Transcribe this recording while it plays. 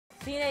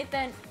See,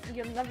 Nathan,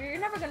 you're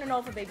never gonna know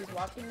if a baby's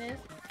watching this.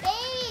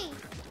 Baby!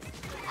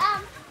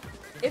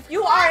 If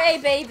you are a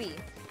baby,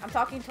 I'm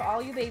talking to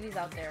all you babies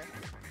out there.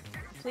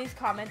 Please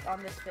comment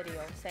on this video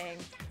saying,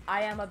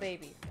 I am a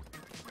baby.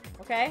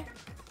 Okay?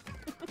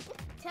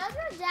 Tell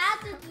your dad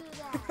to do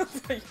that.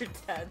 Tell your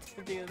dad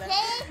to do that.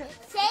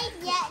 Say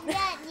yeah, and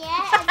then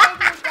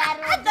your dad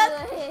will do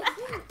it.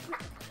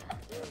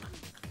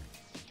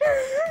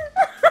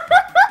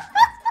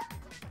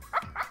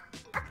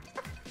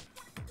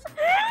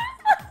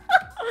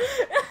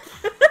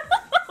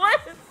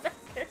 Wait a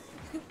second.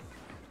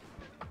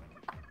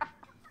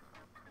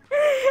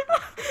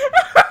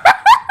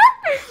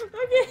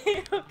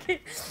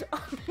 Okay.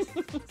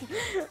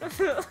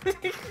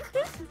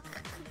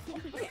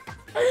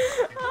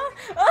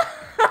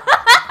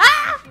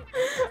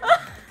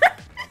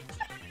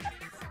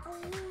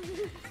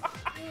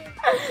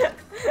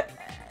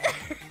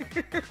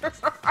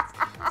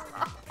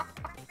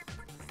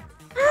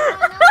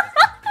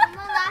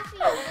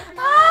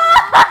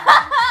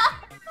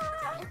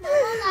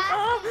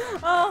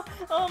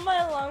 Oh,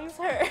 my lungs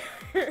hurt.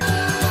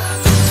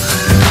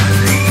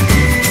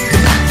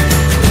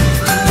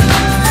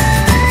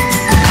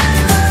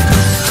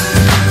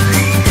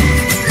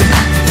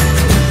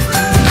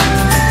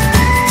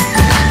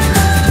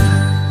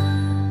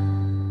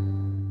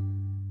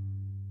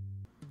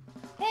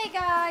 Hey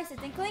guys,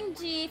 it's Inkling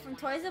G from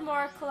Toys and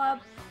More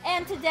Club,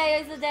 and today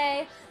is the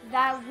day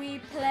that we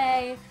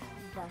play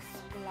the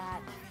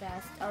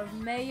Splatfest of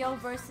Mayo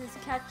versus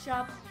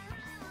Ketchup.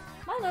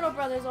 My little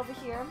brother's over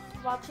here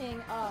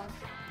watching,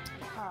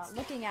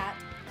 looking at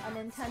a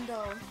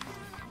Nintendo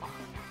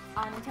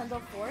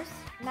Force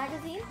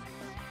magazine.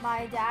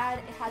 My dad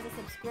has a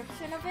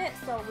subscription of it,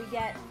 so we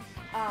get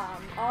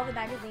all the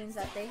magazines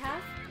that they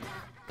have.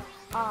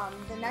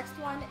 The next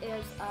one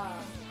is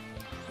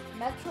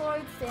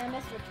Metroid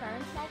Samus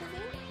Returns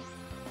magazine.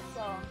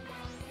 So I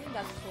think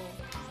that's cool.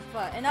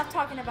 But enough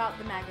talking about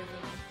the magazine.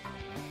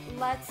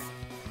 Let's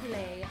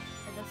play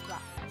the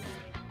Splatfest.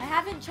 I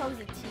haven't chose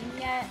a team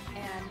yet,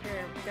 and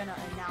they're gonna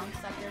announce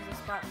that there's a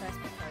Splatfest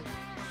because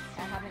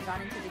I haven't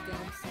gotten into the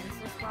game since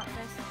the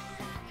Splatfest.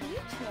 Can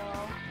you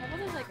chill? My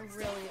brother's like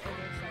really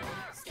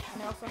overexcited.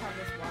 And I also have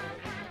this water.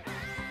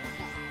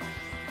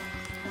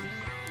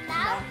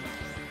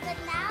 But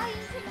now you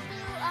can do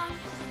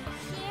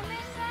Salmon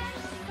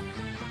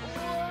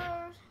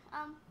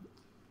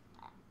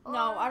Run or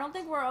No, I don't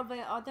think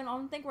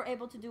we're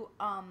able to do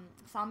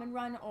Salmon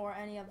Run or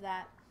any of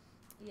that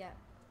yet.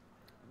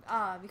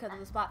 Because of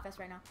the Splatfest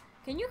right now.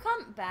 Can you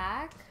come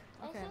back?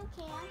 Okay. Yes,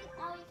 you can.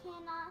 No, you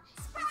cannot.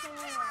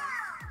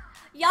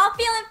 Y'all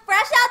feeling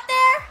fresh out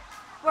there?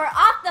 We're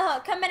off the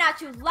hook, coming at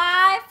you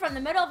live from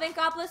the middle of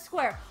Inkopolis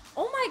Square.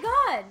 Oh my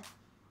god.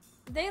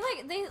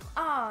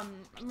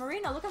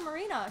 Marina, look at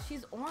Marina.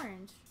 She's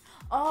orange.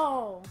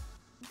 Oh,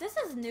 this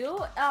is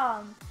new.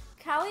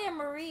 Callie and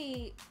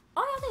Marie.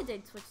 Oh yeah, they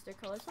did switch their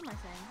colors. What am I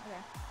saying?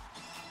 Okay.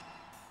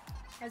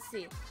 Let's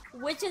see.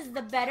 Which is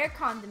the better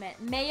condiment,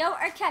 mayo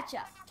or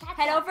ketchup?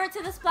 Head over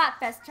to the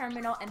Splatfest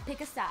terminal and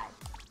pick a side.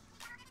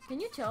 Can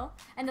you chill?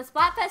 And the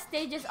Splatfest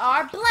stages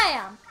are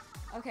blam!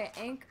 Okay,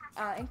 ink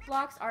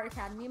blocks, art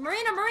academy.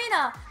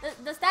 Marina!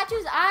 The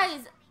statue's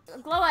eyes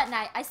glow at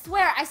night. I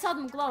swear, I saw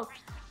them glow.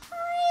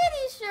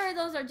 Pretty sure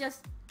those are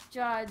just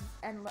Judd's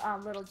and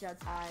little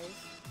Judd's eyes.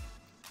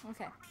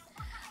 Okay.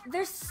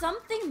 There's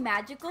something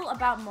magical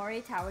about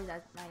Moray Towers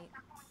at night.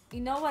 You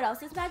know what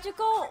else is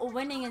magical?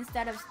 Winning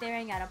instead of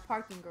staring at a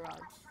parking garage.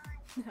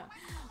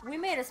 We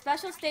made a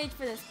special stage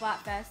for this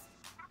Splatfest.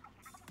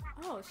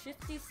 Oh,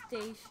 Shifty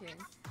Station.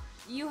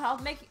 You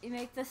helped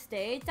make the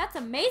stage? That's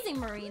amazing,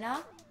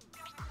 Marina.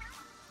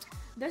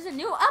 There's a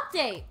new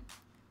update.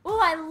 Ooh,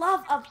 I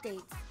love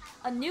updates.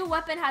 A new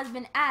weapon has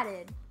been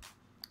added.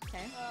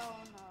 Okay.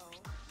 Oh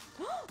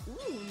no.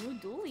 Ooh, new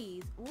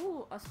dualies.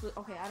 Ooh,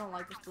 okay, I don't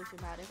like the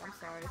Splatoon-matic. I'm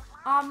sorry.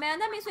 Oh man,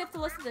 that means we have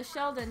to listen to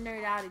Sheldon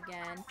nerd out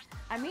again.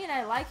 I mean,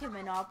 I like him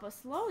and all, but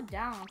slow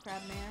down,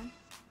 Crabman.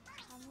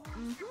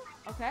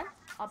 Okay.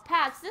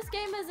 Patch.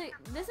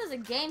 This is a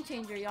game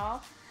changer,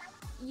 y'all.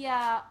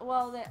 Yeah.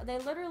 Well, they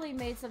literally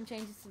made some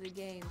changes to the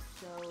game,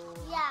 so.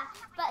 Yeah,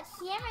 but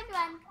Salmon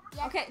Run.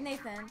 Yes. Okay,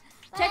 Nathan.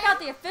 Check out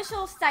the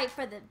official site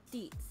for the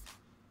deets.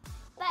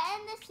 But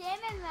in the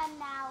Salmon Run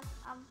now,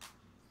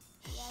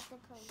 you have to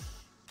play.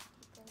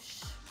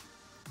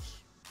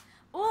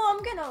 Oh,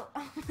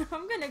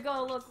 I'm gonna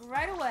go look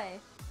right away.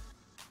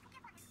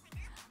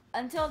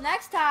 Until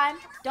next time,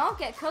 don't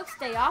get cooked,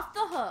 stay off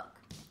the hook.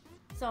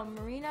 So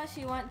Marina,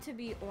 she went to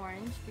be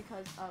orange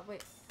because,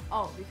 wait.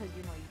 Oh, because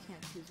you know you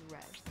can't choose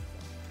red.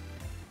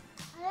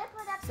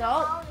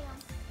 So.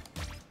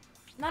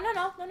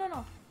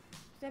 No.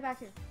 Stay back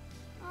here.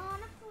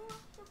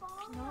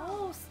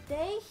 No,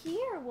 stay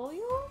here, will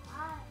you?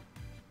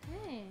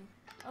 Hey.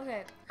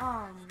 Okay,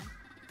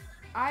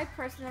 I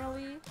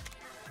personally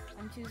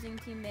am choosing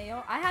Team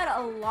Mayo. I had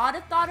a lot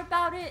of thought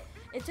about it.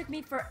 It took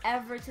me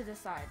forever to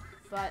decide,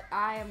 but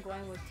I am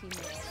going with Team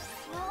Mayo.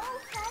 No,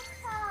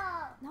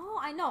 Ketchup. No,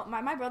 I know.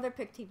 My brother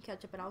picked Team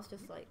Ketchup, and I was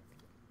just like,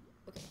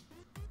 okay.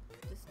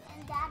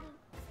 And Daddy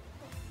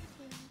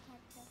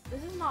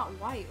This is not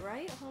white,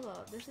 right? Hold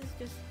up. This is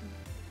just...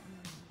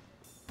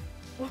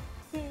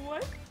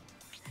 What?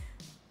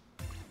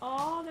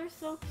 Oh, they're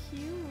so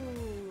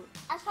cute.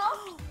 I saw.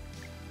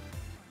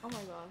 Oh my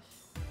gosh.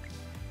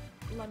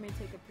 Let me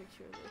take a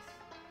picture of this.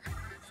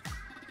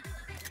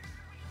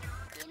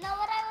 You know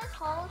what I was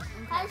told?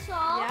 Okay. I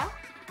saw. Yeah?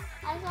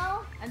 I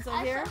saw. And so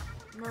here,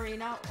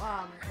 Marina,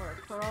 or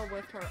Pearl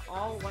with her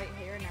all white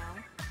hair now.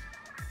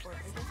 Or I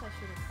guess I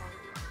shouldn't call it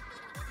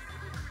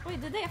white. Wait,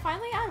 did they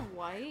finally add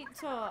white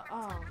to,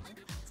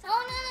 No.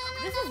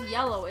 This is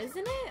yellow,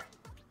 isn't it?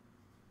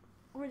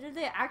 Or did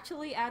they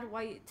actually add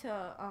white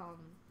to,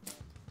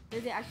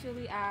 did they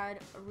actually add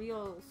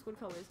real squid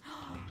colors?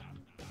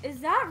 Is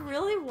that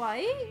really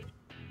white?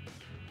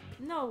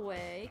 No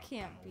way, it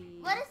can't be.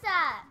 What is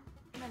that?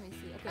 Let me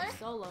see. Okay,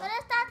 solo. What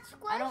is that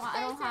squid?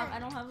 I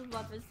don't have a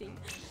Splatfest team.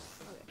 Okay.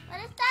 What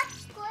is that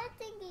squid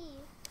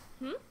thingy?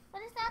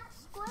 What is that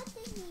squid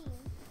thingy?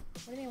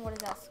 What do you mean? What is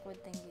that squid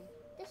thingy?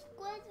 The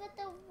squid with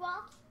the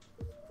rock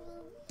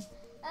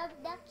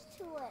next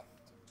to it.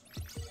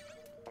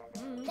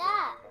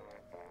 That.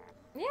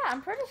 Yeah,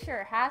 I'm pretty sure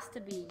it has to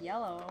be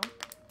yellow,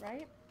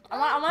 right?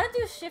 I want to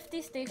do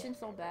Shifty Station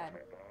so bad.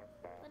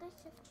 What is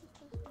Shifty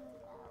Station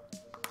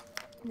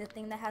about? The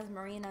thing that has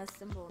Marina's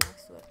symbol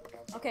next to it.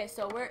 Okay,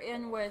 so we're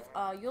in with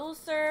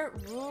Yulser,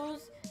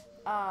 Ruse,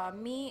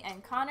 me,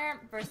 and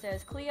Connor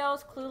versus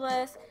Cleos,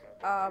 Clueless,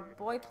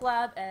 Boy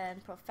Pleb,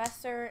 and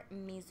Professor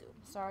Mizu.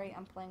 Sorry,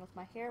 I'm playing with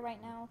my hair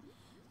right now.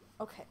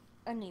 Okay,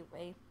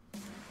 anyway.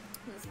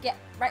 Let's get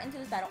right into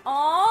this battle.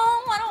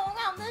 Oh, I don't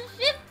have the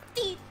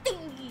shifty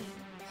thingy.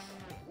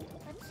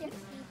 What's Shifty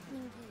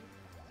thingy?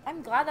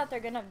 I'm glad that they're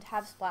gonna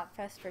have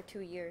Splatfest for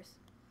 2 years.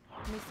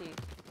 Let me see.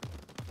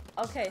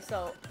 Okay,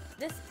 so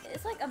this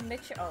is like a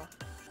mixture.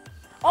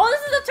 Oh,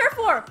 this is a turf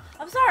war.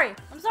 I'm sorry.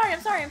 I was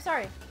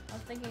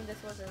thinking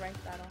this was a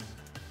ranked battle.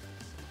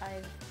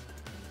 I've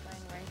been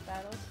playing ranked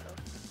battles,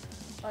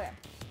 so okay.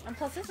 And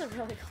plus, this is a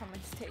really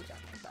common stage on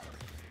ranked battles.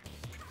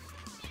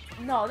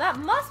 No, that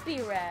must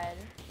be red.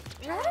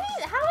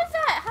 Right? How is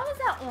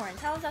that orange?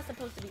 How is that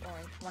supposed to be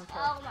orange? One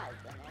point. Oh my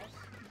goodness.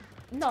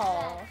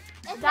 No.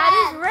 It's That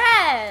is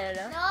red.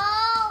 red.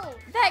 No.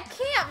 That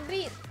can't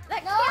be No.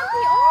 can't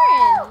be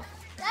orange.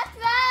 That's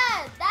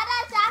red. That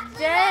is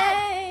actually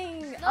red.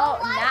 Dang. No, Oh,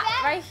 why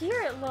red? right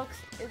here it looks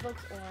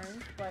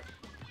orange, but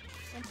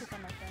don't pick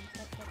on my friends.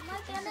 Oh my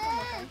Don't pick on my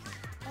goodness. friends.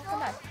 Oh, come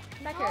back.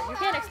 Come back here. No, You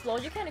can't no.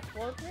 explode. You can't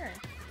explode here.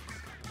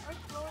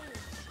 Explode.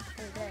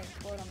 Oh, dang.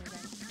 Explode on me,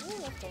 dang.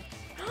 Ooh, let's go.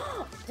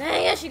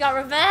 Dang it, she got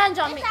revenge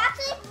on me.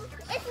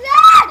 It's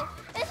red.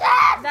 It's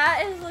red.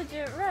 That is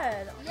legit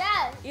red.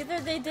 Yes. Either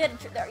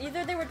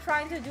they were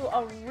trying to do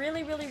a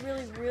really, really,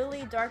 really,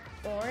 really dark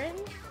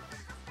orange.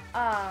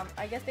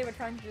 I guess they were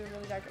trying to do a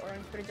really dark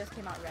orange, but it just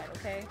came out red,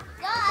 okay?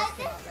 No,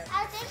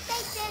 I think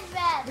they did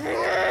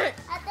red.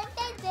 I think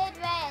they did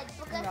red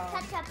because No.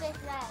 ketchup is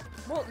red.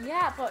 Well,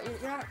 yeah, but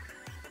you're not...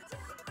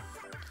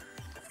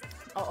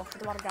 Oh, put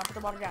the water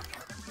down,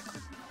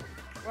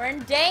 We're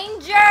in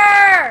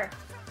danger!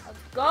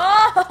 Let's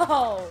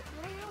go!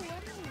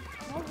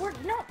 No, we're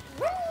not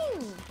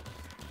winning!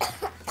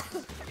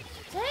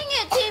 Dang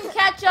it, Team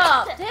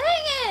Ketchup!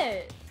 Dang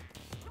it!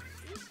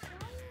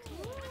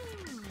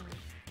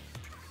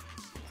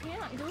 You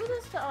can't do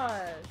this to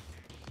us.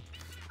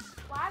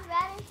 Why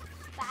red is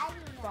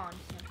fighting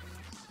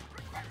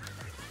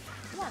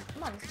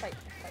Come on, let's fight.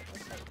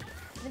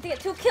 I need to get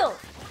 2 kills.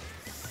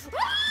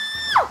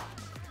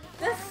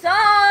 This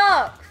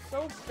sucks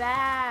so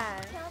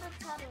bad.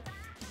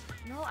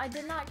 No, I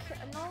did not kill.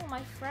 No,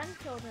 my friend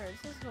killed her.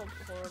 This is so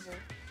horrible.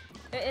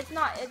 It's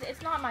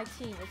not my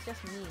team. It's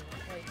just me.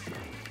 Like,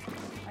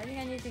 I think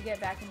I need to get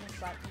back into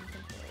Splatoon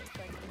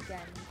like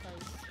again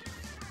because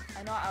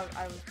I know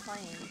I was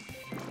playing,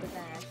 but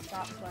then I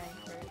stopped playing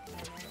for a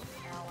minute.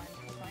 Now I'm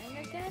playing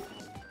again.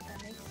 That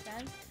makes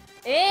sense.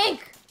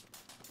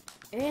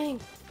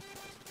 Ink.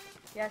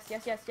 Yes.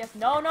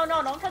 No,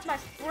 don't touch my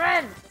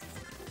friend.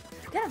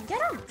 Get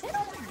him.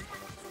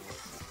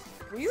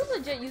 Were you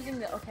legit using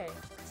the? Okay.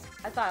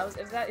 I thought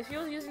if you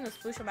was using the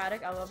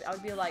Sploosh-O-Matic, I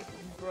would be like,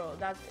 bro,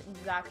 that's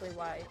exactly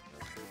why.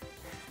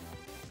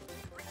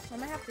 I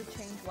might have to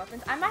change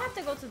weapons. I might have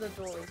to go to the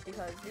dualies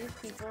because these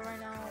people right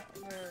now,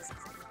 they're...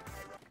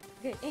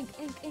 Okay, ink.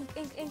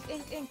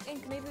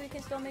 Maybe we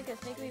can still make this.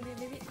 Maybe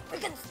we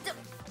can still...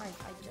 I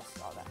just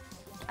saw that.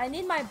 I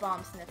need my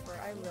bomb sniffer.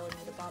 I really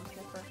need a bomb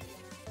sniffer.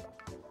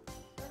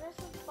 What is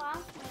a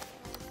bomb sniffer?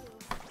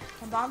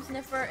 A bomb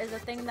sniffer is a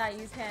thing that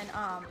you can,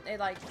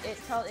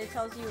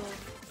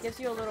 gives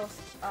you a little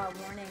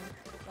warning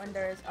when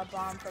there's a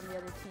bomb from the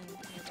other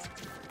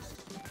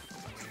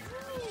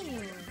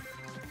team.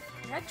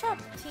 Ketchup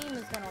team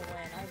is gonna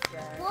win, I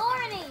bet.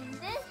 Warning!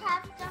 This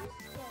has jump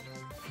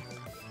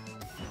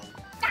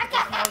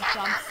scares. No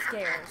jump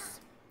scares.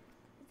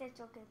 It's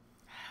okay.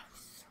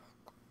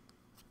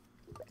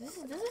 This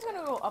is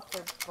gonna go up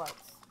their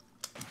butts.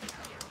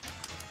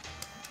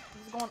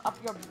 This is going up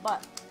your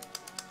butt.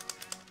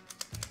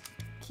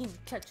 King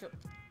Ketchup.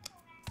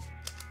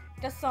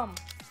 Get some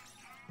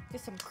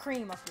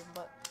cream up your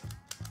butt.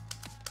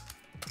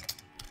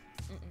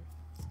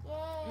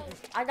 Yay.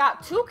 I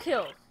got 2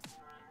 kills.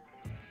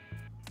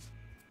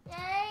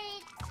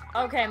 Yay.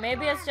 Okay,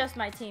 maybe it's just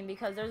my team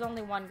because there's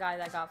only one guy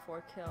that got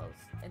 4 kills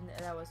and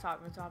that was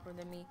topper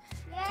than me.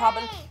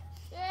 Yay.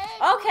 Yay.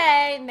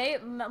 Okay,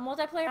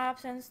 multiplayer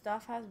apps and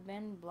stuff has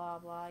been blah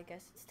blah. I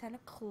guess it's 10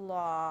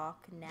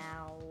 o'clock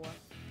now.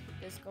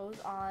 This goes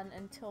on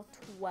until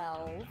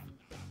 12.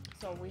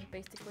 So we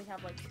basically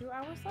have like 2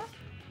 hours left.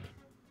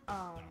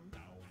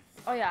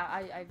 Oh yeah,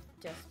 I've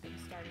just been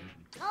starting.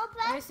 Oh,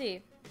 Let me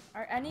see.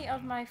 Are any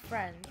of my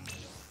friends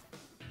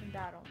in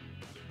battle?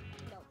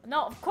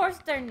 No, of course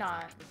they're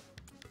not.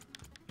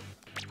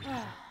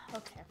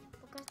 Okay.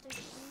 because they're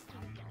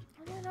sleeping.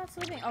 Oh, they're not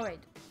sleeping. Oh wait,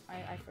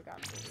 I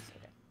forgot to do this.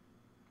 Okay.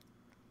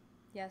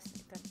 Yes,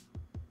 good.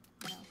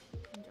 No.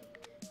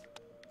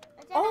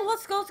 Oh,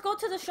 let's go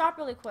to the shop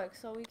really quick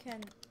so we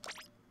can.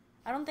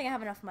 I don't think I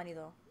have enough money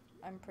though.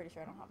 I'm pretty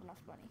sure I don't have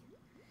enough money.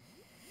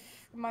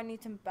 We might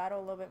need to battle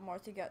a little bit more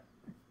to get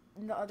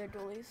the other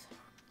dualies.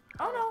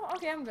 Oh no,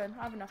 okay, I'm good.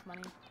 I have enough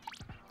money.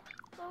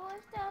 So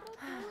what's the other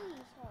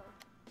dualies?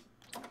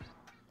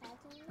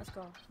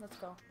 Let's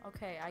go.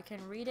 Okay, I can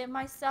read it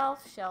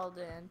myself,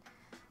 Sheldon.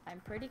 I'm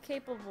pretty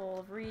capable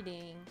of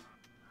reading.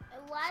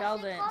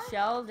 Sheldon,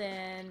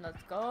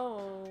 let's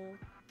go.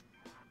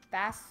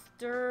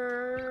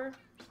 Faster.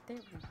 There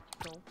we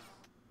go.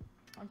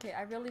 Okay,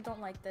 I really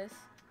don't like this.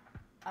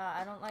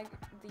 I don't like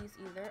these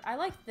either. I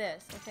like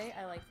this, okay?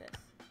 I like this.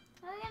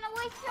 We're gonna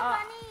waste your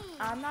money.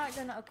 I'm not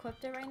gonna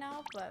equip it right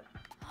now, but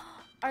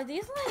are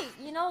these like,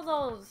 you know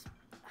those,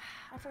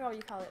 I forgot what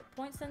you call it,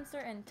 point sensor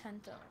and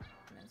tento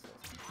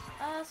missiles.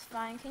 That's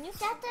fine. Can you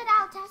test it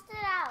out?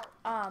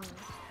 I'm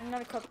gonna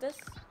equip this.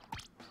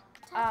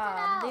 Test it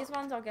out. These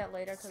ones I'll get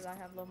later because I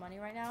have low money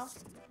right now.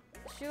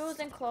 Shoes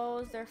and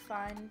clothes, they're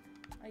fine,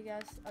 I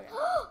guess. Okay.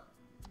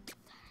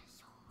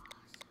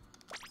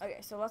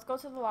 Okay, so let's go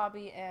to the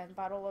lobby and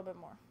battle a little bit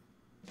more.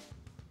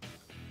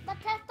 But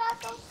test out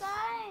those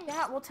guys.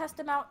 Yeah, we'll test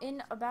them out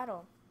in a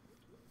battle.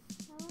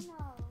 Oh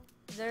no.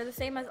 They're the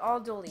same as all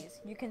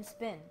dualies. You can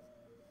spin.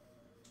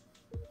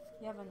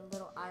 You have a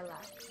little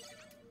eyelash.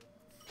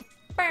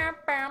 Then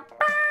do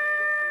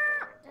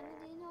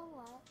you know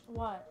what?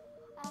 What?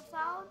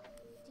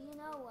 Do you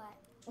know what?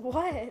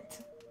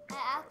 What? I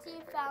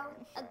actually found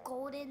a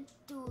golden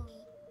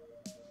dualie.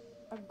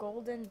 A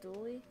golden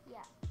dualie?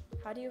 Yeah.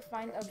 How do you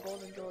find a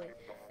golden dualie?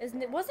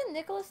 Wasn't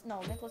Nicholas?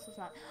 No, Nicholas was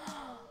not.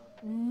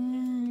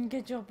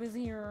 Ketchup is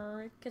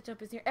here.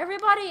 Ketchup is here.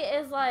 Everybody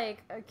is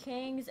like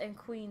kings and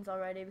queens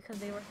already because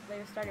they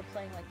started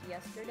playing like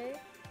yesterday.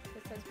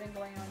 This has been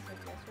going on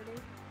since yesterday.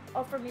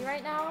 Oh, for me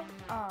right now,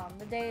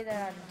 the day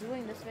that I'm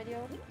doing this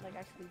video, like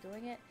actually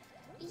doing it.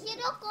 You see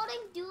those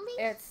golden dualies?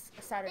 It's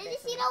Saturday. Did you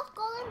see those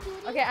golden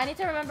dualies? Okay, I need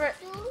to remember.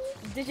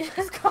 Dualies? Did you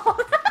just call?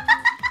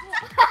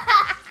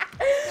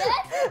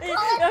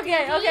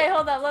 Okay,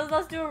 hold on.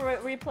 Let's do a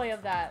replay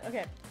of that.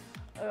 Okay.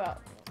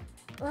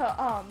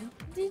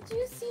 Did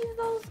you see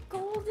those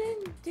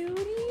golden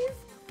duties?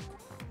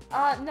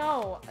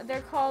 No,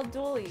 they're called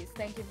dualies.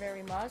 Thank you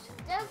very much.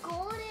 They're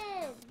golden.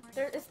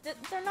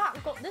 They're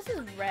not gold. This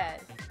is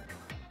red.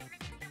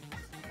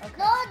 Okay.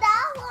 No,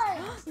 that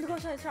one. Go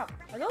inside the shop.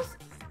 Are those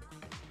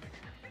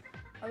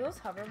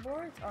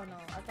hoverboards? Oh no,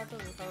 I thought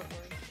those were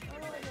hoverboards. Oh,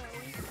 no.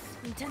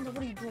 Nintendo,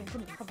 what are you doing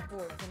putting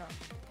hoverboards? You know.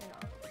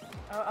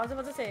 I was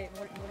about to say,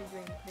 what are you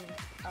doing putting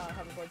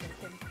hoverboards in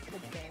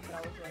kids game, but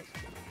I was like,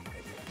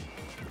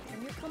 can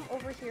you come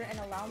over here and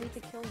allow me to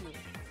kill you?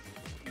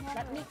 Never.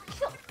 Let me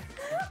kill.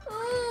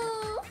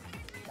 Ooh,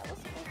 that was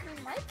supposed to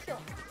be my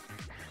kill.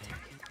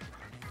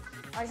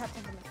 I have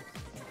 10 minutes.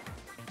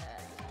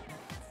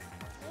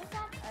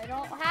 I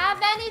don't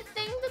have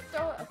anything to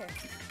throw. Okay.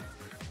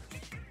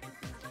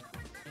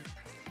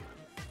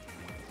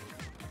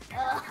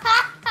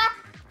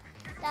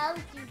 That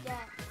was you,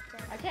 Jack.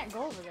 I can't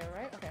go over there,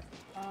 right? Okay.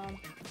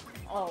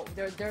 Oh,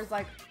 there's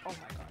like, oh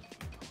my god.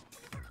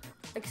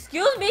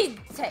 Excuse me,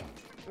 Tay.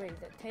 Wait,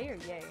 is it Tay or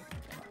Yay?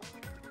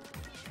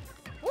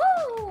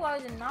 Woo! I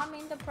did not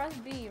mean to press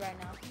B right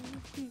now.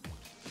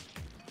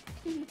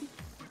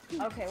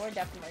 Okay, we're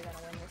definitely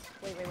gonna win this.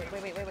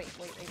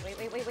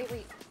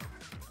 Wait.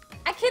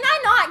 Can I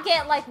not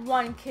get like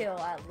 1 kill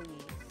at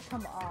least?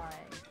 Come on.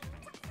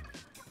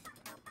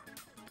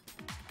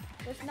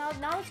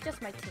 Now it's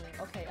just my team.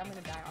 Okay, I'm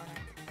gonna die, aren't I?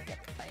 Yep,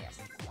 I am.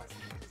 I'm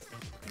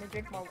gonna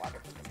drink more water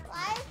for this.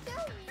 Why is it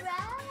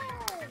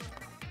red?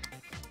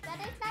 That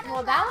is not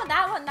Well,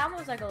 that one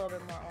was like a little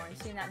bit more orange.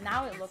 See,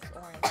 now it looks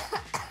orange.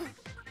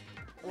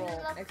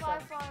 Well, look far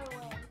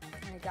away.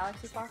 In a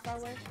galaxy far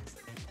away?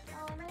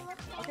 Oh, no,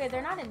 look far Okay,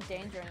 they're not in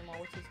danger anymore,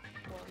 which is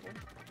horrible.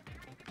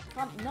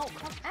 Come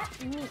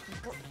at me.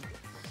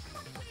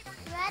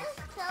 Red is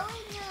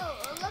killing you.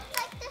 It looks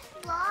like this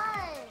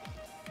slide.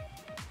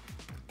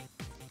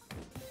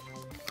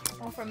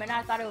 Oh, for a minute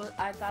I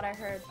thought I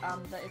heard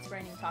the It's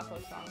Raining Taco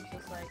song.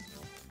 Just like,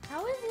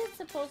 how is it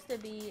supposed to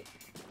be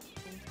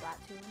in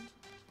Splatoon?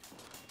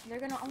 They're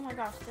gonna, oh my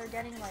gosh, they're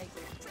getting like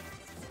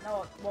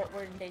No, well,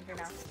 we're in danger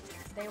now.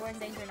 They were in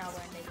danger, now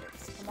we're in danger.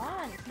 Come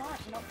on, come on.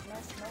 Nope, nope,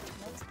 nope, nope,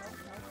 nope, nope,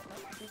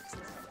 nope.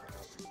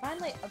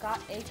 Finally, I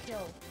got a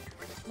kill.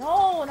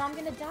 No, now I'm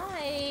gonna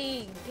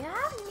die.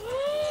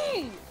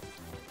 Gabby!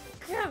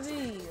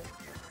 Gabby!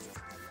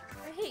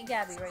 I hate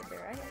Gabby right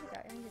there. I hate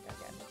that. I hate that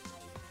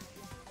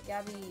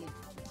Gabby.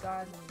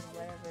 Gabby,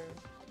 whatever.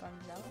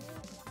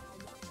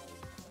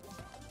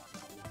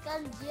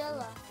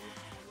 Godzilla.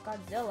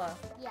 Godzilla.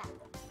 Yeah.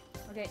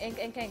 Okay, ink.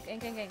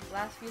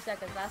 Last few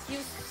seconds.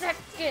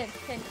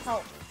 Can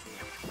help.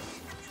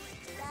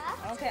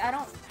 Yeah. Okay, I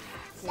don't.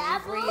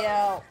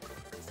 Gabriel.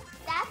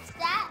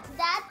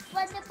 That's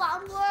when the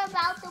bombs were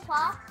about to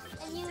pop,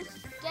 and you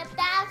get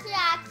that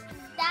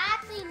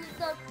exactly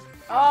the.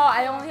 Oh,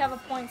 I only have a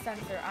point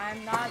sensor.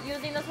 I'm not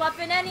using this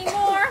weapon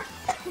anymore.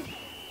 I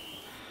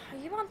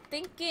keep on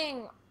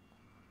thinking.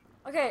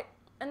 Okay,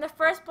 in the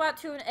first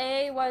Splatoon,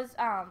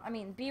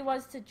 B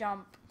was to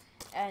jump,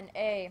 and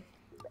A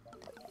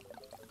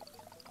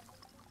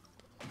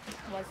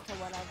was to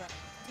whatever.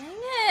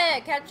 Dang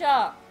it,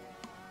 Ketchup.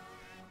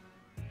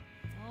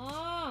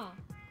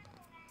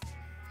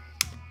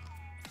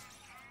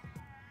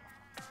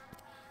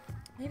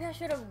 Maybe I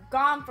should have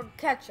gone for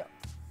Ketchup.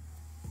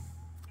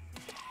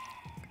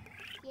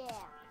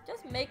 Yeah.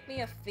 Just make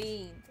me a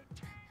fiend.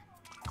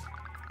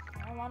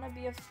 I want to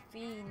be a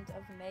fiend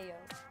of Mayo.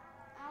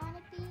 I want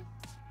to be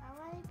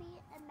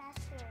a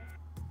master.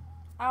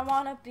 I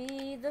want to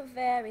be the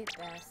very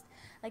best,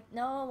 like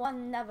no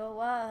one ever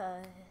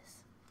was.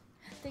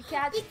 To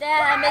catch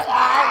them is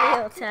my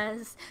real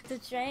test. To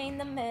train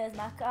them is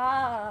my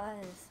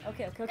cause.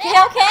 Okay.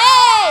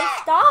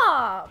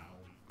 Stop.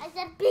 I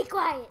said be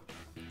quiet.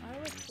 I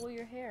always pull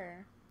your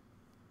hair.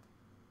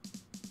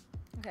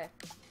 Okay.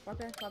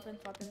 Weapon.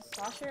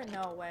 Sasha?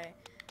 No way.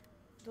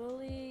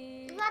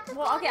 Dualies.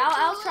 Well, okay,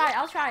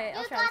 I'll try it.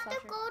 You got the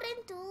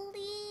golden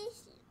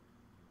dualies.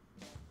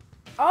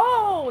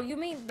 Oh, you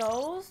mean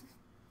those?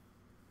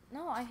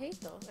 No, I hate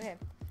those. Okay,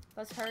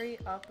 let's hurry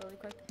up really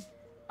quick.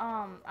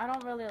 I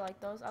don't really like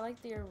those. I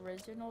like the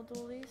original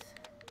dualies.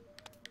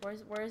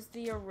 Where's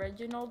the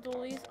original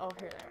dualies? Oh,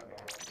 here they are.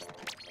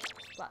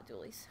 Splat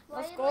Dualies.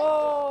 Let's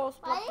go!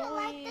 Splat Dualies! Why do you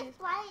like the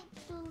Splat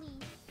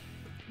Dualies?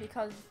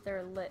 Because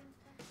they're lit.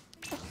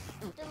 The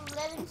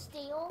lead and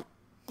steel?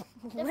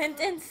 Flint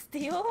and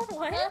steel?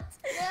 What?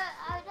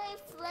 Are they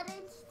flint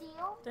and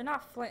steel? They're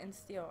not flint and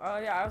steel. Oh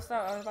yeah, I was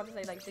about to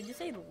say, like, did you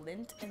say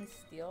lint and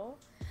steel?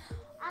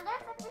 I'm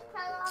gonna put this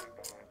color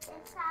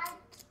inside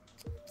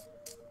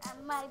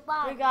my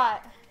body. We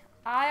got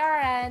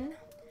IRN,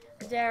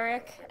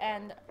 Derek,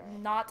 and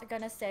not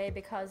gonna say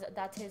because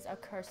that is a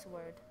curse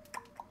word.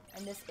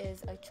 And this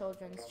is a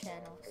children's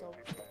channel, so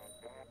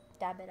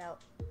dab it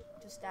out.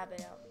 Just dab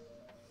it out.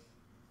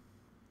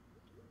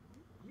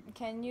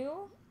 Can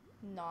you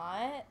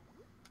not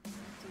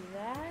do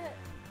that?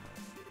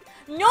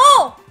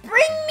 No!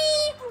 Bring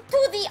me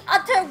to the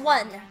other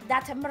one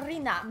that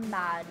Marina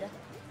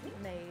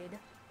made.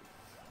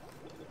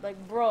 Like,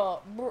 bro.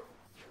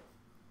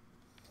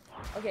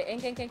 Okay,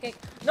 ink.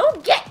 No,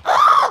 get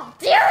off,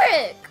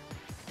 Derek!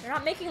 You're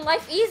not making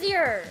life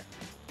easier.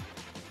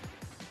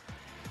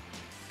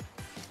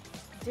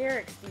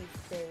 Derek's these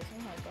days, oh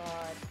my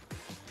god.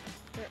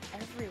 They're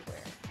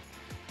everywhere.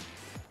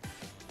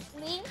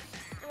 Memes?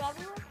 They're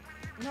everywhere?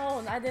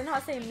 No, I did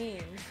not say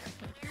memes.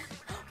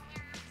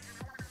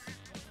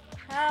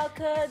 How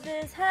could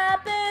this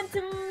happen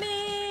to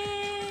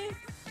me?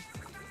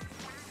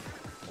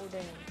 Oh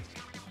dang.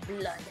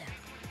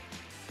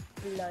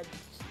 Blood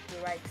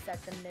strikes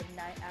at the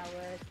midnight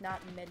hour. It's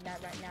not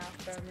midnight right now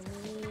for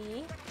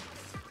me.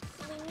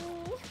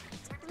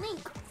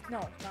 Link.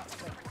 No, not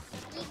Link.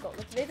 Go.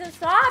 Nathan,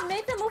 stop!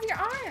 Nathan, move your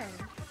arm!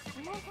 Oh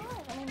my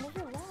god, I mean, move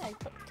your leg.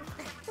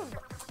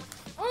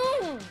 Oh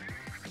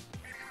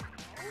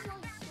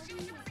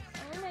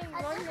my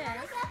goodness. I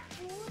got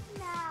food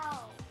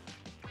now.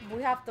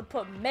 We have to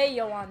put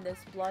mayo on this,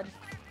 blood.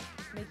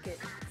 Make it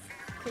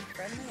kid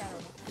friendly. I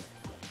don't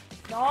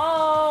know.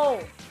 No!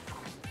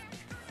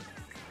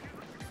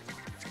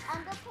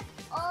 I'm gonna put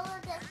all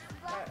of this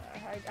stuff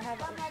I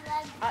have on my leg.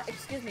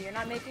 excuse me, you're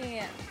not making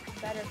it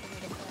better for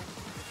me to play.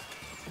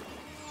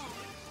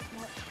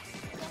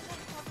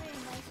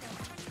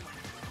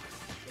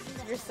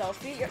 Your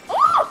selfie?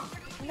 Oh!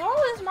 No,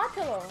 it's my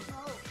pillow.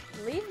 No.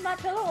 Leave my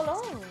pillow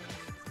alone.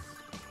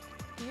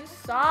 You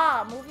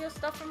stop. Move your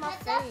stuff from my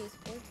face.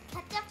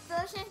 Ketchup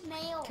versus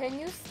mayo. Can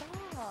you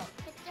stop?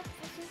 Ketchup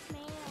versus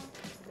mayo.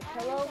 The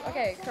pillows?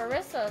 Okay,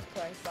 Carissa's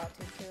playing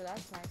Splatoon too.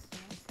 That's nice.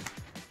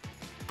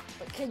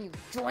 But can you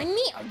join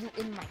me? Are you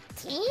in my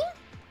team?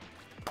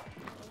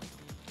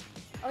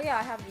 Oh yeah,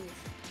 I have these.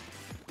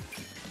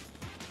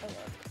 Oh, yeah.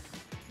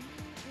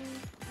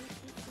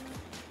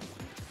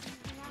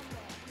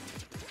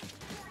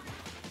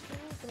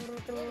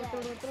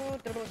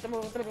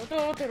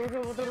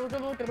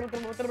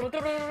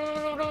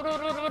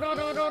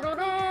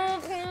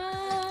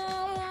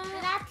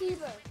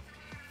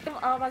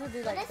 I was about to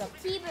do like stuff.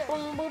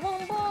 Boom, boom,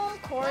 boom, boom.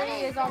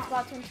 Corey is on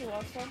Splatoon 2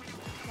 also.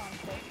 Come on,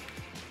 Corey.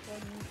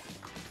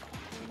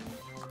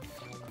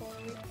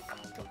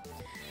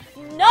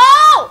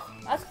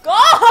 Let's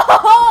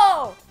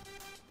go!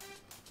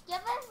 Give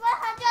us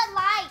 100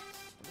 likes.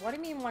 What do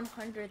you mean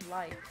 100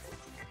 likes?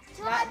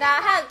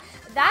 200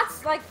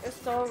 That's like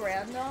so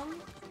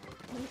random.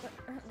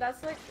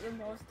 That's like the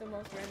most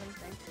random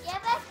thing.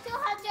 Give us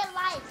 200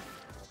 likes.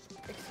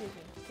 Excuse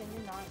me. Can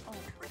you not? Oh.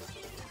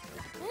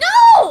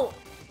 No!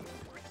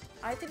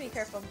 I have to be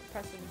careful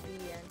pressing B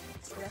and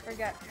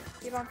I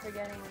keep on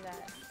forgetting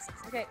that.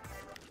 Okay.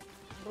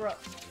 Bruh.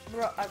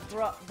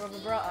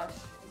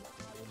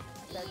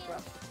 Said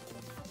bruh.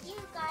 You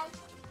guys.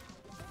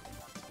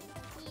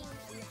 You.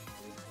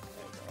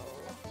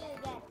 Let's do it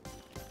again.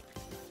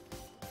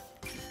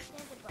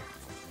 There's a book.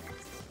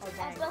 Oh A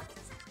dang. book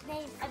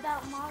named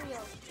about Mario.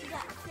 He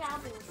got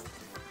travels.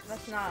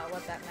 That's not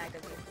what that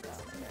magazine's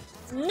about.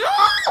 Okay.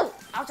 No!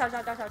 Ouch, ouch,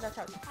 ouch, ouch, ouch, ouch,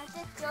 ouch. I'm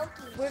just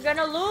joking. We're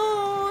gonna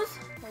lose.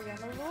 We're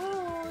gonna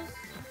lose.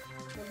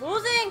 We're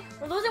losing.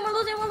 We're losing. We're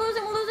losing. We're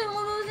losing. We're losing.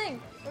 We're losing.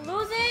 We're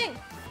losing.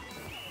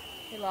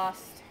 We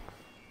lost.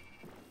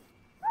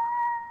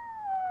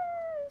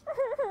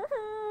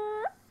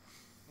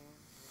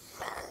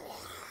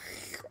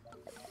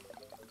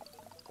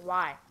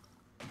 Why?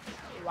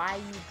 Why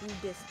you do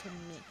this to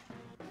me?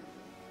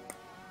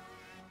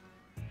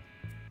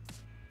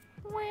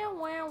 Wow,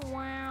 wow,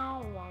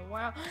 wow, wow,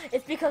 wow.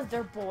 It's because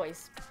they're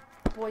boys.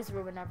 Boys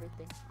ruin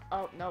everything.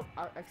 Oh, no,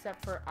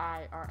 except for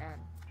IRN.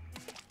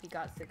 He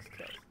got 6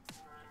 kills.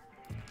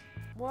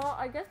 Well,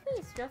 I guess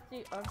it's just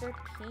the other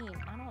team.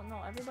 I don't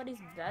know.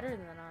 Everybody's better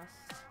than us.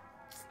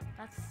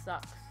 That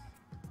sucks.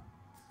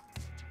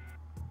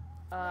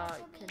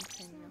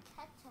 Continue.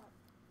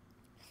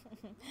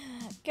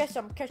 Get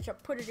some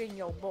ketchup, put it in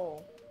your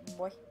bowl,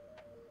 boy.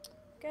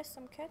 Get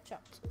some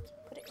ketchup,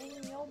 put it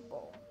in your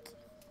bowl.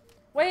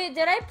 Wait,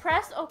 did I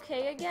press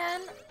OK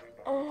again?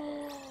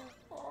 Oh.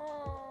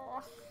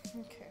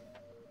 Okay.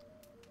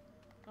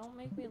 Don't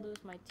make me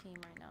lose my team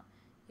right now.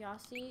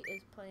 Yossi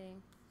is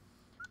playing.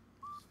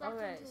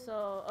 Okay,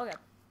 so, okay.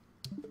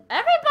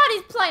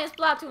 Everybody's playing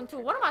Splatoon 2.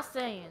 What am I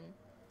saying?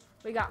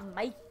 We got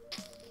Mike.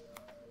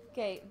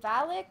 Okay,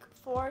 Valak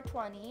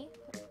 420.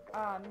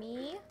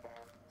 Me,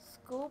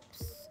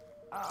 Scoops,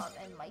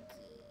 and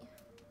Mikey.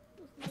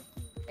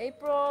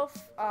 April,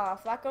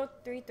 Flacco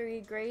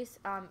 33, Grace,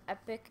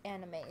 Epic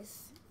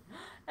Animes.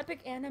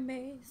 Epic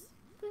Animes.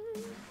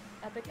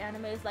 Epic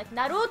Animes like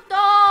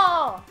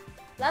Naruto!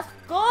 Let's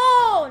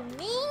go!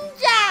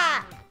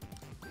 Ninja!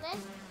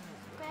 Let's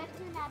subscribe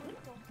to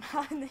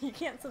Naruto. You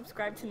can't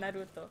subscribe to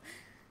Naruto.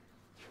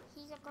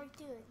 He's a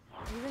cartoon.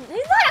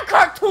 He's not a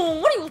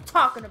cartoon! What are you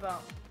talking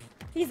about?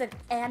 He's an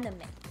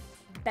anime.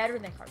 Better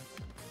than cartoon.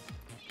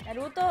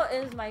 Naruto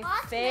is my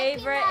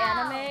favorite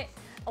anime.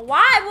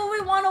 Why would we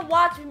want to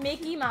watch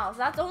Mickey Mouse?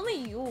 That's only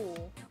you.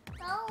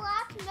 Don't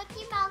watch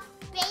Mickey Mouse,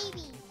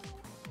 baby.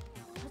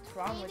 What's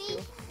wrong with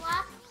you?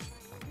 Watch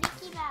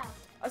Mickey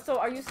Mouse. So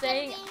are you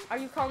saying, are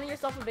you calling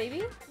yourself a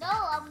baby? No,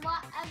 I'm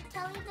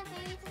telling the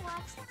baby to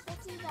watch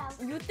Mickey Mouse.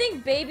 You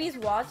think babies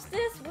watch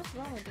this? What's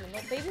wrong with you? No,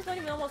 babies don't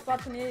even know what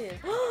Splatoon is.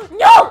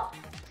 No!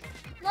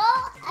 No!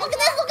 Look at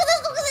this, look at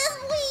this, look at this,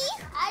 we!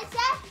 I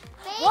said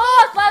baby.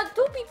 Whoa, Splatoon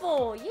 2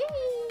 people!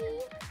 Yay!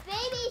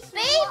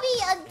 Baby,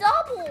 a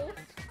double!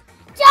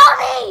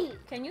 Johnny!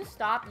 Can you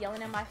stop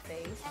yelling in my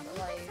face? And you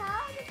Like, can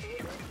tell the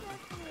baby's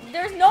listening.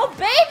 there's no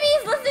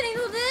babies listening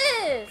to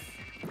this!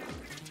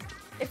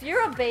 If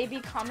you're a baby,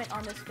 comment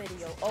on this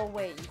video. Oh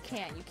wait, you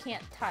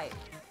can't type.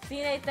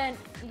 See, Nathan,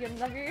 you're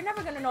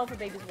never gonna know if a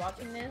baby's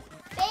watching this.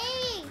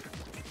 Baby!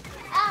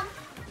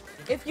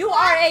 If you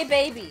are a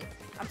baby,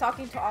 I'm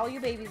talking to all you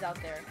babies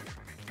out there.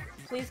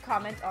 Please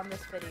comment on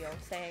this video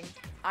saying,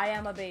 I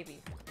am a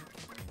baby.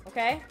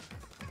 Okay?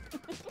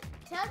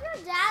 Tell your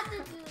dad to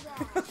do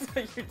that.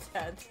 Tell your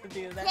dad to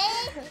do that.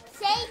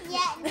 Say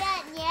yeah, and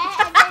then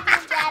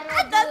your dad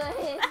will do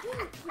it.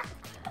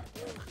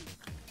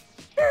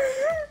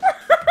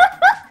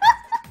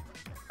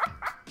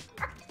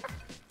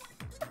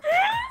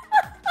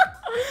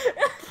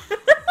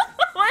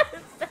 Wait a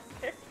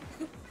second.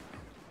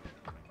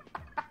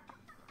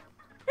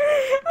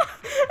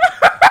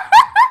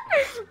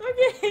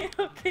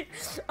 Okay.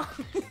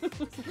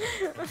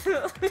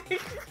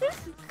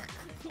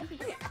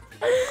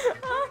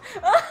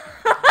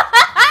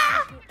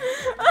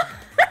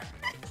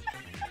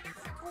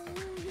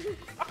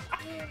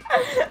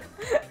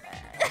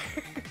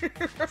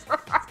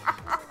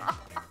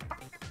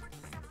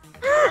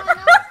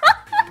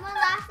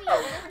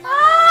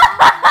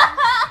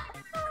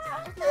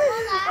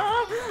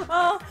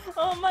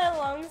 Oh, my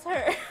lungs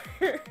hurt.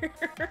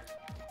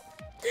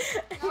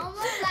 No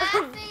more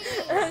laughing.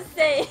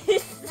 Say,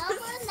 No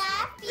more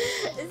laughing.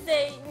 say,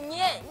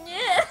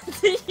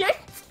 to your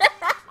dad.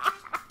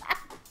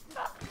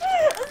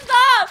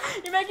 Stop!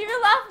 You're making me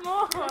laugh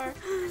more.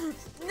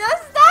 No,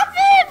 stop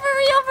it! For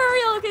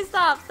real. Okay,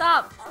 stop.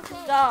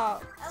 Okay.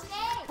 Stop.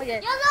 Okay. Okay.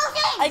 You're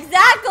losing.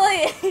 Exactly!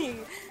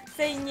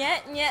 Say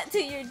nyet to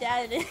your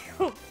dad and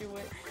he'll do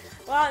it.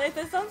 Wow,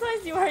 Nathan,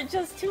 sometimes you are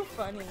just too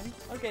funny.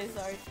 Okay,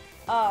 sorry.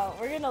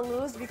 We're gonna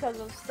lose because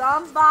of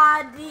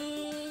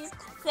somebody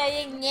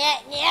saying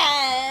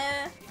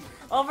nyet.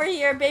 Over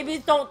here,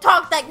 babies don't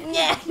talk like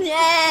yeah,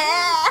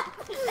 yeah.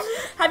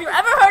 Have you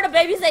ever heard a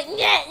baby say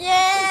yeah,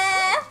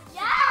 yeah?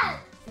 Yes!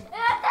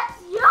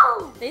 That's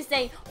you! They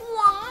say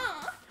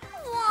wah,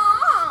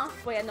 wah.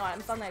 Wait, no,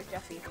 I'm sounding like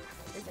Jeffy.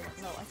 They say,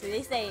 no, actually,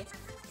 they say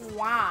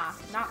wah,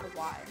 not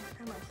why.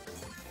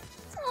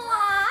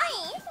 Why?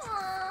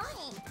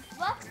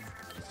 What?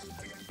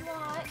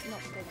 What? No,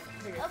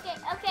 Okay.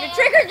 You're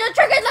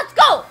triggered, let's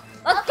go!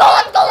 Let's go!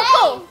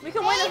 We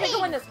can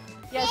win this.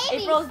 Yes,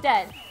 Baby. April's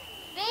dead.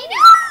 Baby!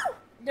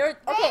 Okay,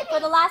 Baby. for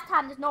the last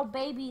time, there's no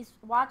babies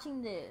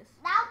watching this.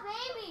 Now,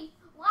 baby,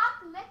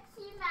 walk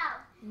Mixie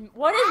Mouse.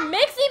 What is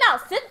Mixie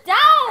Mouse? Sit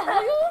down,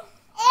 will you?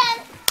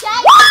 And say,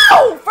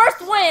 Whoa!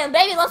 First win,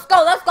 baby, let's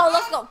go. and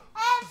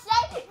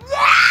say,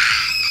 yeah!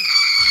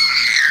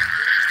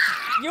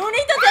 You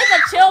need to take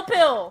a chill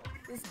pill.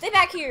 Stay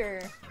back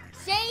here.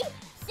 Say,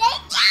 yeah!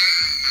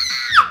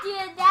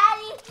 Dear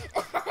Daddy.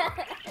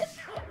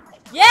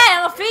 Yeah,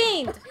 I'm a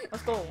fiend.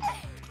 Let's go.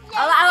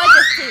 I like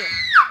this team.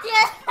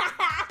 Yeah.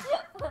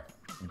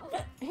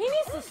 He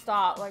needs to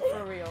stop, like,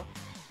 for real.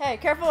 Hey,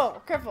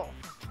 careful. Come on.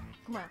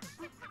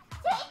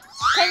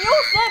 Can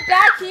you sit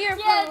back here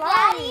Dear for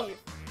Daddy.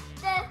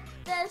 life?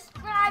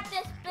 Describe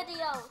this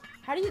video.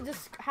 How do you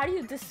describe?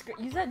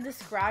 You said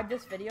describe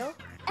this video?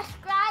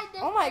 Describe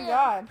this Oh my video.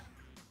 god.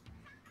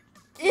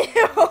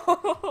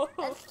 Ew.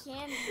 That's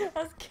candy.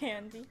 That's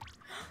candy.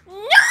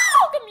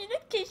 No!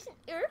 Communication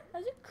error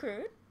has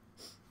occurred.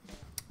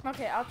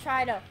 Okay, I'll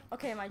try to.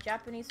 Okay, my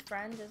Japanese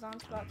friend is on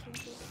Splatoon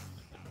 2.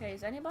 Okay,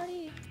 is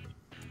anybody?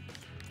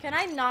 Can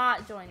I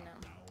not join them?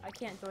 I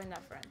can't join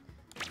that friend.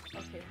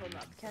 Okay, hold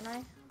up. Can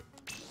I?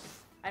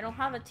 I don't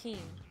have a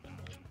team.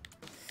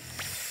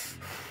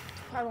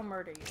 I will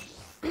murder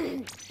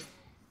you.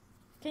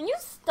 Can you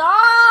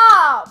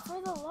stop?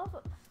 For the love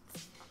of...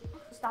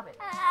 Stop it.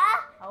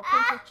 I'll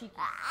pinch your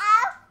cheeky.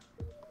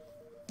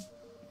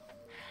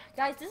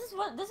 Guys, this is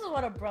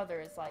what a brother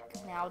is like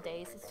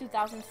nowadays. It's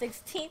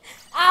 2016.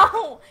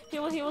 Ow! He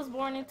was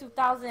born in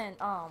 2000.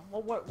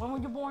 When were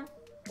you born?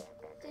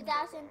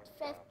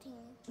 2015.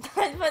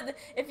 But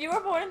if you were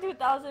born in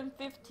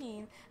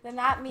 2015, then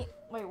that means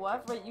wait,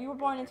 what? Wait, you were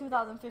born in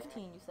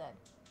 2015. You said.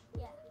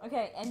 Yeah.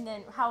 Okay, and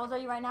then how old are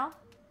you right now?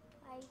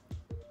 5.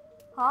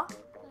 Huh? 5.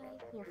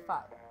 You're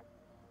 5.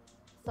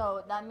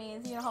 So that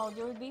means you know how old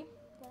you would be?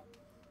 What?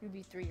 You'd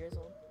be 3 years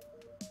old.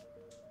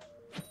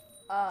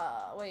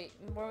 Wait,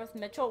 we're with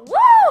Mitchell. Woo!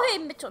 Hey,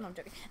 Mitchell. No, I'm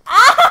joking.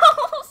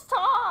 Ow!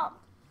 Stop!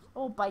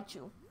 I'll bite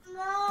you.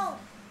 No.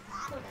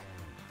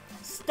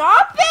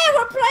 Stop it!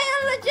 We're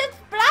playing legit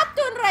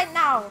Splatoon right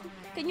now.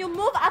 Can you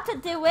move out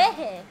of the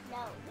way?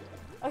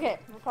 No. Okay,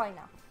 we're playing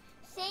now.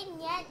 Say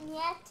nyet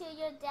nyet to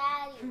your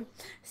daddy.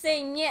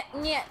 Say nyet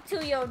nyet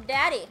to your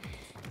daddy.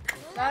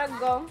 Gotta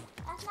go.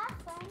 That's not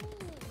funny.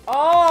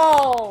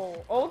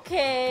 Oh,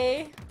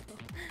 okay.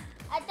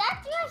 I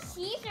thought you were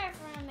Caesar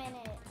for a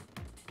minute.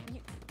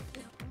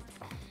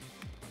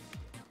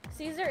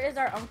 Caesar is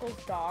our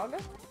uncle's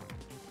dog.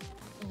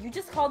 You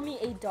just called me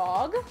a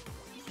dog?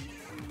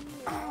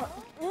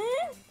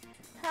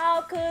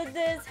 How could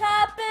this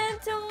happen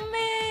to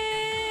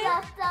me?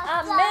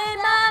 I made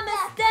my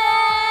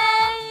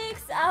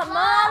mistakes. I'm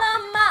all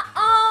on my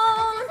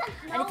own.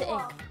 I need to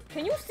ink.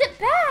 Can you sit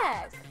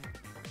back?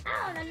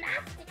 Oh, the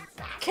nasty.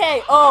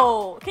 Okay,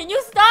 oh. Can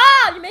you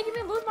stop? You're making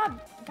me lose my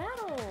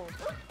battle.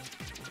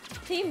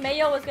 Team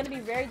Mayo is going to be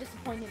very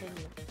disappointed in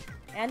you.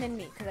 And in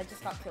me, because I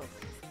just got killed.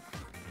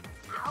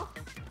 Ow.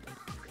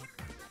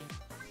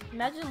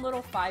 Imagine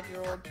little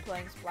 5-year-old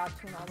playing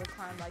Splatoon all the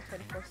time, like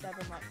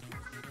 24/7, like.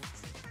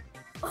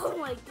 Oh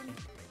my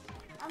goodness.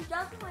 I'm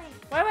juggling.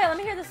 Wait, let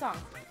me hear the song.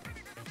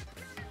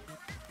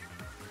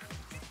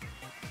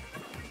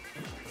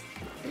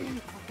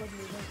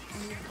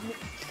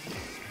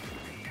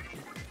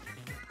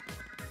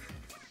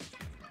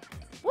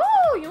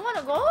 Woo! You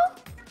wanna go?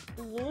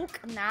 Luke,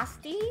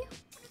 nasty.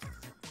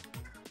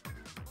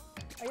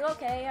 Are you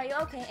okay?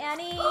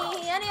 Annie?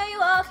 Annie, are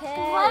you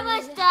okay? What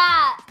was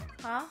that?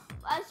 Huh?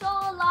 I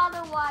saw a lot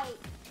of white.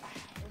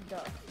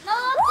 Duh. No,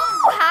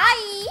 Woo!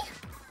 Hi!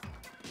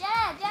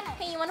 Jenna.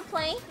 Hey, you wanna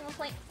play?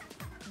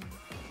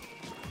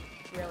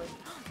 Really?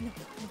 No.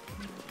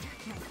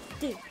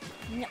 Dude,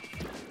 no.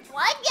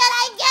 Why can't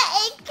I get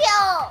a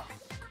kill?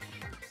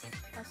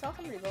 I saw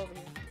somebody go over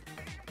here.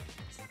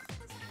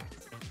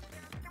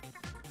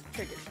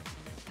 Triggered.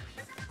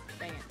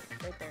 Dang it.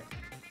 Right there.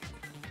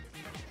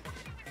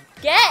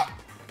 Get!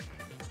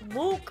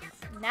 Luke!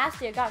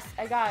 Nasty, I got,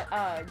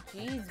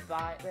 G's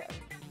by...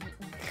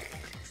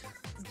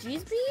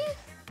 G's B?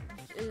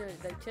 Is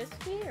it like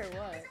Chispy or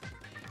what?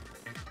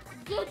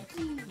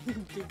 Gicky.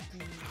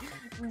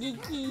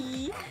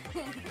 Geeky.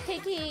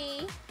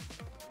 Kiki.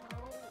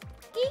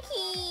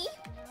 Geeky.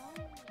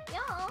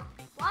 Yo,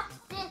 watch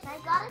this. I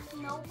got a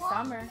snowball.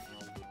 Summer.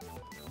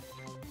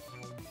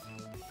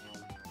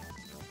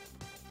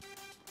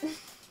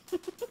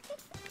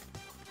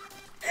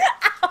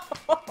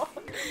 Ow.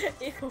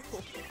 Ew.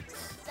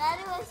 That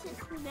was a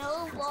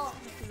snowball.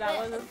 That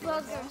was a with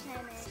boogers in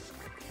it.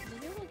 Did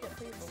you look at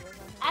pretty boogers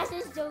on I was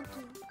just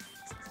joking.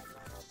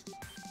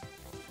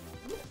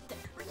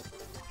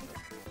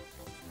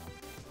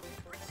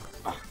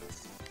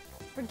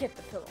 Forget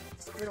the pillow.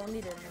 We don't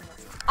need it anymore.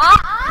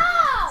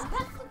 Ah!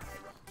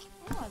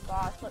 Oh my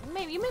gosh! Look,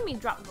 you made me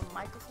drop the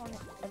microphone and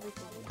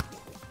everything.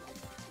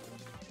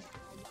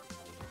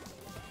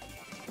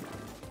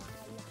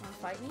 Wanna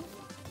fight me?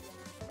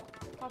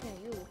 I'm talking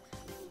to you.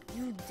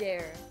 You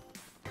dare.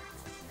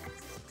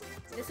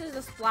 This is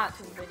a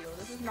Splatoon video.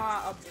 This is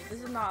not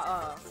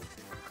a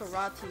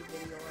karate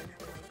video or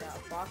anything like that. A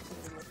boxing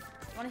video.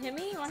 Wanna hit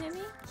me? Wanna hit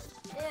me?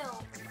 Ew.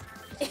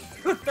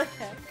 What the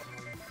heck?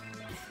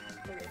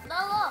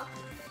 No.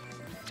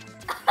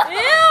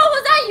 Ew!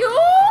 Was that you?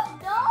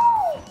 No.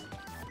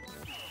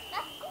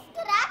 That's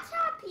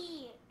cucaracha.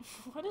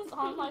 What is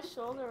on my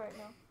shoulder right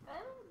now? I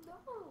don't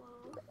know.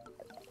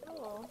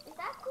 Oh. Is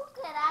that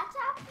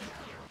cucaracha?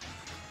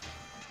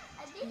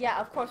 I think. Yeah,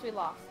 of course we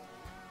lost.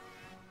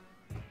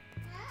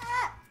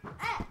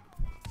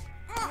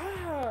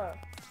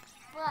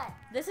 What?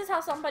 This is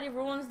how somebody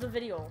ruins the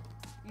video.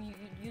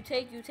 You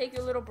take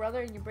your little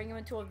brother and you bring him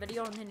into a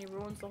video and then he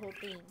ruins the whole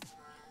thing.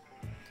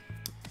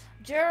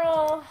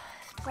 Gerald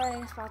is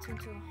playing Splatoon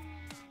 2.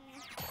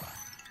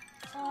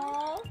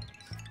 Oh,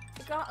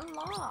 it got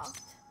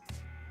unlocked.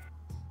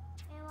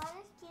 And why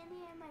is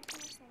candy in my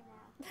pants right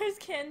now? There's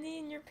candy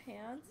in your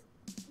pants?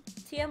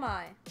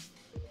 TMI.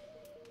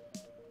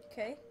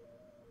 Okay?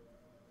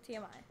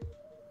 TMI.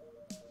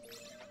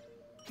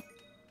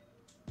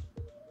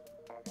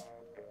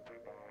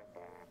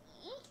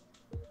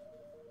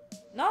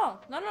 No,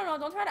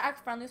 don't try to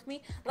act friendly with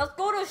me. Let's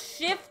go to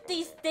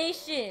Shifty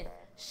Station.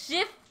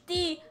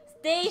 Shifty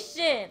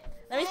Station.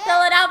 Let me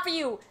spell it out for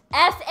you.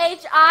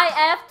 SHIFTY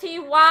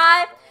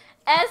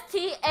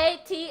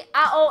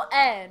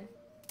STATION.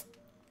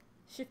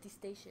 Shifty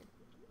Station.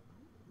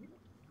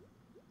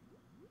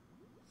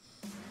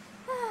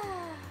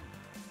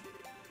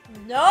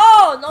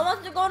 No one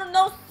wants to go to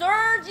no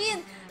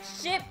Sergian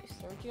ship.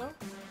 Sergio?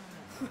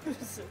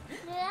 That's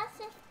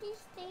 50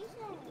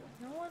 station.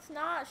 No, it's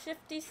not.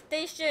 Shifty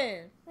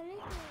Station. What is it?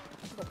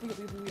 Go, booyah,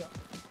 booyah, booyah.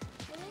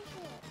 What is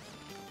it?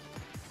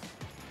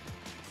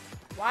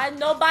 Why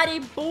nobody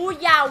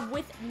booyah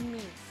with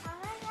me? I'm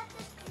gonna get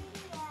the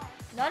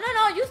 3DS.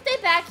 No, you stay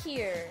back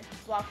here.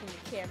 Blocking the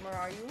camera,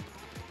 are you?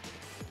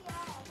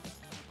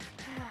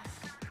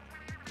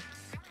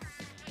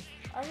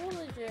 I will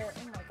legit,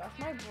 oh my gosh,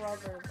 my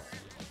brother.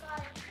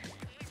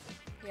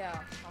 Yeah,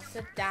 I'll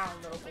sit down,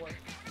 little boy.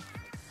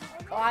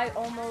 Oh, I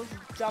almost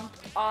jumped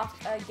off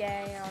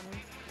again.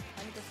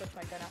 I need to switch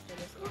my gun after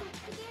this.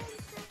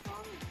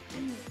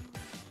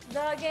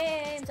 The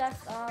games are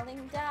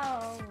falling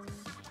down.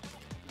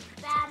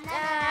 Down.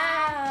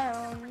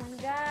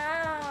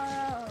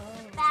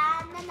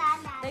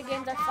 The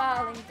games are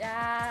falling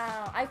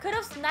down. I could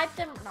have sniped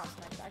him. Not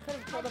sniped him. I could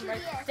have killed him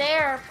right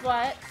there,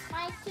 but.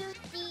 My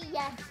 2DS,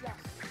 yes.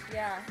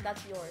 Yeah,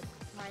 that's yours.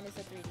 Mine is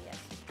a 3DS.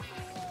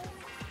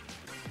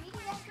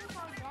 3DS is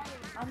all better.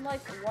 I'm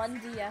like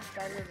 1DS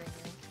better than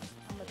you.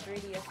 I'm a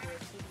 3DS, you're a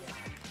 2DS.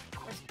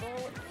 Let's go.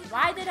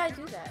 Why did I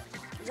do that?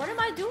 What am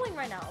I doing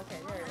right now?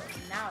 Okay, there we go.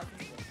 Now I can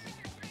do this.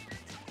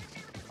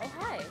 Oh,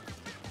 hi.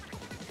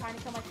 You're trying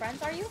to kill my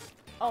friends, are you?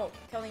 Oh,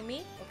 killing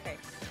me? Okay.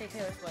 Okay,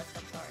 Taylor Swift.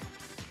 I'm sorry.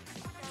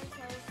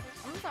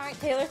 I'm sorry.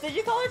 Taylor, did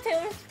you call her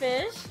Taylor's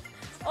fish?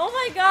 Oh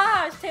my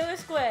gosh, Taylor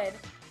Squid.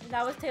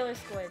 That was Taylor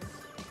Squid.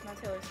 Not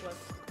Taylor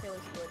Swift. Taylor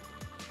Squid.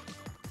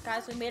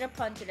 Guys, we made a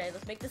pun today.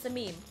 Let's make this a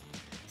meme.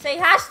 Say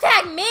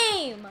hashtag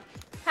meme!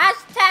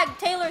 Hashtag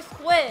Taylor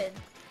Squid.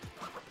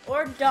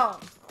 Or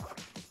don't.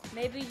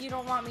 Maybe you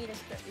don't want me to,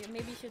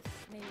 maybe you should,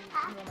 maybe,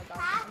 oh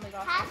my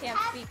gosh, I can't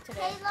speak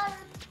today. Taylor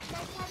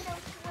Nintendo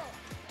Switch.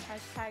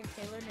 Hashtag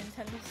Taylor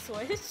Nintendo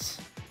Switch.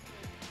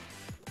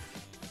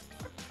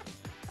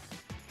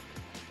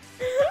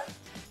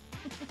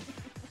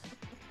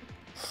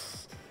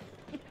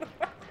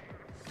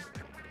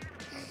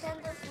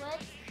 Nintendo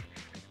Switch.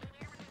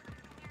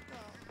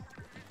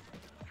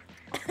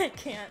 I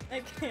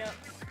can't.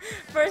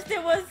 First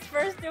it was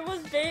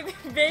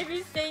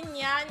baby saying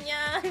nya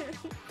nya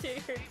to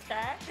your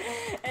chat,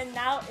 and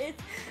now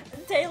it's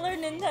Taylor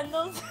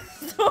Nintendo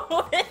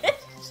Switch.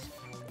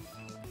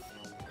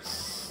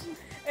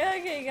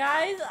 Okay,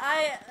 guys,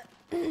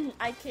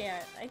 I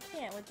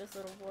can't with this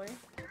little boy.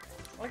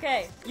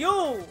 Okay,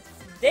 you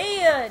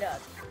did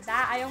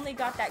that. I only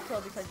got that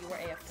kill because you were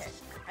AFK.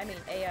 I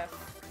mean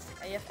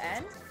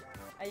AFN.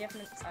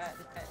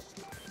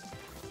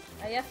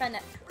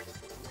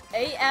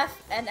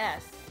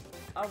 AFNS.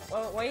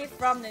 Away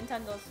from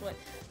Nintendo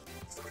Switch.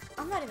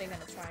 I'm not even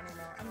gonna try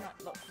anymore. I'm not.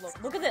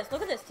 Look at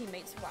this,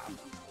 teammates. Wow.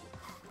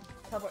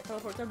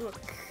 Teleport. Boom.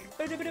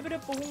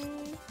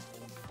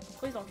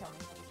 Please don't kill me.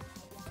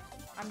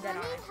 I'm dead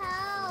on it. I need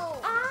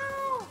help.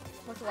 Ow!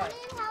 What's what? I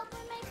need help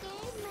in my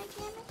game. My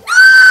game is. No!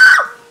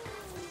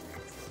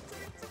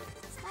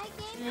 My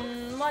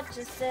game is. What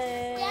you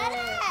say? Get it!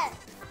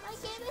 My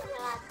game is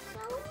not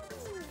so.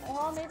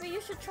 Oh, maybe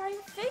you should try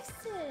and fix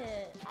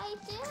it. I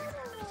did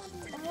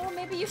already. Oh,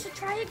 maybe you should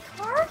try it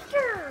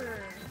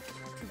harder.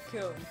 2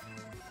 kills.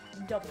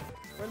 Double.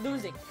 We're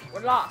losing.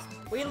 We're lost.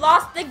 We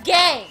lost the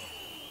game.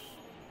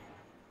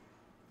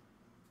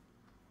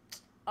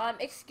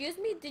 Excuse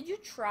me, did you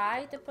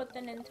try to put the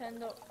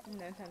Nintendo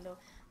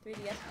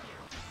 3DS?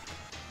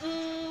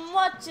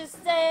 What you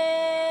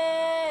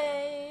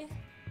say?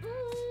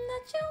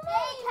 That you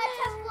Hey,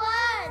 Ketchup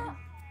won!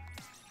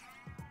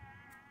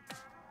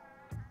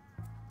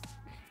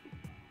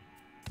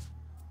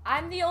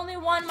 I'm the only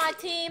one on my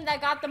team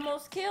that got the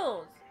most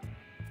kills.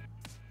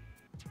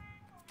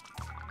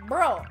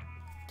 Bro.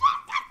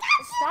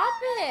 Stop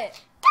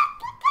it.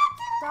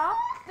 Stop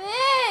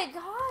it.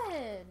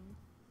 God.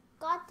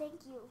 God,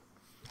 thank you.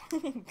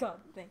 God,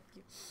 thank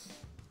you.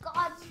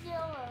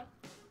 Godzilla.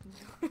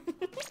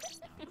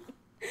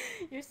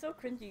 You're so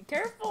cringy.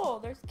 Careful.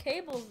 There's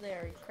cables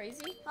there. You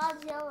crazy?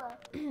 Godzilla.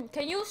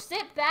 Can you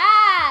sit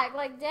back?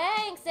 Like,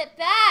 dang, sit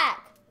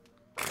back.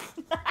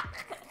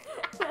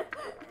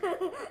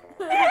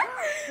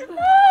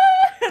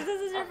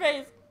 This is your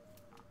face.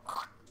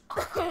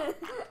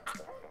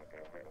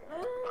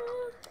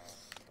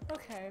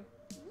 Okay.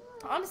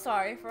 I'm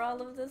sorry for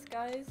all of this,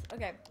 guys.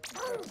 Okay.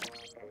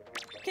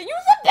 Can you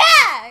sit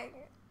back?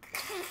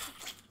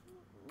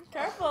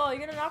 Careful,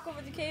 you're gonna knock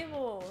over the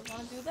cable.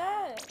 Wanna do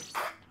that?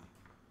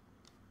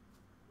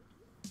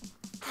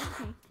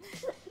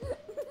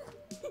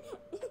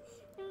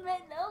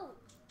 No,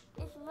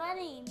 it's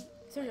running.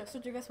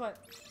 Sergio, guess what?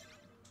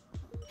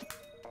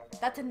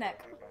 That's a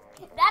neck.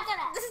 That's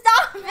gonna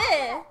Stop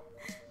it!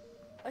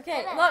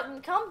 Okay,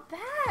 look, come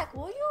back,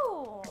 will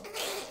you?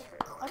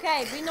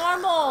 Okay, be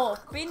normal.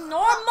 Be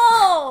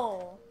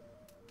normal!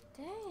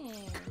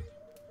 Dang.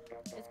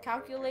 It's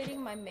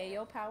calculating my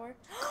Mayo power.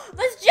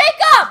 That's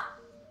Jacob!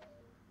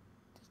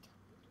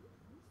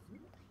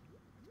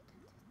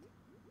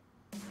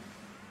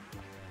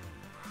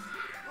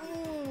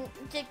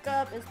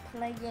 Jacob is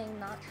playing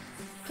not.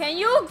 Can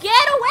you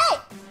get away?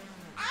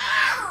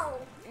 Ow!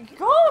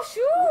 Go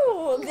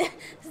shoot!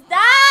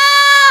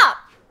 Stop!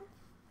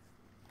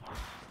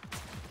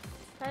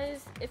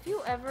 Guys, if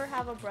you ever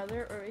have a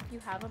brother, or if you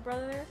have a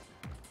brother,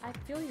 I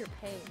feel your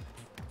pain.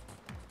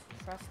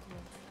 Trust me,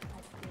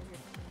 I feel your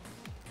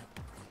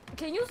pain.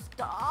 Can you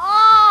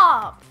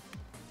stop?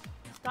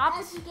 Stop!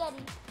 How's you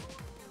getting?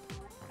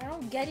 I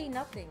don't get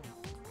nothing.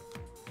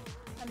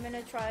 I'm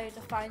gonna try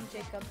to find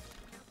Jacob.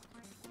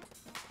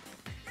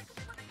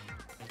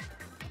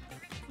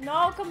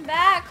 No, come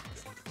back!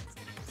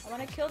 I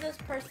wanna kill this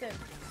person.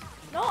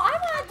 No, I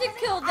wanted to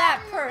kill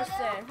that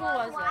person. Who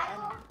was it?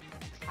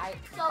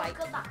 So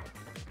goodbye.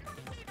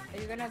 Are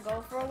you gonna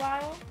go for a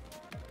while?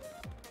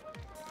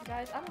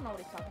 Guys, I don't know what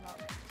he's talking about.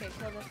 Okay,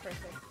 kill this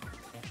person.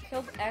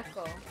 Killed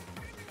Echo.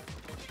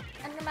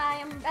 Under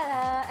my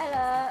umbrella,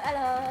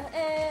 Ella,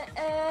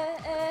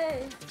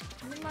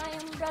 under my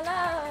umbrella.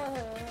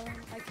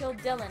 I killed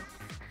Dylan.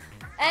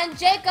 And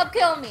Jacob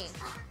killed me.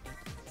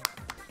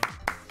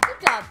 Good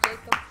job,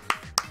 Jacob.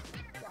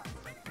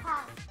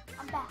 Hi,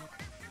 I'm back.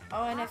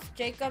 Oh, and if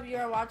Jacob, you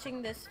are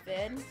watching this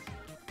vid,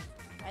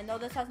 I know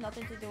this has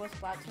nothing to do with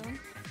Splatoon.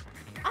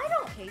 I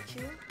don't hate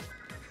you.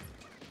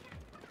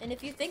 And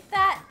if you think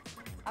that,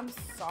 I'm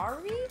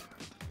sorry.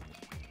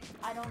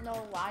 I don't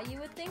know why you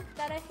would think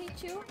that I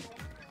hate you.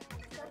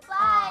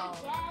 Goodbye,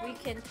 We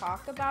can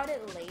talk about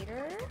it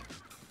later.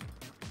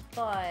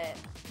 But,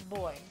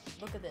 boy,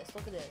 look at this,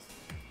 look at this.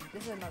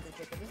 This is another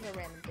Jacob. This is a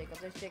random Jacob.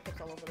 There's Jacobs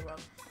all over the road.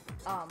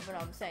 But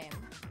I'm saying,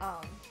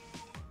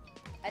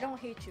 I don't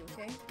hate you,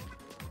 okay?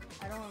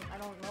 I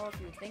don't know if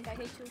you think I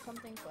hate you or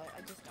something, but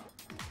I just don't.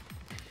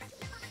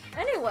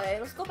 Anyway,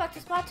 let's go back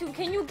to Splatoon.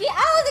 Can you get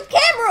out of the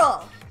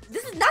camera?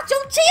 This is not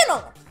your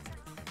channel.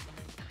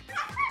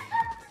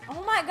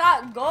 Oh my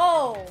god,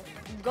 go.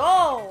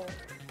 Go.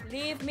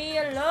 Leave me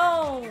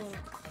alone.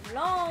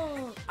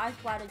 Alone. I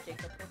splatted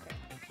Jacob, okay.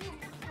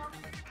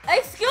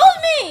 Excuse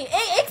me!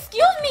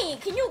 Excuse me!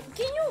 Can you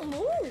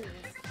move?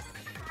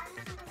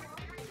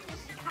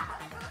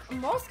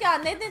 Mosca,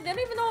 they don't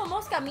even know what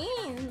Mosca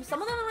means.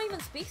 Some of them don't even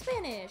speak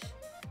Spanish.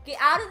 Get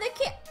out of the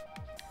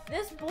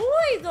This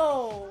boy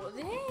though.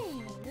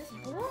 Dang, this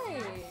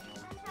boy.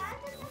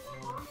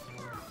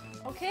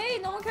 Okay,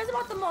 no one cares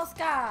about the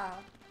Mosca.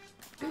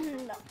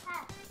 No.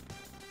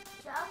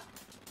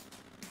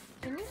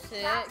 Can you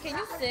sit? Can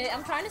you sit?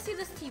 I'm trying to see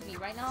this TV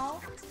right now.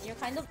 You're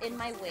kind of in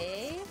my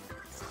way.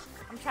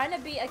 I'm trying to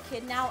be a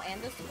kid now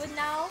and a squid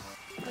now,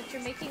 but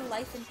you're making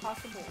life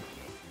impossible.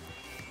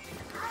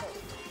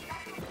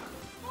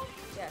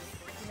 Yes,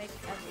 you make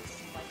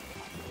everything life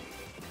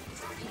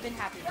impossible. Even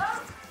happiness.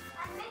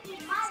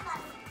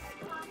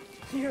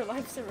 Your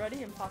life's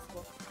already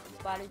impossible.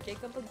 Splatted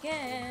Jacob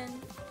again.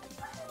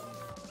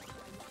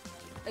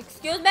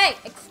 Excuse me!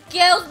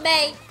 Excuse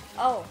me!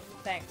 Oh,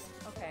 thanks.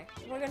 Okay,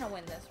 we're gonna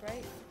win this,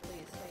 right?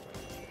 Please,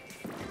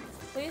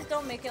 please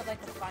don't make it like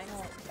the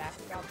final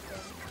backdrop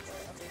thing.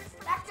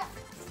 Okay.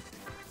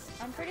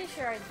 I'm pretty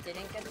sure I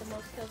didn't get the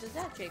most kills. Is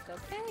that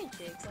Jacob? Hey,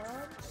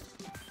 Jacob.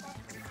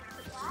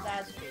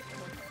 That's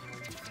Jacob.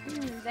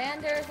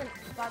 Xander's and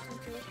Splatoon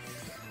 2.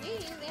 Hey,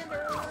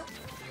 Xander.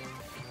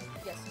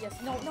 Yes.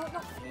 No.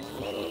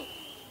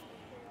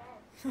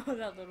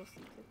 That little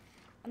secret.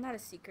 I'm not a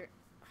secret.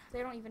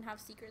 They don't even have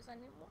secrets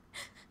anymore.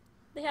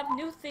 They have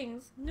new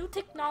things, new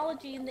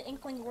technology in the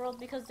Inkling world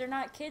because they're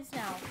not kids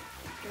now.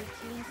 They're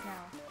teens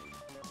now.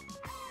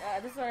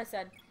 This is what I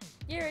said.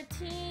 You're a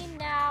teen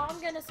now. I'm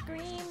gonna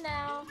scream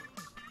now.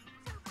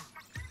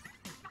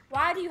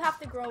 Why do you have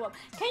to grow up?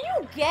 Can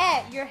you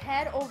get your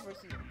head over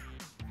here?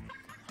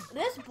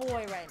 This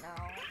boy right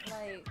now,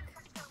 like,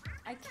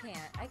 I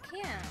can't do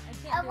it.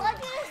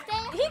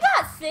 He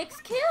got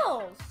 6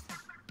 kills.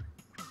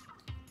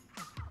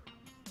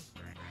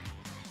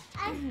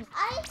 Do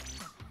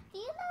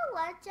you know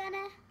what,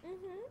 Jenna?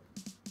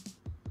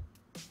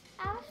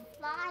 I was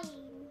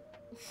flying.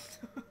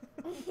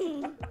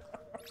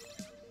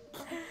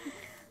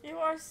 You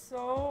are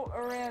so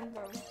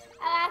random.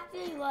 I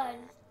actually was.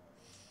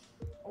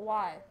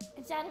 Why?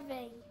 Inside a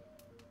vein.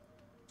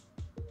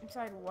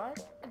 Inside what?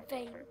 A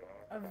vein.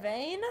 A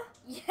vein?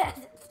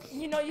 Yes.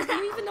 You know, do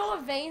you even know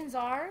what veins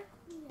are?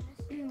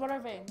 Yes. What are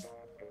veins?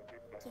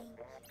 Game.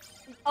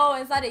 Oh,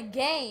 inside a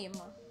game.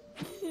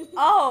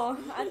 Oh,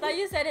 I thought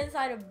you said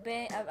inside a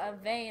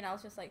vein. I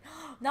was just like,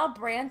 now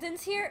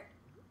Brandon's here?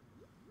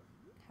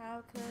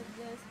 How could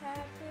this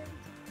happen to me?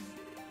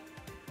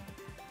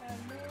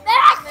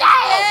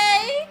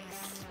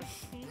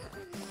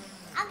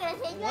 I'm gonna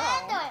take your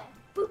answer.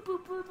 Boop,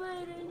 boop, boop, boop.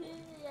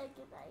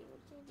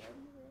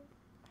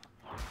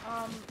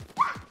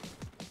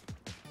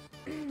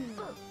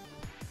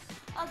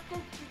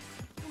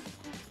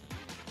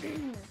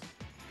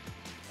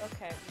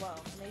 Okay,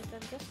 well,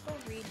 Nathan, just go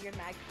read your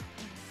mag.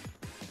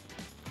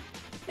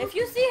 If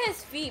you see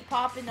his feet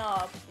popping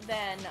up,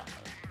 then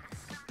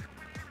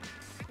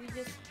you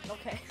just put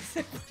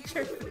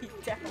your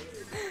feet down.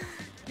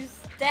 You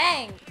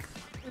stank.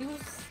 You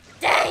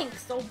stank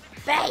so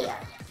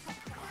bad.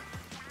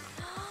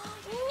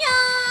 No,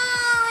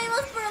 it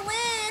was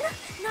Berlin,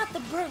 not the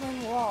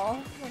Berlin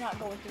Wall. We're not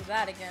going through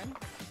that again.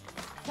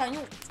 Can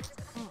you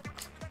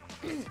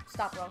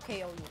stop or I'll KO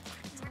you.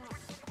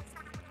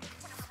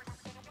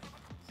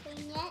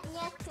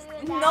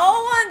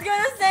 No one's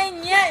gonna say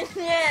nyet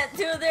nyet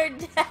to their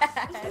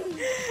dad.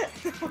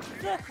 What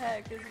the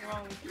heck is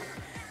wrong with you?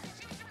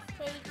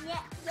 Say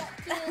nyet nyet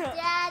to your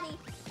daddy,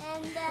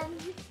 and then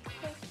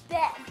say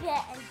bet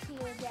bet to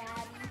your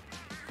daddy.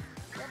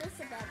 What is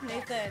a bet?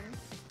 Nathan.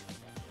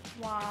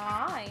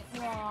 Why?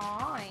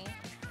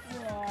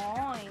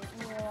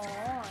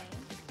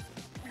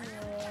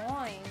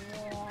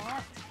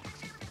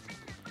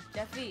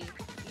 Jeffy,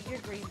 eat your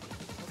green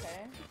beans,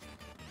 okay?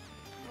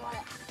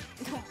 What?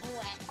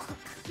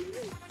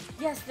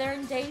 Yes, they're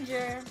in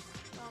danger.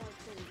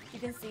 You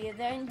can see it.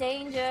 They're in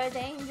danger,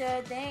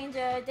 danger,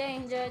 danger,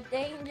 danger,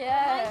 danger.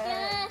 Oh my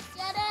goodness,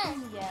 Jenna.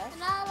 Yes. I'm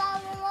not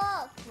allowed to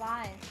look.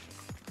 Why?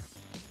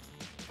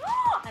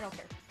 I don't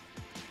care.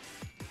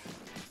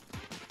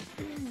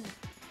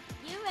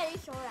 You already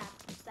showed up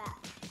that.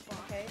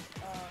 Okay,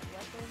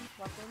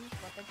 weapons,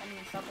 I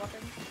mean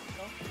sub-weapons,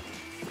 go.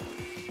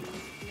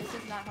 This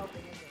is not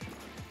helping, is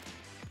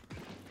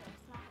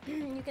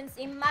it? You can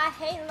see my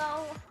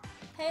halo.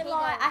 Halo,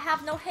 I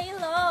have no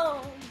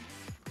halo.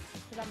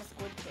 Because I'm a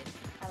squid kid.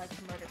 I like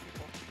to murder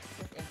people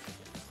with ink.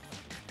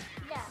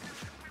 Yeah.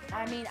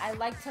 I mean, I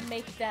like to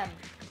make them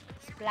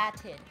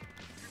splatted.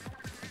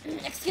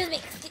 Excuse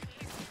me.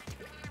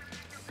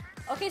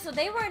 Okay, so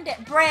they were in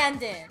debt.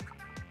 Brandon,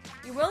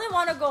 you really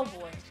want to go,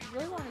 boy. You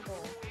really want to go.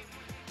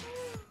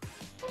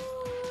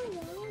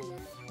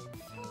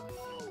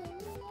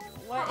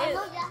 What is?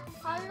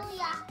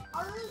 Hallelujah.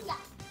 Hallelujah.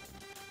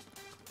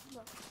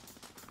 Look.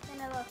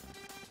 Look.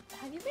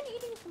 Have you been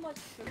eating too much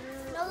sugar?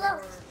 No,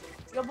 look.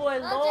 Your boy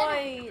Look,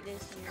 Lloyd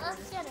is here.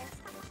 Let's get it.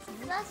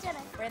 Let's get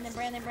it. Brandon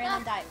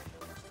died.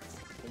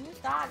 Can you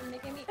stop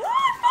making me?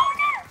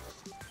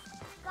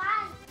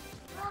 Guys,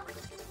 look.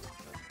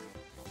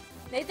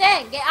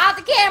 Nathan, get out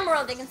the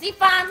camera. They can see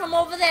fine from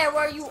over there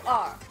where you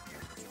are.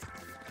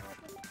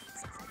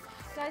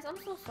 Guys, I'm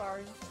so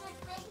sorry.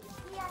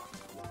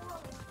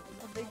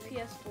 A big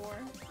PS4.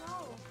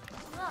 No.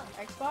 Look.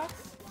 Xbox?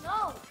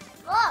 No.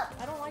 Look.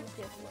 I don't like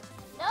PS4.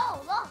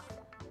 No. Look.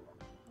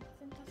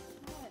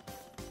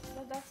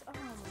 That's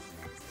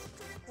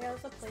yeah,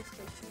 it's a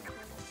PlayStation.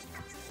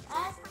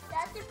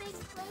 That's a big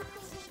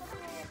PlayStation.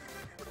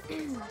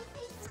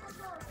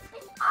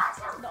 It's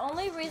awesome. The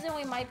only reason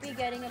we might be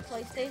getting a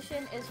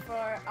PlayStation is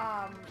for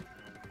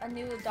a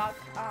new dot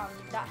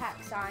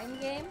hack sign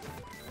game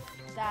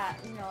that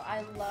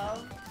I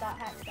love dot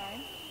hack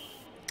sign.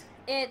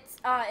 It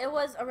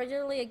was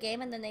originally a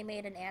game and then they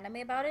made an anime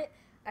about it.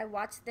 I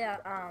watched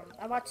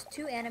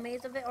 2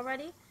 animes of it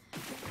already.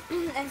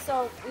 And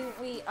so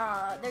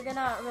they're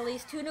gonna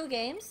release 2 new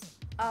games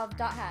of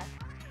dot hack.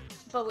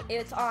 But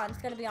it's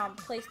gonna be on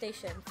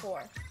PlayStation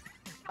 4.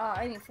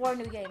 4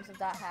 new games of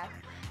dot hack.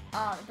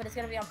 But it's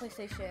gonna be on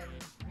PlayStation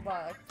 4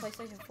 or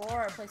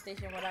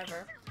PlayStation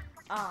whatever.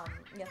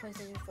 Yeah,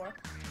 PlayStation 4.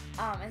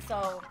 And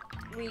so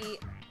we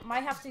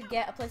might have to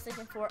get a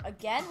PlayStation 4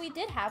 again. We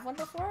did have one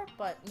before,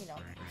 but it's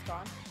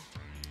gone.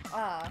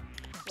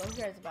 Who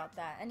cares about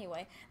that?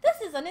 Anyway, this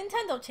is a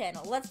Nintendo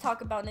channel. Let's talk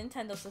about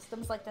Nintendo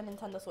systems like the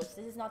Nintendo Switch.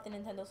 This is not the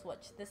Nintendo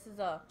Switch. This is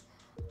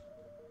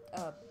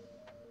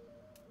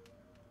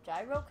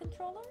Gyro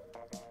controller?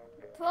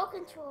 Pro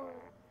controller.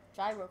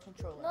 Gyro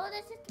controller. No,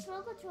 this is the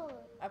pro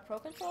controller. A pro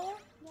controller?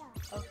 Yeah.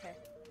 Okay.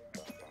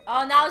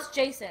 Oh, now it's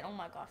Jason. Oh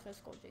my gosh, let's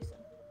go, Jason.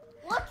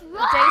 What's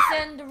wrong?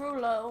 Jason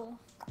Derulo.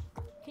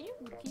 Can you?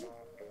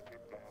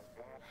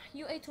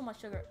 You ate too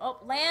much sugar.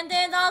 Oh,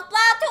 Landon's on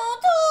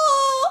Splatoon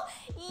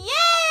 2! Yay!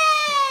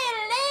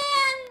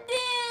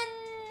 Landon!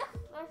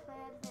 Where's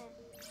Landon?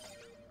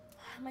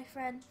 My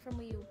friend from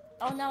Wii U.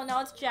 Oh no,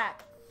 now it's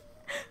Jack.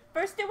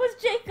 First it was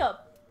Jacob.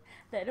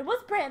 Then it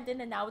was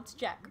Brandon, and now it's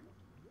Jack.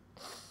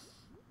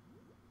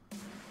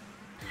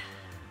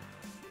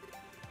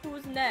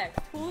 Who's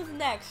next? Who's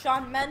next?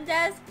 Shawn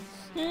Mendes?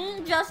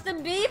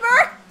 Justin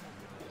Bieber?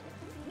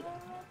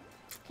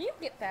 Can you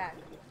get back?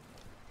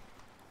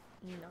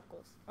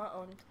 Knuckles.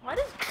 Uh-oh. Why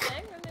does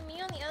Jack remember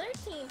me on the other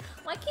team?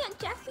 Why can't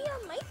Jack be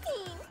on my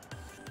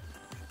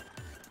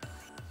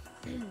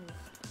team?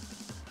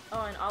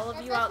 Oh, and all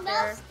of you out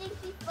there.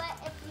 Stinky foot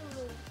if you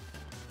lose.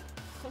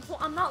 Well,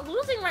 I'm not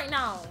losing right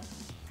now.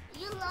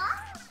 You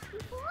lost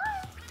before?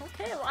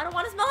 Okay, well, I don't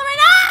want to smell it right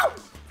now!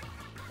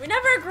 We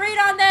never agreed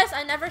on this.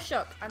 I never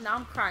shook. Now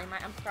I'm crying.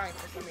 I'm crying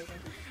for some reason.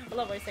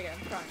 Hold on, wait a second.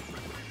 I'm crying.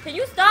 Can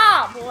you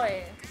stop,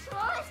 boy?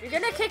 You're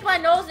gonna kick my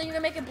nose and you're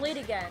gonna make it bleed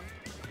again.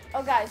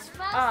 Oh, guys.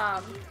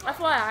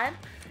 FYI,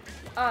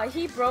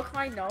 he broke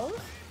my nose.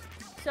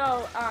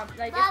 So,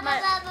 like,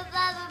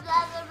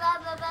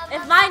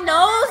 if my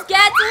nose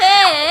gets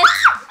hit,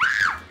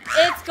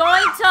 it's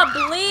going to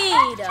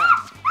bleed.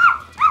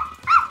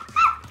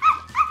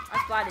 I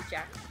splatted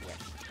Jack. Yes.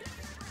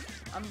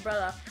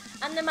 Umbrella.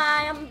 Under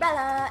my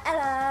umbrella,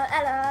 Ella,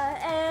 Ella,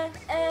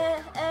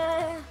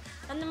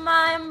 Under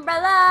my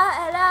umbrella,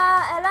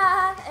 Ella,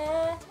 Ella,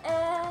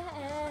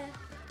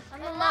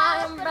 Under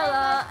my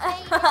umbrella,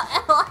 Ella,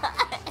 Ella.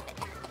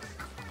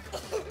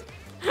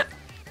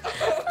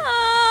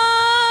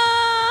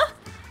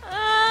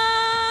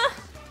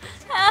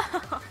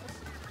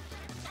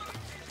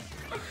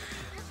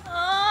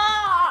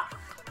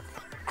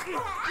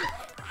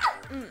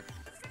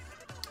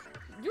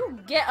 You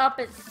get up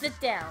and sit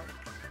down.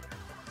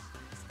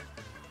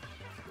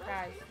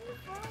 Guys.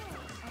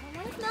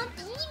 It's not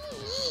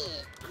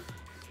easy.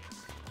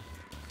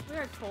 We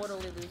are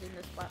totally losing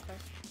this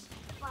Splatfest.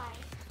 Why?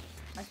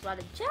 I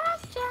splatted Jack.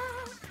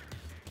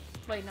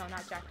 Wait, no,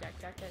 not Jack.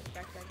 Jack is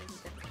different.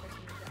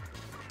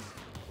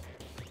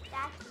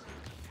 Jack.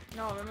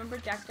 No, remember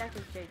Jack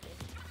is JJ.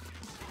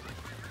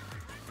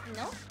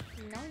 No.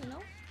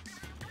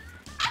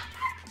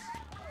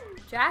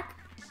 Jack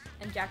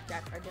and Jack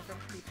are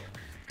different people.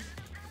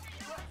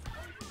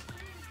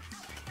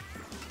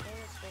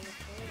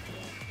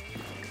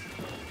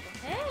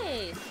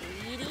 Hey,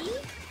 sweetie.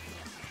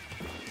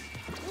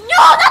 No,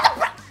 not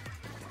the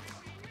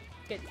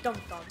Get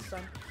dunked on,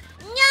 son.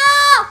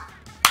 No!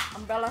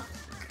 Umbrella.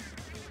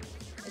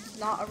 It's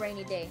not a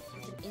rainy day.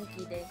 It's an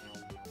inky day.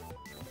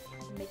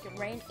 Make it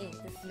rain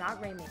ink. This is not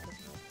rainmaker.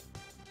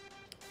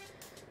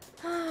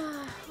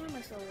 Why am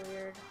I so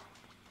weird?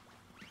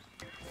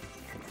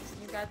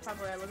 You guys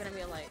probably are looking at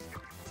me like...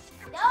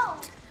 No!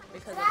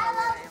 Because of how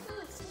weird I am.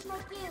 It's my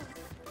cute.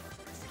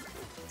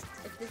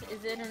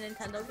 Is it a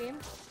Nintendo game?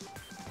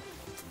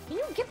 Can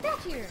you get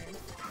back here?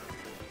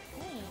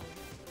 Dang.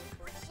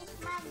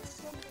 It's my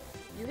Nintendo.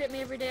 You hit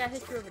me every day, I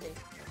hit you every day.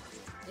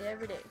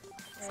 Every day.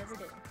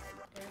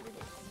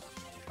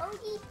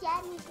 Only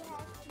Daddy gets to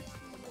see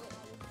it.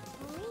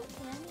 Only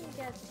Danny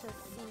gets to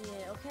see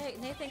it. Okay,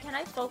 Nathan, can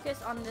I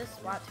focus on this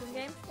Splatoon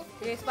game?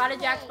 Okay, spotted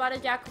Jack.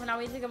 Now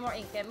we need to get more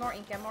ink. Get more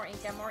ink.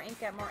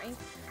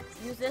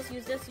 Use this.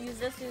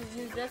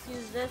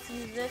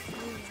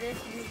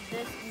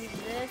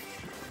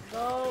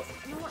 Go.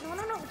 No,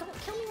 don't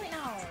kill me right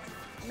now.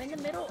 I'm in the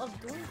middle of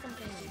doing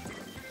something.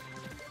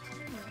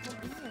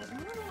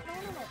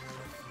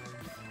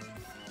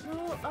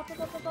 No, up.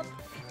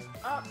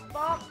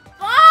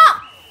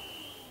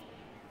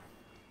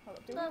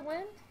 Did we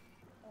win?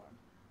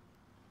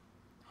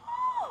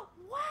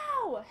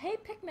 Wow! Hey,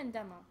 Pikmin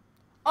demo.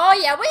 Oh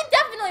yeah, we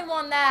definitely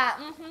won that.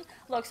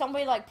 Look,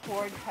 somebody like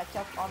poured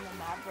ketchup on the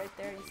map right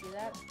there. You see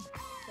that?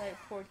 Like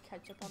poured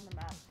ketchup on the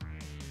map.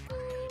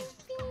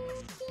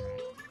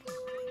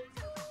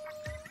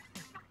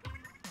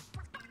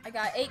 I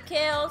got 8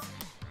 kills.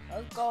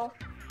 Let's go.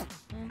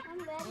 I'm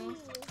ready.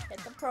 Hit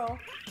the pro.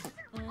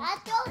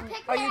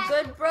 Are you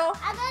good, bro?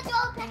 I'm gonna throw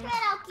a Pikmin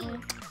at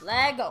you.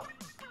 Lego.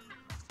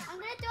 I'm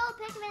gonna throw a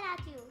Pikmin at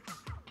you.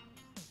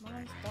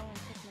 Mine's throwing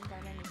Pikmin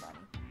at anybody.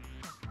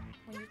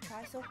 When you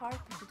try so hard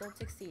but you don't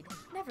succeed,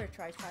 never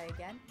try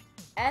again.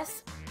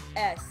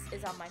 SS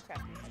is on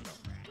Minecraft Nintendo.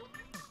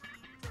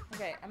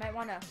 Okay, I might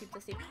want to keep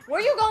this. Where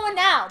are you going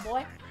now,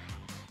 boy?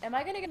 Am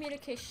I gonna get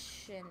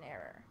communication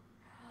error?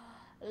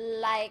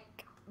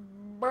 Like,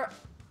 why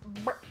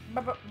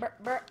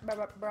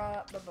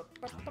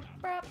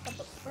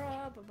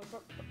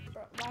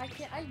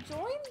can't I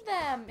join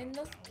them in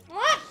this?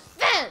 What's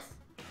this?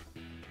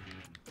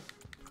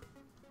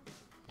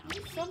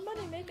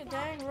 Somebody make a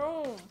dang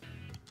room.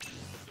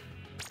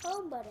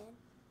 Home button.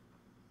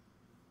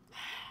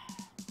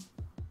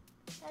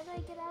 How do I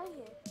get out of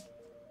here?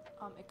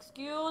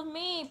 Excuse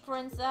me,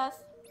 princess.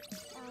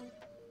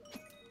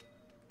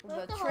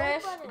 The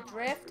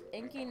Drift,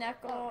 Inky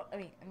Neko, I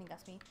mean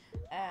that's me,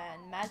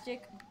 and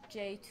Magic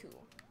J2.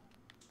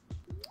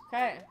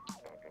 Okay,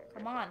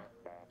 come on,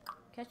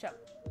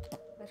 Ketchup,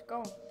 let's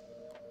go.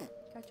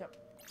 Ketchup,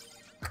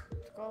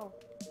 let's go.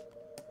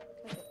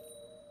 Ketchup.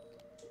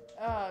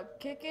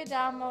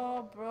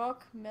 Kikidamo,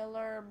 Brooke,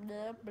 Miller,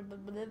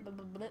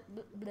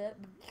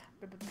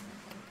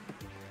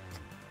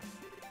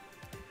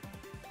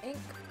 Ink.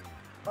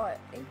 Oh,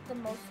 Ink the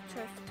most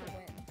turf to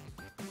win.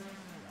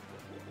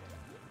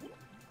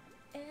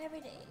 Every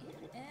day,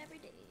 every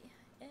day,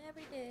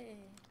 every day.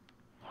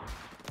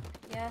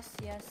 Yes,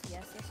 yes,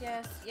 yes, yes,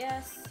 yes,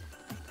 yes.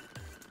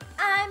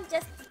 I'm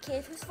just a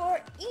kid who's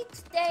 4.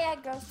 Each day I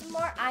grow some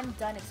more. I'm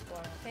done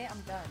exploring, okay?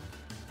 I'm done.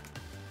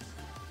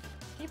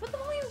 Can you put the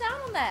volume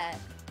down on that?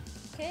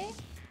 Okay?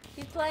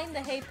 He's playing the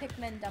Hey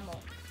Pikmin demo.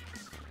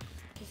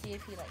 To see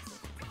if he likes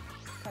it.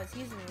 Because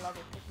he's in love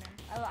with Pikmin.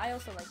 I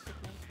also like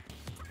Pikmin.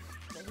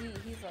 But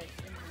he's like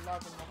in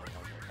love with it.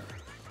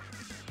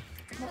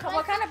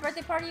 What kind of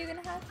birthday party are you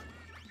gonna have?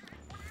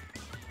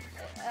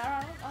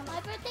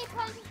 My birthday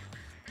party?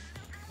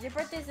 Your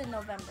birthday's in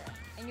November,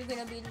 and you're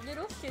gonna be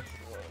little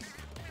 6-year-old.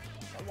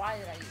 So why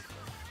did I use this?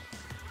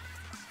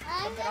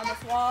 Put it on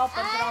this wall,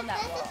 put it on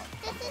that wall.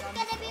 This is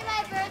gonna be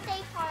my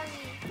birthday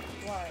party.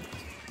 What?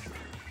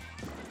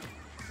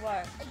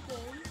 What? A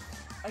game.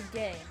 A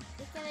game.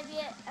 It's gonna be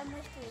a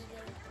mystery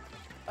game.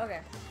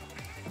 Okay.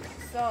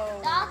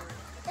 So...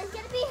 It's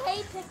gonna be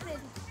Hey Pikmin.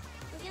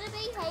 It's gonna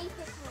be Hey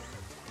Pikmin.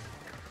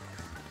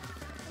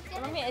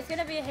 It's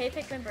gonna be a Hey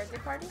Pikmin birthday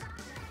party?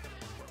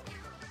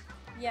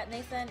 Yeah,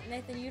 Nathan,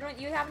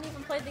 you haven't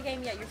even played the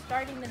game yet. You're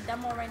starting the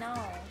demo right now.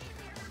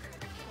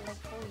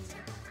 Like, holy.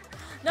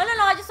 No,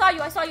 I just saw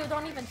you.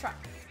 Don't even try.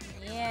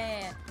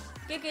 Yeah.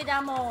 Kiki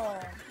demo.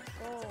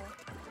 Go.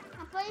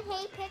 I'm playing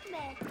Hey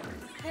Pikmin.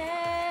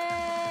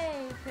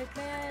 Hey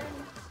Pikmin.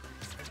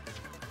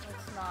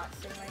 Let's not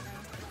sing right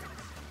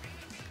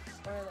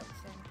now. Or let's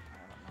sing.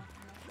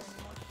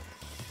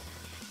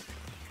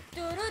 I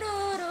don't know.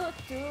 I'm not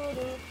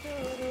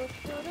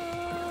sure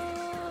anymore.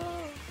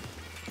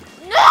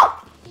 No!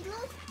 He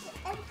looks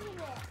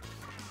everywhere.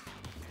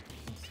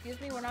 Excuse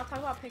me, we're not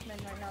talking about Pikmin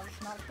right now. This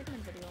is not a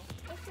Pikmin video.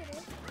 Yes, it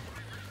is.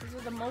 This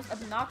is the most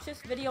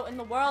obnoxious video in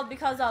the world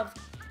because of...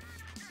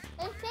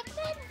 Is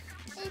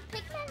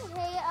Pikmin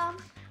Hey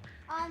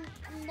on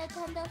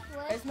Nintendo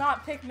Switch? It's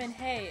not Pikmin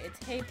Hey, it's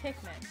Hey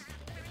Pikmin.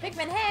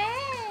 Pikmin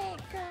Hey!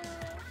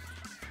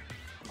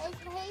 Is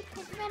Hey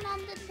Pikmin on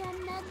the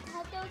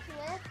Nintendo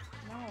Switch?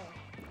 No.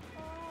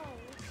 Oh.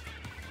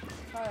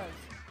 Cause.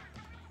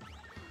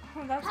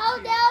 That's How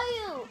cute. dare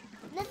you!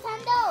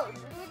 Nintendo,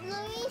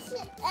 release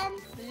it and...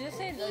 Did you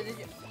say that? Did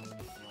you...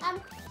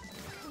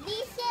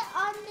 Release it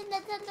on the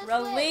Nintendo Switch.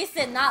 Release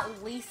it,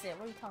 not lease it.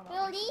 What are you talking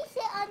about? Release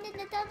it on the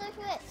Nintendo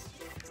Switch.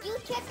 You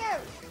tricker.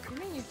 What do you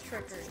mean you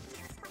trickered?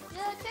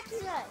 You're a tricky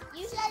one.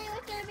 You said it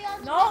was going to be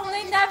on the No, Nintendo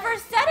they Switch. never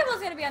said it was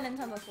going to be on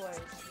Nintendo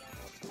Switch.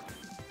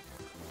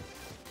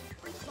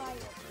 Be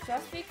quiet.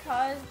 Just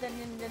because the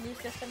new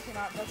system came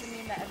out doesn't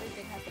mean that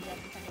everything has to be on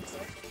Nintendo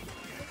Switch.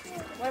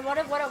 Wait,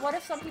 what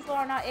if some people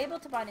are not able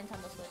to buy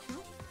Nintendo Switch?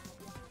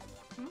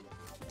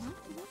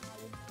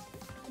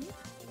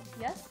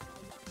 Yes?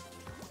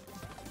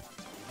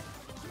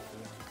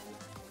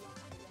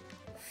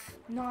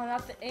 No,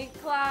 not the ink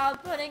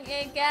cloud, putting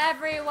ink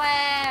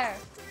everywhere!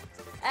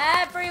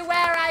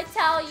 Everywhere, I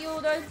tell you,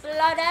 there's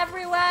blood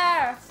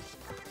everywhere!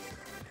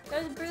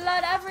 There's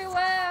blood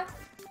everywhere!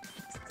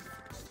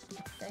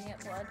 Dang it,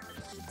 blood.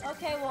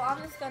 Okay, well,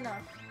 I'm just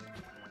gonna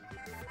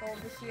go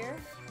over here.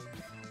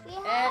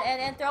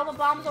 And throw the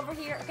bombs over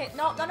here. Okay,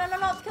 no,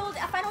 kill it.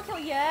 Final kill,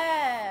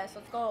 yes!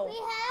 Let's go.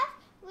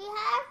 We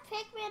have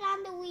Pikmin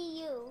on the Wii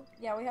U.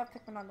 Yeah, we have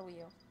Pikmin on the Wii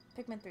U.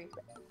 Pikmin 3.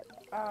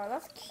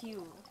 That's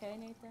cute. Okay,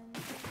 Nathan.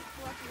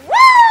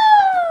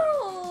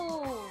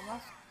 Woo!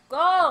 Let's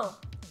go!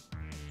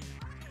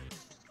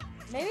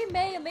 Maybe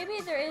Mayo, maybe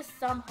there is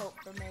some hope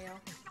for Mayo.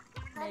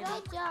 How do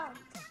I jump?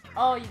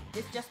 Oh,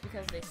 it's just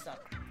because they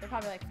suck. They're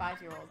probably like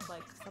 5-year-olds,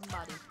 like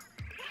somebody.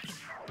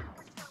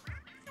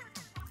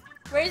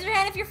 Raise your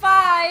hand if you're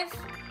 5.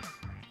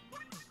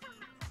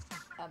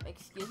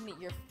 Excuse me,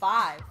 you're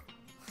 5.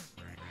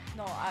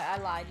 No, I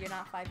lied. You're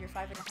not 5. You're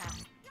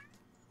 5.5.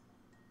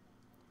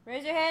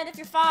 Raise your hand if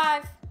you're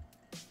 5.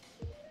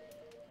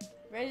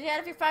 Raise your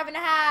hand if you're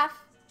 5.5.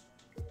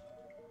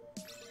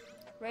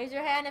 Raise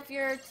your hand if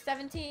you're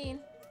 17.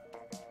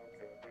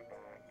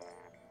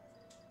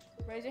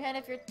 Raise your hand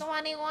if you're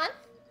 21.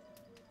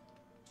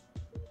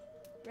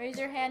 Raise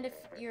your hand if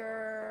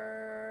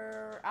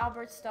you're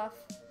Albert stuff.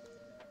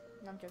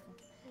 No, I'm joking.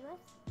 What?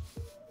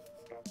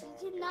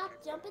 You cannot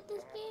jump at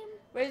this game?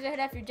 Raise your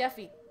hand if you're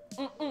Jeffy.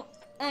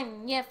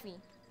 I'm Jeffy.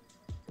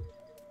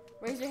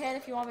 Raise your hand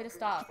if you want me to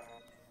stop.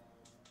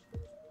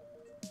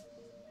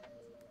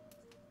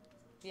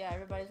 Yeah,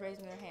 everybody's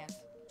raising their hands.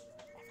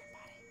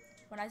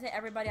 Everybody. When I say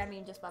everybody, I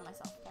mean just by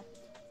myself, okay?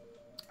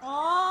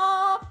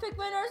 Oh,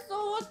 Pikmin are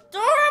so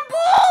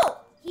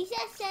adorable! He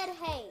said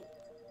hey.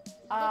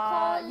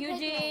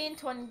 Eugene,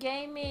 Twin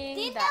Gaming,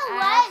 Do you the know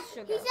Ash, what?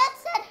 Sugar. He just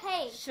said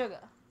hey. Sugar.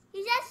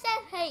 He just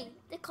said hey.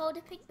 They called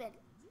the pigment.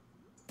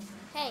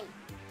 Hey.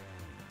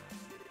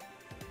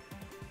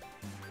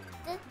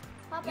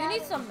 You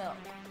need some milk.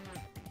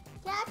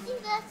 Cassie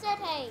just said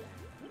hey.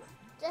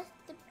 Just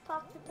to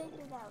pop the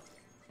pigment out.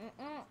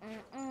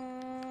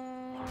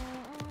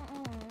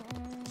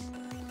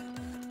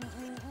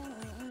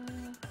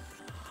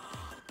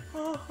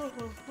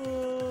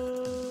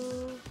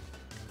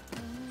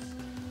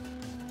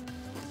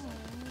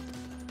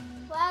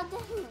 Wow,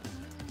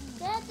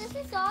 this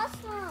is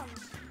awesome.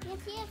 You can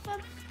see it from.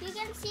 You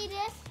can see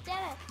this.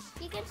 Jenna,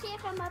 you can see it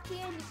from up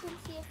here, and you can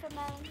see it from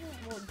out here.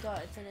 Well,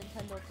 duh, it's a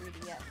Nintendo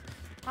 3DS.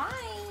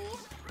 Hi.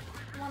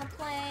 Wanna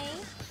play?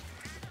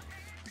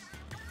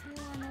 You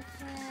wanna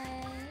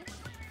play?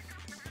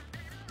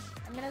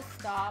 I'm gonna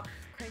stop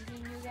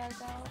cringing you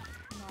guys out.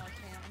 No, I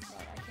can't. I'm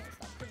sorry. I can't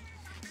stop cringing.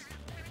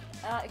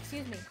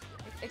 Excuse me.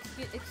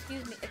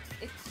 Excuse me.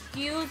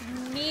 Excuse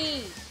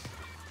me.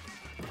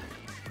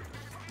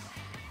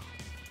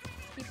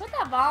 You put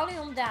that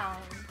volume down.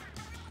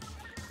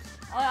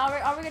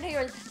 Are we gonna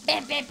hear it?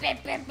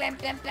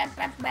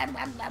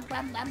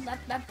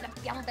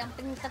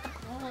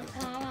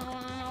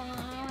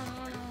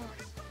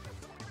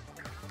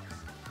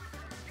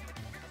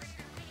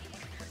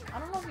 I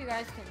don't know if you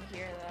guys can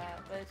hear that,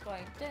 but it's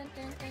going.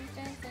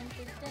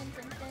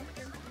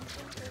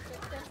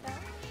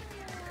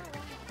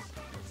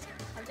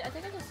 I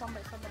think I just saw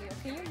somebody else.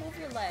 Can you move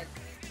your leg?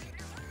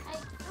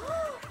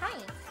 Hi.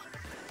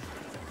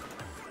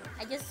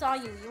 I just saw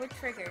you. You were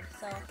triggered,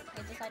 so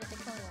I decided to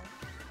kill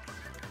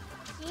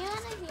you. You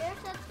wanna hear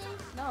something?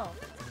 No.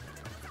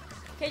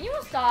 Can you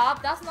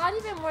stop? That's not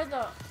even where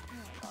the. Oh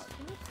my god!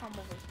 Can you come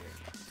over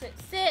here?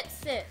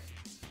 Sit.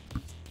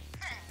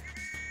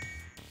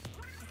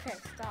 Okay,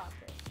 stop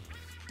it.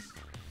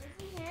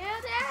 Did you hear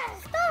that?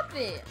 Stop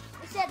it.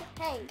 It said,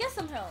 hey. Get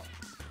some help.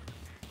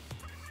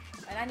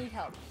 And I need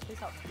help. Please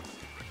help me.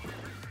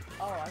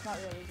 Oh, I thought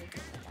really did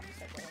this. I'm just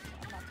like,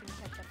 I'm not doing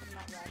ketchup. I'm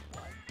not red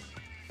blood.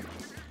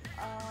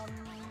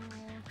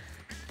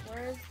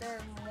 Where is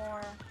there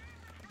more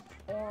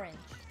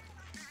orange?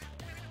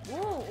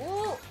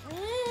 Ooh,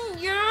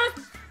 yes!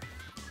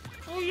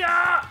 Oh,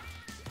 yeah!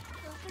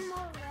 There's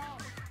more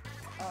red.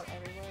 Oh,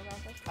 everywhere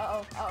around us?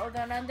 Uh-oh,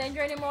 they're not in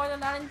danger anymore, they're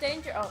not in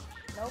danger. Oh,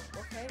 nope,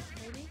 okay,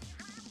 maybe.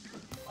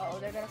 Uh-oh,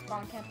 they're gonna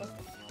spawn camp us.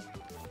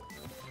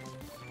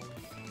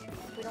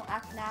 If we don't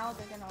act now,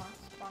 they're gonna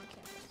spawn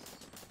camp us.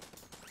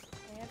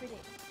 Every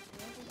day,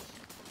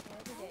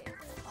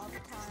 all the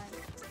time.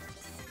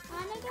 I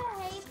wanna go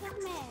hey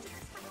pigment.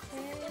 The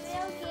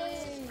real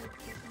game.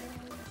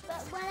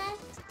 But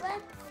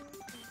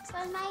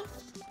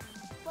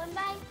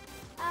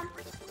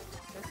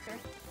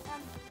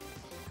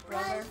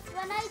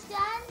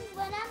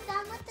when I'm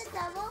done with the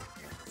double,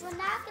 we're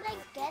not gonna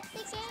get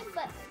the game,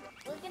 but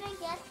we're gonna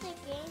get the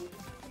game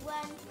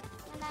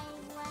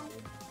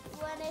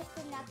when it's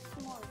the next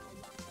morning.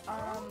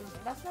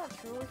 That's not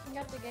true. You can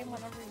get the game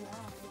whenever you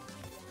want.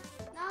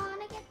 No, I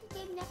wanna get the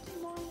game next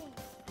morning.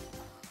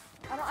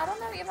 I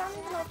don't even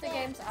know if the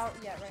game's out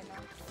yet right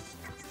now.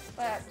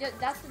 But yeah,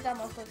 that's the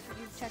demo, so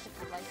you check if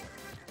you like it.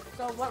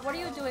 So what are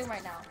you doing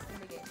right now in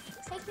the game?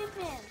 Hey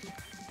Pippin.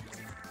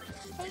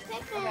 Hey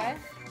Pippin. Okay,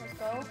 let's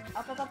go.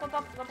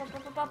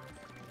 Up.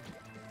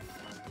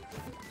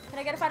 Can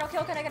I get a final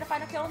kill?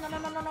 No,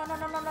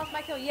 it's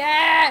my kill.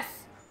 Yes!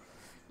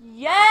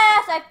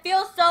 Yes! I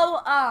feel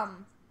so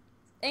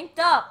inked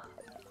up.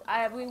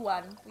 We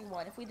won.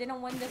 If we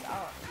didn't win this,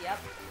 oh, yep.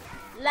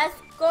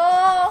 Let's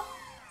go!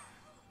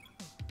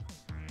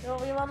 So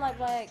we won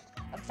like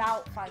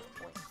about 5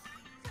 points.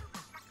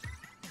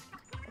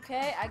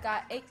 Okay, I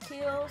got 8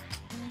 kills.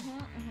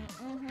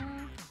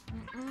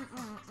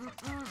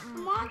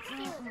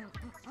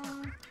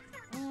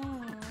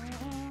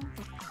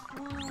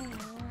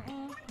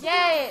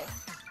 Yay!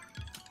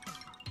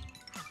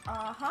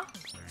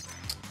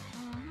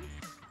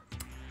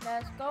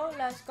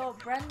 Let's go.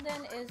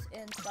 Brendan is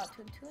in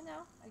Splatoon 2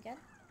 now, again.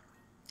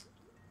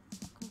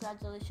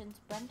 Congratulations,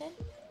 Brendan.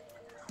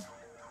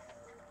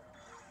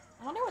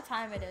 I wonder what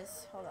time it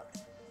is. Hold up.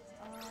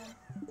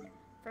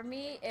 For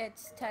me,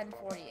 it's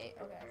 10:48.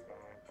 Okay.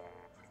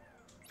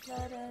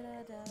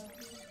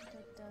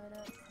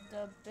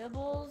 The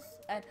Bibbles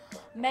and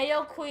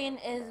Mayo Queen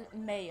is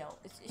Mayo.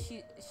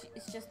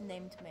 It's just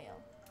named Mayo.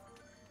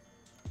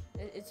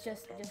 It's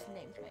just named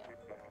Mayo.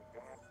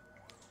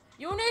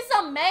 You need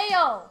some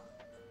mayo.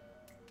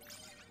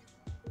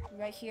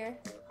 Right here,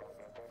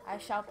 I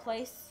shall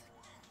place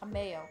a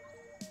mayo.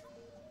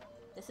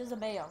 This is a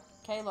mayo.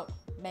 Okay, look,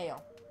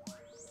 mayo.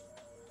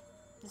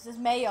 This is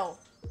mayo.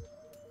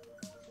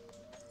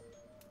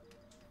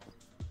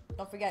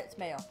 Don't forget, it's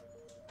mayo.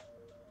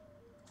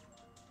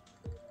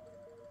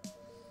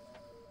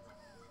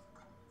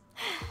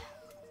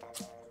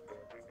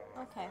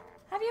 Okay.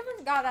 Have you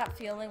ever got that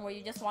feeling where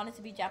you just want it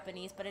to be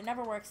Japanese, but it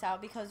never works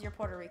out because you're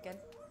Puerto Rican?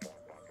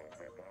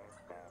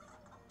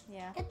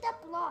 Yeah. Get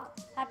that block.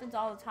 Happens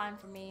all the time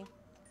for me.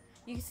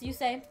 You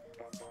say,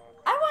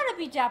 I want to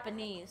be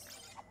Japanese.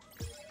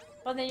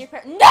 But then your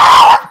parents, no,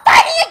 I'm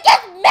fighting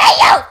against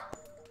Mayo!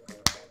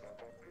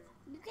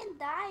 You can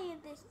die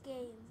in this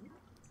game.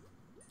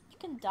 You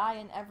can die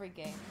in every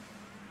game.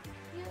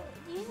 Do you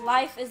know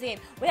Life is a game.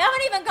 We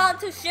haven't even gone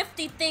to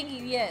Shifty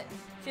thingy yet.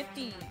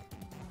 Shifty,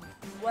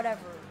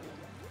 whatever.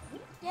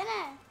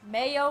 Jenna.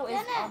 Mayo is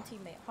Jenna. on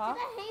Team Mayo. Huh?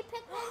 Jenna, hey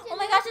Pikmin. Oh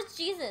my gosh, it's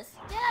Jesus.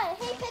 Jenna,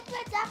 hey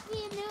Pikmin, after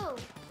you knew.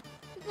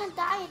 You can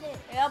die in it.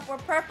 Yep, we're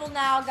purple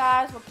now,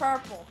 guys. We're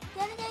purple.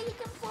 Jenna, you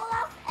can pull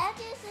off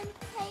edges and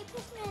hey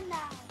Pikmin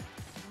now.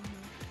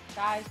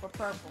 Guys, we're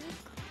purple.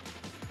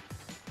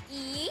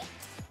 Eat?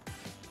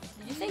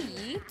 Did you say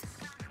yeet?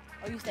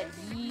 Oh, you said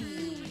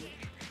yeet.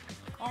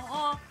 No,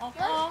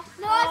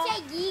 I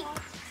said yeet.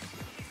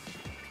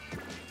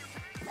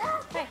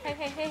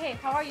 Hey,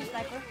 how are you,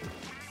 Sniper?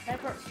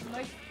 Sniper,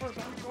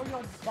 don't throw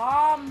your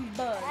bomb.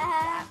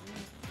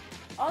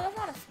 Oh, that's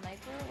not a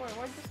sniper.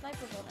 Where'd the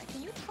sniper go?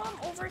 Can you come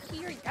over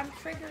here? I'm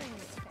triggering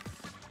you.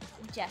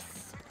 Okay.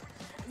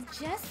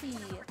 Jessie.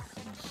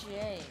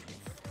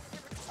 James.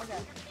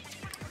 Okay.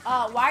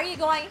 Why are you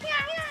going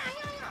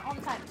all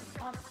the time?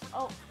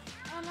 Oh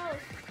no.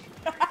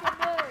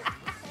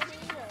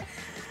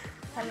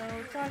 Hello,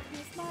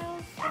 darkness,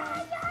 smiles.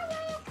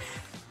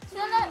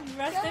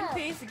 Rest in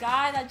peace,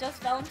 guy that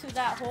just fell into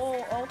that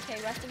hole.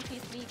 Okay, rest in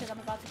peace, me, because I'm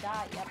about to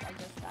die. Yep, I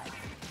just died.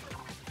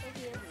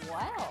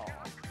 Well,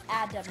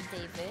 Adam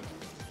David.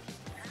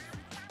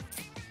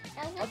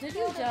 Oh, did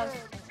you just?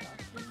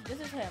 This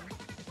is him.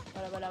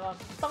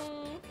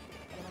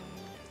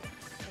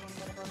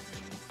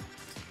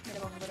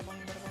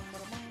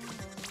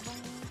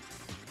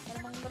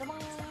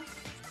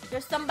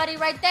 There's somebody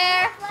right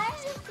there.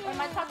 What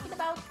am I talking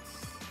about?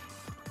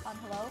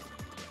 Hello?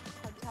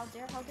 How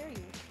dare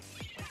you?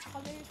 How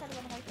dare you try to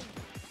run away from me?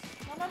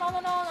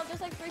 No,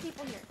 there's like 3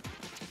 people here.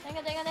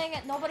 Dang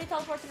it. Nobody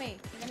teleport to me.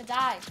 You're gonna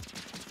die.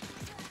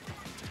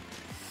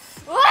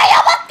 Oh, I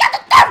almost got the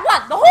 3rd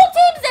one! The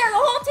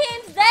whole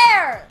team's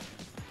there!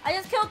 I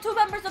just killed 2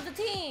 members of the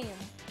team.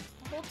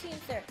 The whole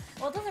team's there.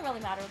 Well, it doesn't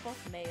really matter. We're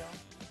both Mayo.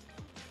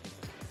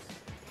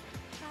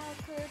 How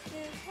could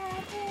this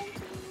happen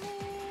to me?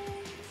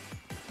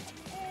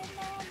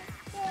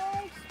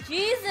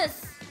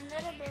 Jesus!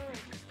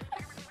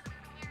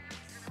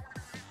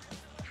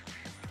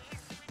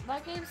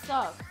 That game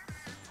sucks.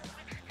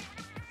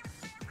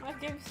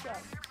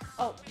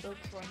 Oh, those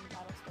were in the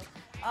battle still.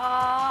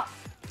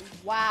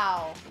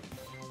 Wow.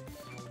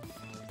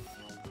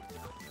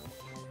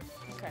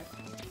 Okay.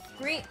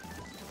 Great.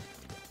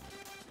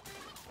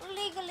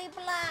 Legally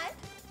blind.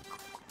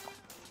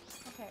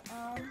 Okay,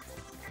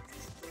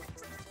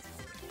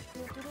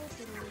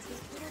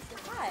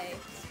 Hi.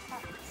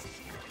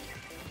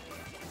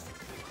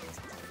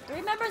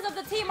 3 members of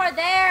the team are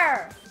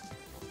there!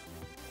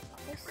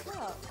 They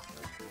suck.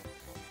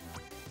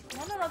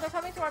 No, they're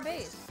coming to our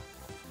base.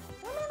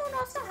 No,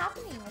 it's not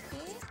happening,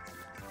 okay?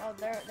 Oh,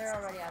 they're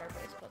already at our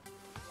base, but...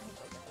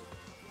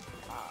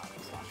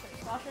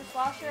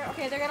 Slasher.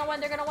 Okay, they're gonna win.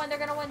 No,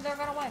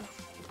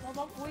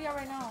 don't booyah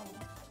right now.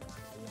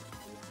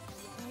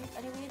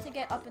 I think we need to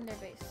get up in their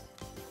base.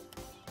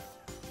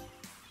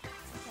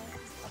 Okay,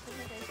 up in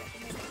their base.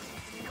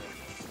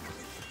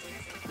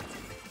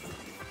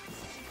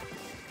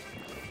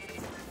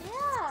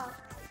 Yeah.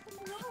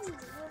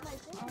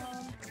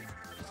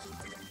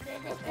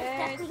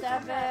 8,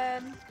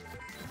 7,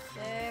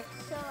 6,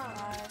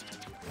 5,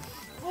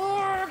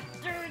 4,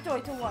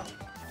 3, 2, 1.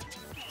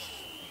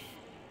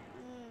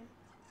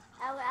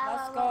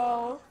 Let's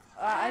go.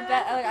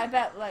 I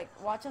bet, like,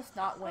 watch us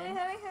not win.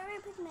 Hurry,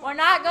 We're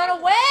not gonna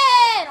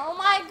win! Oh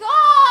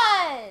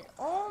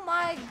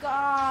my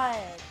god!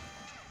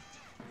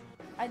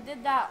 I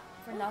did that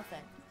for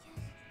nothing.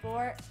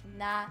 For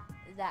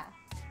nada.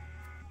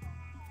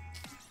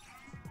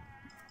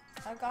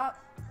 I got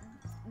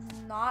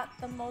not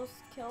the most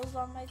kills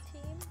on my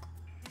team.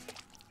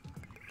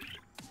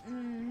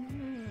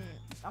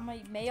 I'm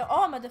a Mayo.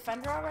 Oh, I'm a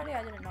defender already?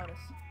 I didn't notice.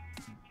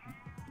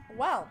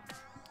 Well,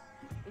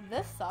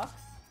 this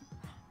sucks.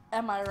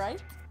 Am I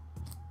right?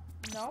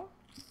 No?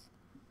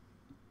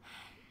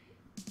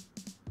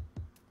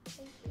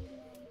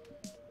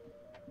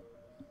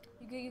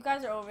 You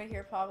guys are over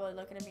here probably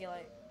looking at me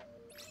like...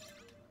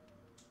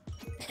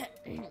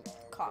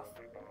 cough.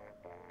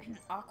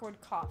 Awkward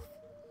cough.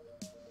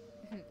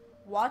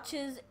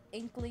 Watches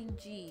Inkling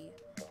G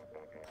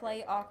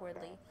play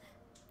awkwardly.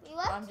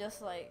 What? I'm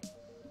just like...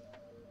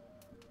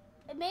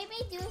 It made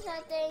me do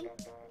something.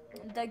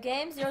 The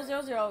game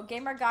 000,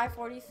 gamer guy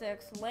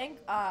 46, link,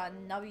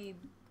 nubby.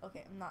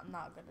 Okay, I'm not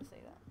gonna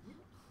say that.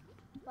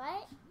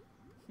 What?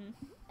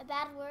 A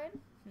bad word?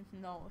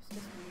 No, it's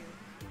just weird.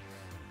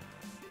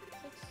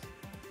 6,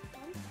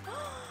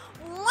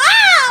 1.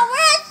 Wow,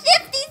 we're at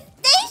Shifty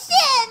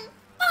Station!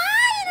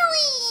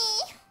 Finally!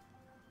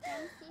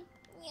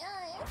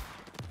 Yeah.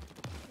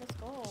 Let's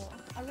go.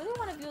 I really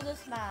want to view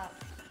this map.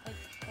 Like,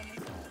 from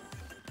this side.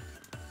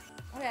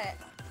 Okay.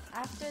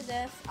 After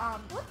this,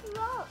 What's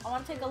wrong? I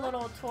want to take a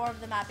little tour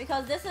of the map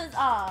because this is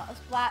a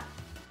Splat.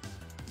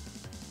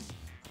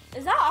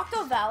 Is that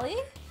Octo Valley?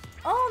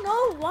 Oh,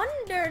 no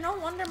wonder. No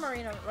wonder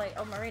Marina, like,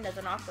 oh, Marina's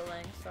an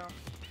Octoling, so.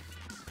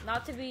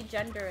 Not to be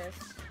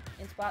genderist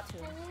in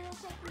Splatoon.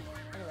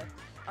 Anyway,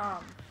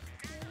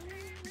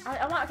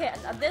 I want, okay,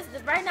 this,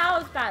 right now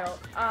is battle.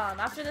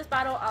 After this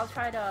battle, I'll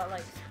try to,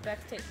 like,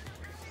 spectate.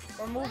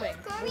 We're moving.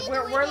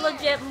 We're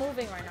legit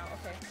moving right now.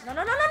 Okay. No,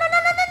 no, no, no, no, no,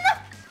 no, no, no!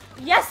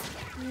 Yes!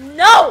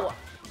 No!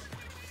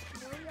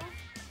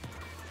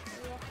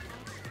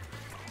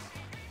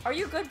 Are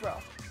you good, bro?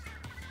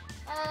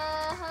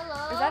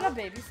 Hello? Is that a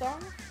baby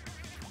song?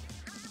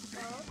 No.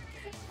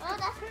 Oh,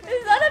 that's a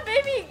Is that a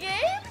baby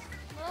game?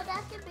 No,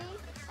 that's a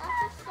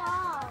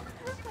song.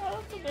 Oh,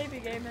 it's a baby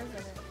game, isn't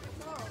it?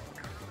 No.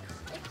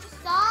 It's a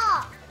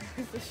song.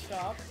 It's a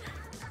shop.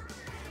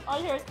 All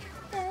you hear is...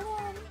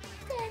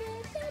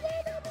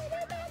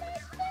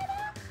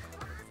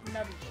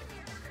 Nubby.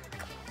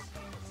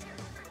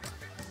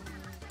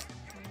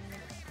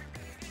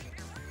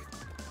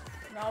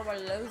 Now we're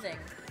losing.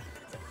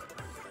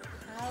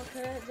 How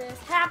could this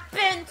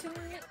happen to me?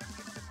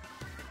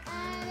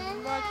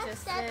 What you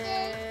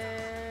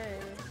say?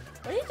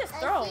 What did you just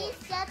throw? I see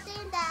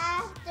something that I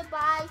have to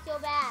buy so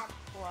bad.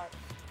 What?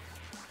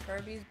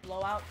 Kirby's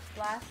blowout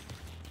blast?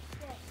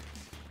 Yeah.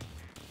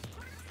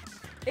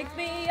 Pick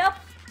me up!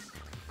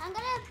 I'm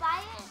gonna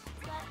buy it,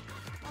 but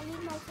I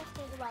need my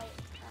sister to buy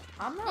it.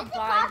 I'm not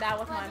buying that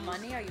with my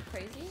money. Are you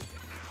crazy?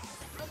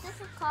 What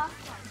does it cost?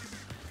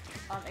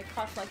 It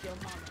costs like your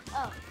mama.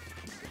 Oh,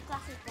 it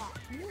costs like that.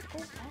 You go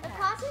It back.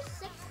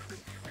 costs $6.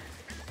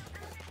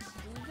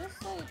 You just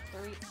say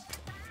 3.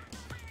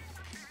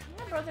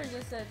 My brother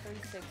just said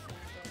 360. So,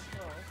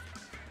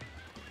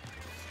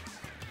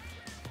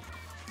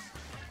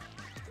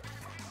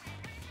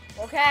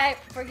 whoa. Okay,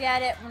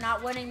 forget it. We're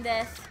not winning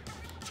this.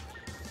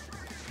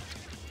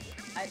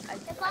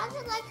 It costs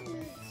like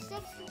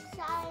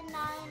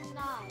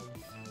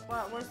 $6.99.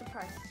 Well, where's the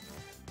price?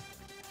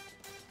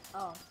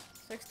 Oh,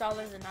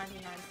 $6.99.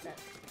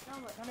 No,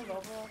 but none of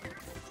overall.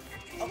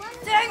 Oh,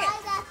 dang it!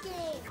 buy that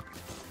game.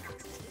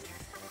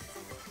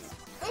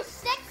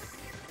 It's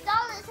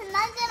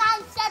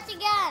 $6.99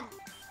 again.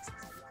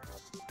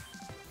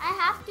 I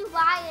have to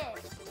buy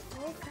it.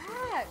 Go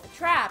back.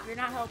 Trap, you're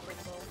not helping,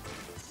 bro.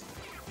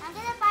 I'm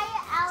gonna buy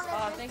it out of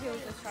Oh, I think he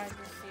was just trying to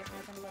see if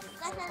I can let him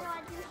That's go. what I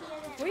want to hear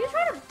it. Were you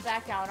trying to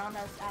back out on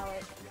us,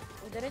 Alex?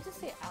 Did I just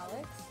say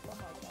Alex? Oh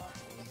my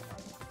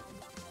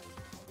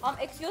god.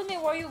 Excuse me,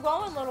 where are you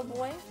going, little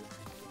boy?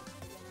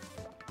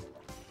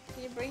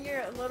 Can you bring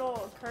your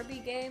little Kirby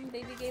game,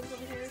 baby games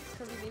over here?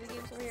 Kirby baby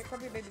games over here?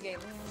 Kirby baby game.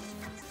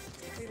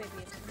 Kirby baby games. Kirby baby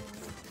games.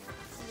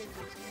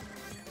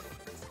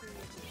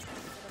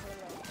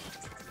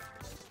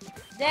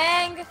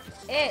 Dang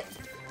it!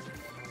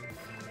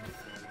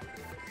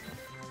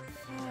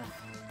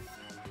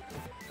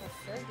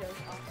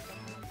 Sergio's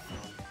awesome.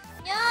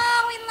 No,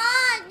 we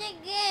lost the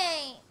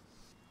game.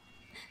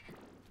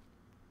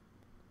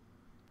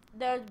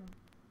 There's...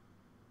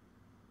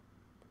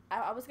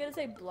 I was gonna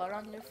say blood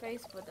on your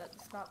face, but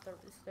that's not the...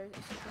 It's supposed to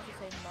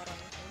say blood on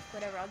your face.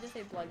 Whatever, I'll just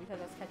say blood because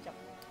that's ketchup.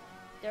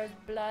 There's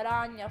blood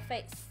on your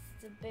face.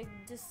 It's a big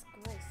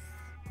disgrace.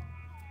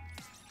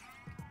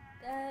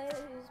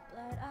 There's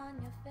blood on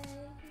your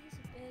face. A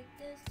big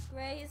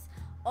disgrace.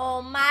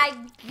 Oh my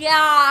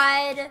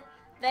god!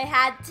 They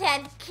had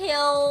 10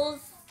 kills.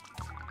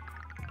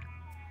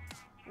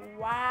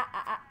 Wow.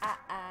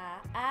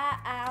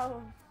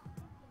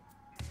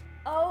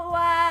 Oh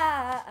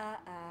wow.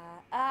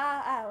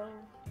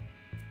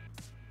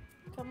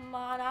 Come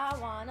on, I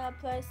wanna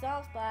play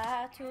some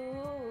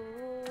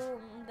Splatoon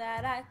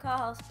that I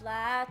call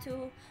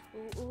Splatoon.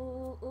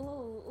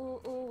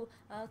 Ooh.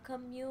 A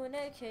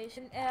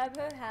communication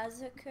error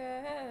has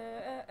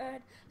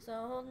occurred,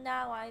 so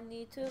now I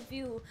need to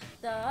view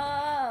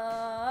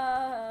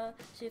the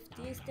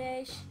shifty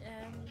station.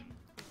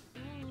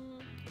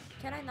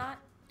 Can I not?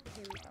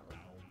 Okay, we probably.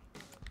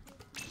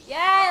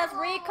 Yeah, let's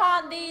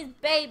recon these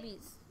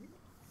babies.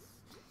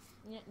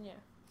 Yeah.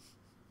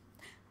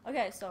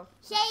 Okay, so.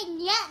 Say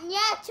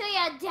nyeh to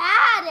your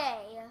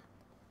daddy.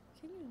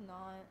 Can you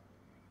not?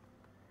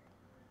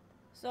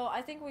 So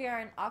I think we are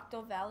in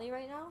Octo Valley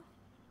right now,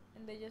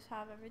 and they just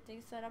have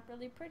everything set up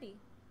really pretty.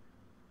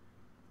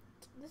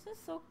 This is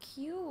so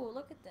cute.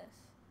 Look at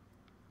this.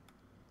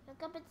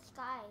 Look up at the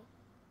sky.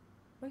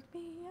 Wake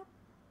me up.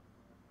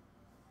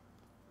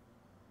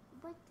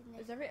 What the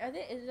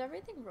Is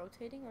everything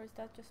rotating, or is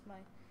that just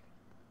my?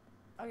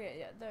 Oh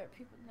yeah. There are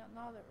people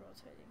now they're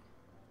rotating.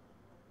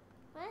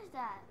 What is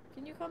that?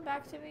 Can you come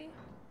back to me?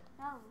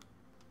 No.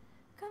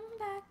 Come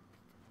back.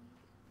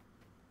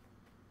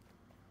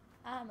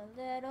 I'm a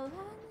little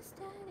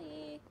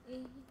unsteady.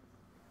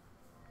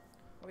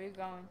 Where are you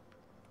going?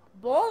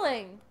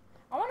 Bowling!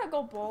 I want to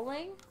go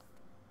bowling.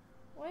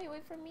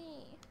 Wait for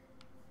me.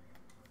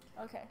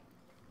 Okay.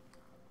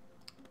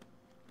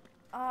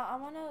 I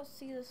want to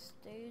see the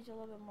stage a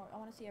little bit more. I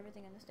want to see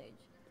everything in the stage.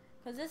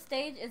 Because this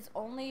stage is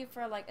only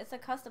for, like, it's a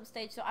custom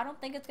stage, so I don't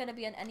think it's going to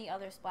be in any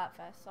other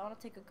Splatfest. So I want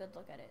to take a good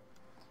look at it.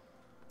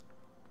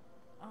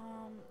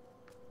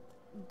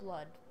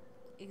 Blood.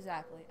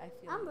 Exactly. I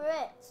feel I'm you.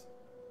 rich.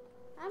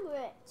 I'm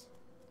rich.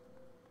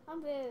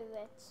 I'm very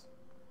rich.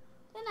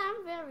 Then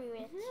I'm very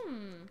rich.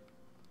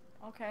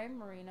 Okay,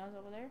 Marina's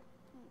over there.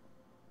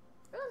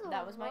 It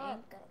That a was my lot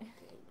ink. that game.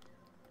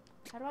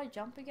 How do I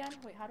jump again?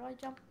 Wait, how do I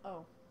jump?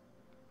 Oh.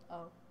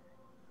 Oh.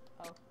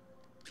 Oh.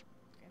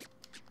 Okay.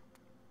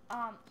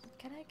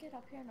 Can I get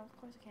up here? No, of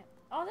course I can't.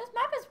 Oh, this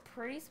map is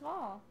pretty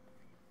small.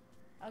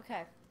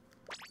 Okay.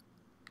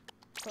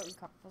 Let's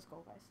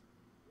go, guys.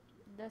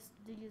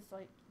 These,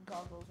 like,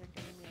 goggles are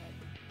giving me, like,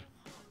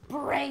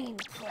 brain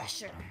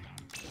pressure.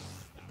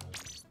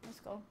 Let's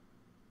go.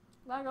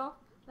 Let go.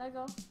 Let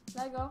go.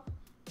 Let go.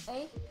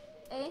 A.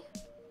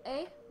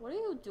 What are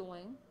you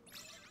doing?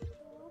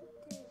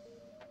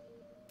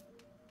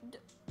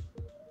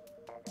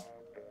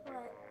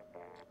 What?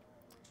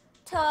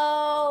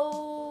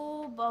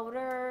 Tow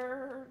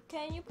boater,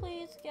 can you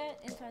please get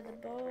inside the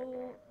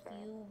boat,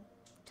 you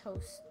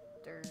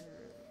toaster?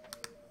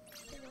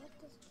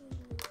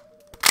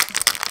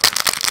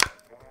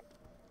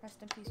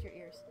 Rest in peace, your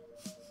ears.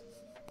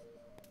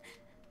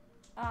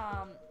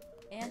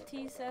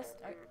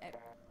 Ancestor.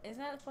 Isn't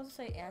that supposed to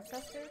say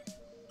ancestor?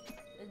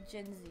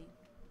 Gen Z.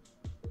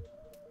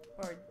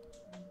 Or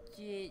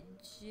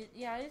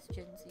yeah, it's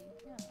Gen Z.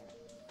 Yeah.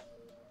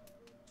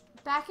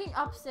 Backing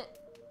up.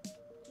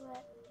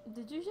 What?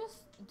 Did you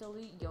just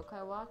delete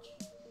Yokai Watch?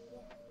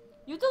 Yeah.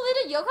 You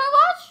deleted Yokai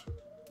Watch?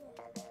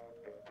 Yeah.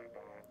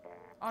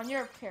 On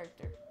your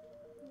character.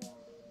 Yeah.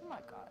 Oh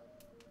my god.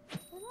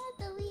 Why do I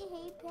delete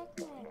Hey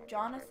Picnic?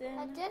 Jonathan.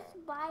 I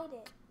just bought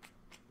it.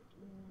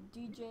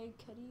 DJ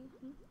Kitty.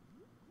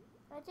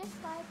 I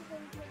just bought Hey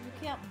Picnic. You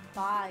can't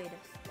buy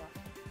this stuff.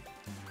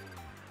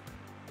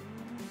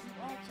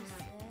 What you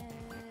say?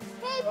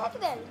 Hey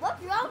Picnic,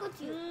 what's wrong with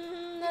you?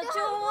 That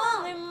you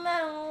only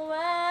meant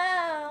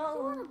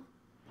well.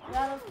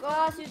 Well, of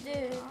course you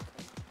did.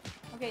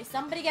 Okay,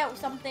 somebody get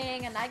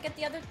something and I get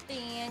the other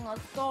thing.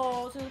 Let's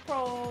go to the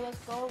pro. Let's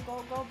go,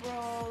 go, go,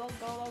 bro. Let's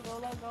go, let's go,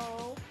 let's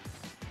go.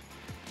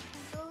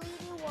 I'm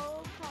deleting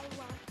World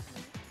Kaiwaki.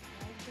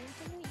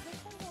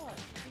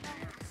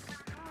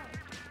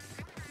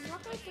 I'm not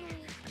going to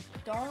delete.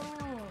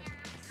 Don't.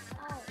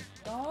 Oh.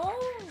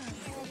 Don't.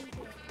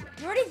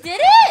 You already did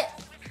it?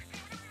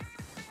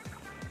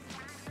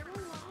 I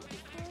don't want to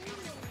delete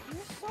it.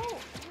 You're so.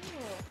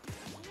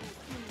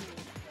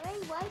 Hey,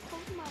 why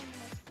Pokemon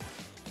this?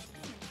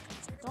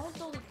 Don't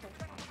delete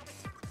Pokemon.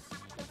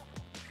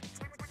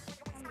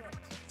 I'm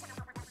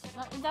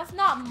rich. That's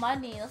not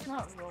money. That's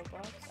not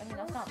Robux. I mean,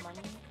 that's not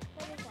money.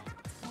 What is that?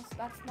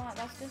 That's not.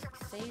 That's just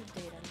save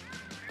data.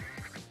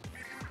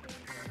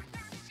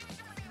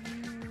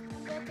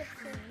 I'm going to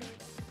save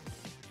it.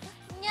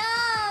 No.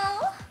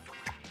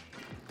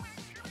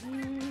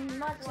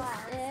 Not to Wow.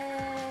 say.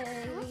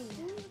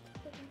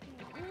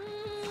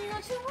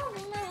 Not you want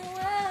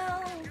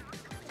well.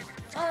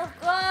 Of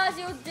course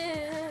you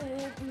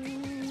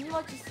did.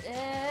 What you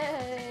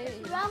say?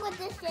 What's wrong with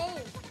this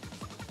game?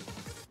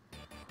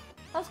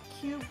 That's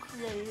cube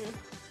creative.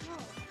 No.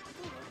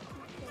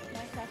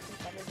 Minecraft is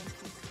better than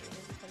cube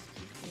creative because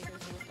cube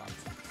creators are fun.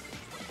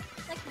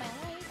 Like my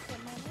life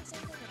and my life.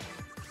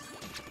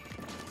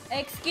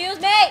 Excuse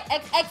me!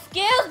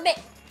 Excuse me!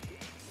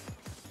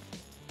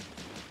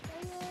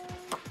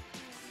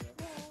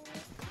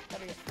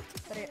 Better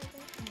get.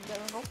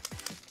 Go.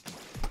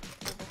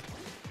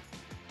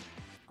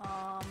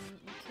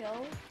 Kill.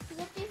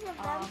 Pikachu's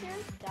Adventure?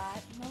 That.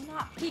 No,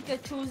 not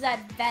Pikachu's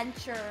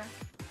Adventure.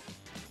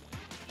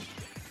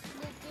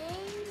 The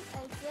game I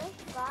just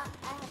got,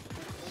 I have to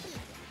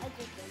delete. I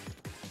just did.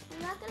 I'm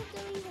not gonna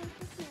delete him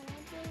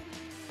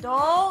for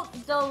Don't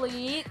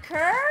delete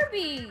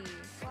Kirby.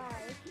 Why?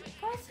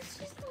 Because it's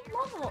just a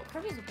lovable.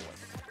 Kirby's a boy.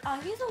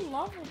 He's a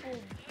lovable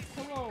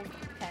pillow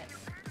pet.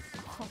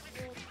 Oh.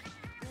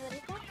 What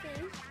is that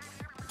thing?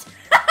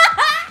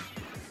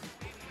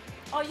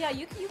 Oh yeah,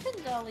 you can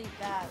delete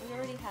that. We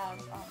already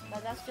have.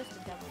 That's just a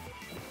demo.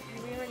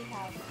 We already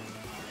have.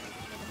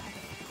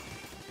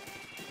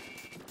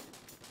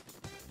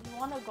 You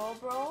wanna go,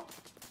 bro?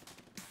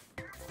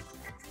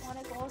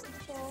 Wanna go to the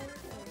show?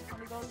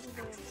 Wanna go to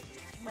the?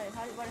 Wait,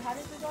 how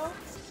did we go?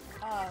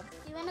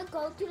 You wanna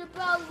go to the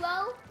bro?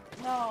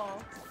 No.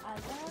 I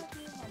love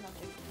you.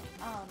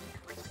 Oh,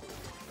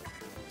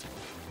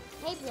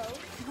 no. Hey bro.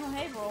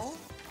 Hey, bro.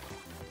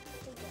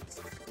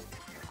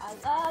 I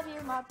love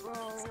you, my bro.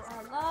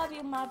 I love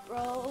you, my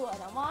bro.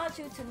 And I want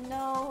you to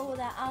know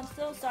that I'm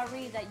so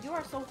sorry that you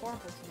are so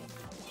horrible to me.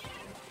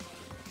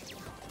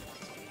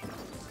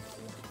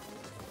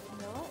 You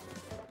know what?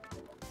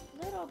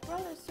 Little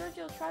brother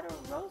Sergio tried to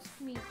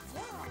roast me.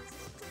 Yeah.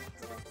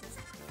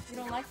 You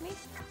don't like me?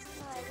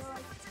 No, I don't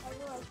like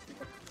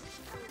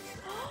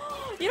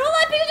Pikachu. You don't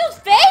like Pikachu's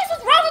face?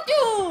 What's wrong with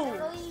you?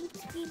 I'm only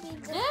keeping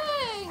this.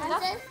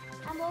 Dang.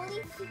 I'm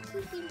only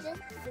keeping this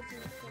Pikachu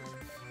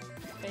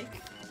Fake.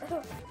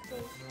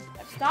 face.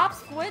 Stop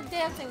squid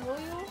dancing, will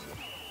you?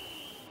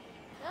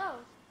 No.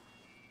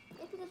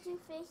 This Pikachu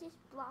face is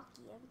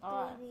blocky. I'm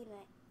Alright. deleting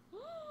it.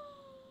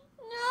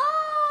 No.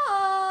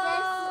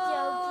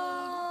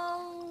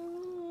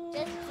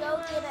 Just joking. Just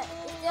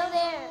joking.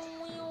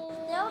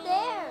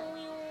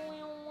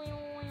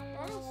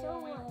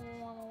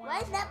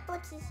 Why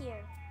Netflix is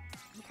here?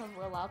 Because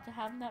we're allowed to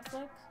have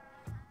Netflix.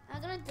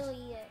 I'm gonna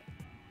delete it.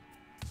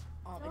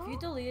 If you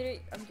delete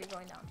it, you're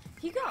going down.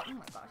 He got, oh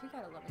my gosh, he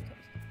got 11 kills.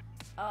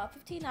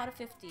 15 out of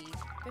 50.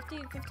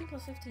 50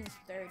 plus 15 is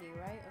 30,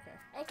 right? Okay.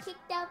 I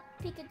kicked out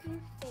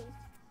Pikachu's face.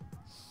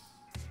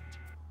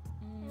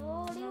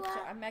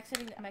 I'm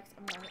exiting. I'm not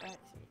exiting.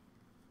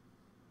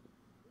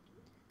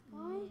 Oh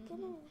my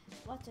goodness.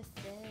 What to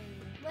say?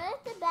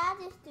 What does the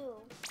badges do?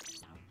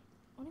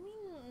 What do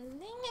you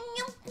mean?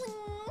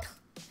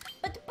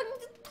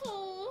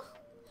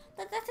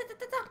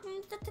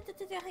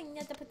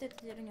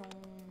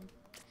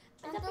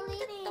 I'm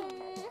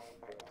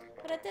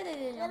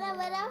deleting.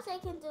 What else I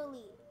can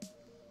delete?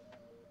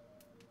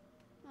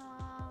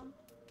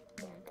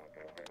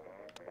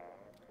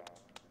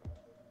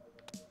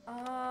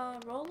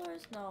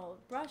 Rollers, no.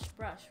 Brush,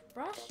 yes.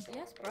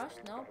 Brush,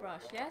 no.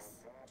 Brush,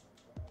 yes.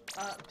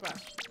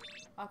 Brush.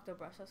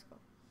 Octobrush, let's go.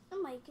 Oh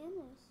my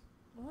goodness.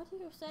 What are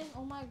you saying?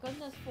 Oh my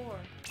goodness for?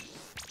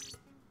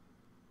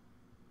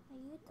 Are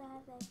you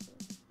that?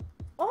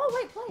 Oh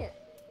wait, play it.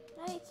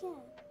 No, you can't.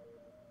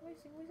 Wait a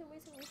second.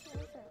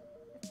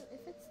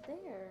 If it's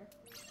there.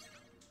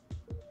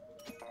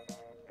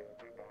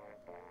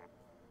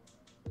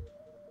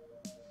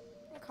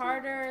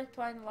 Carter is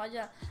playing the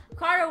Legend.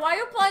 Carter, why are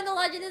you playing the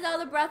Legend of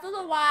Zelda Breath of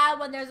the Wild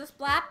when there's a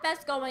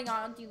Splatfest going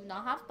on? Do you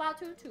not have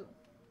Splatoon 2?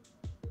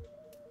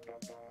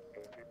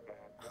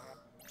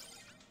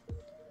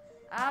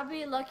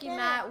 Abby, Lucky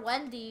Matt,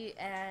 Wendy,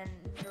 and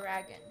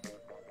Dragon.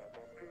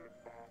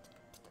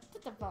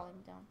 Put the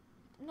volume down.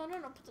 No.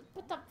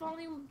 Put the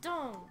volume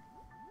down.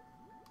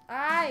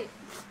 Alright.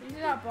 You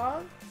see that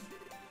bug?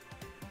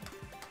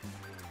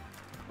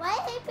 Why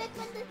Hey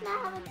Pikmin does not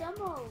have a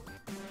demo?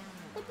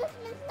 Hey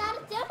Pikmin's not a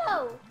demo.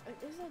 It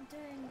is a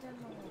dang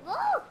demo.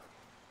 Look.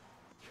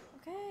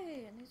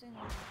 Okay, and these are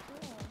not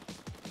cool.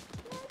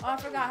 Oh, I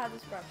forgot how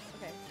this brush.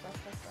 Okay, brush.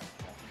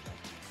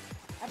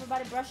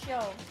 Everybody brush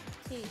your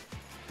teeth.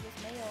 This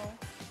Mayo.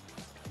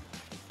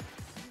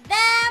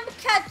 Damn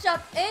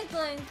Ketchup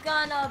Inklings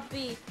gonna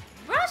be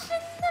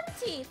brushing them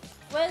teeth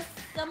with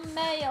some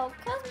Mayo.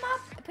 Cause my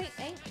paint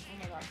ain't, oh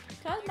my god.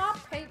 Cause my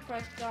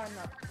paintbrush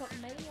gonna put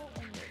Mayo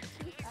in your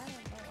teeth. I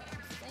don't know what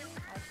I'm saying. I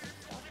should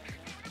stop it.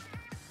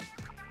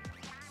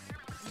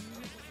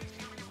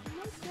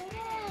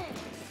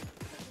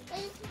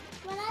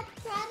 When I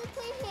try to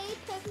play Hey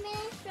Pikmin,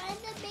 it's trying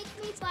to make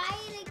me buy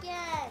it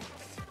again.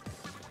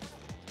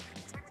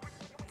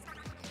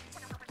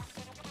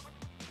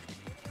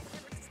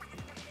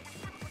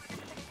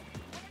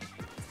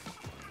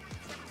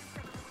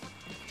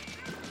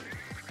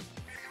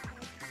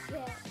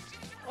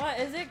 What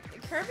is it?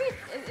 Kirby?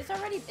 It's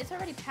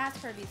already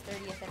past Kirby's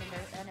 30th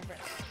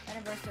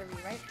anniversary,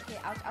 right? Okay,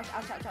 ouch.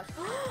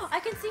 I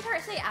can see her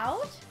say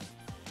ouch.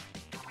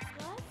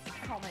 What?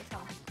 Oh my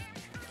tongue.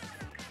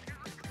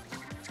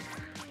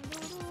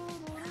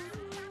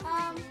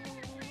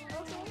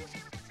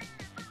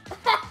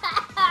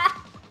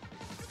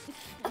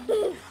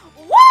 Okay.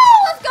 Whoa!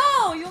 Let's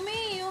go! You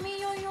me.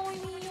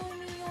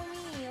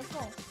 Let's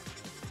go.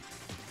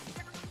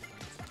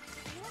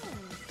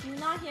 Do you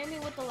not hear me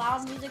with the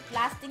loud music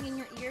blasting in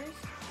your ears?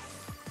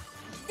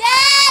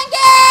 Dang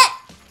it!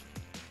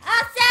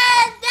 I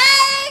said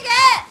dang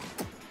it!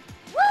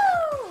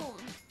 Woo!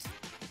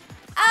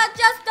 I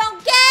just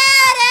don't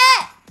get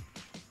it!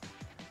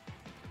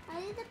 I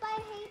need to buy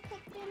Hey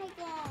Pikmin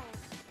again.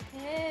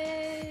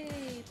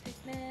 Hey,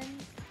 Pikmin.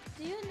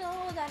 Do you know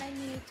that I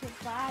need to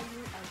buy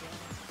you again?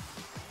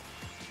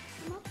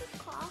 How much it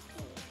costs?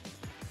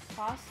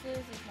 Costs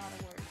is not a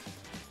word.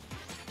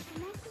 How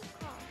much it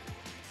costs?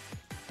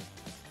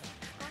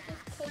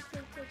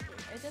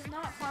 It does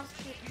not cost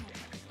you.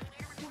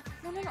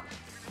 No.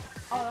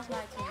 Oh, that's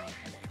my team.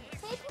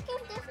 Hey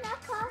Pikmin does not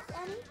cost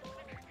anything?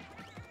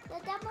 The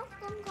demos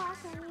don't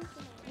cost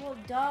anything. Well,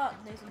 duh.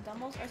 These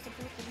demos are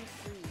supposed to be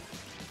free.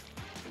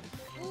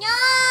 No!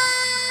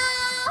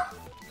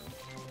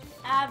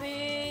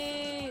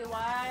 Abby,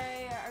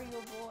 why are you a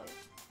boy?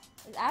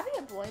 Is Abby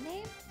a boy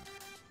name?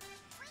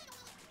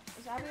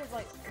 Is Abby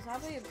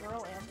a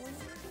girl and boy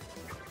name?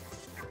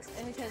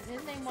 And because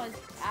his name was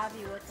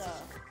Abby with the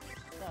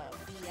BI.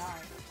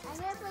 I'm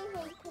gonna play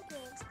Hey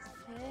Pikmin.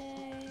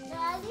 Hey. No, I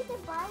need to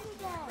buy it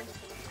again.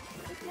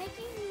 It's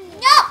making me.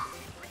 No! Oh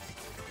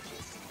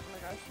my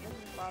gosh, this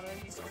is bothering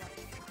me so much.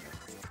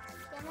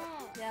 Damn it.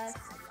 Yes.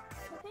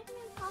 The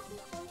Pikmin cost me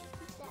supposed to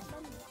keep that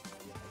money.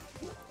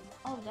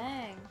 Oh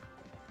dang.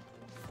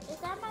 Is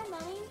that my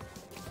money?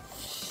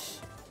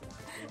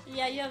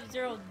 Yeah, you have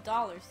 $0.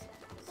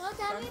 No,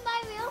 tell me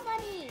my real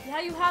money.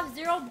 Yeah, you have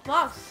 $0.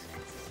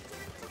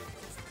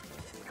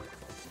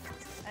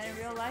 And in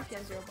real life, you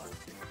have $0.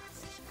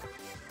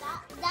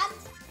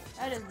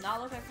 That does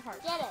not look like a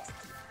heart. Get it.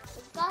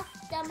 It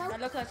costs demo.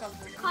 That looks like a Cost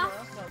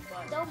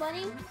butt. no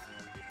money.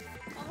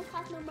 Demo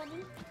cost no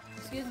money.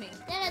 Excuse me.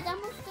 Yeah, the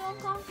demos don't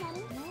cost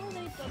money. No, the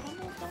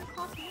demos don't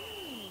cost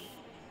money.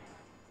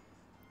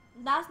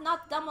 That's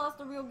not the demo, that's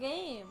the real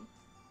game.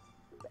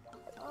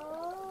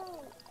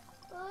 Oh.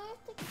 Where's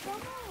the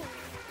demo?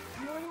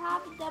 You already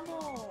have the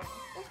demo.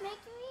 Just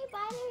make me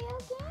buy the real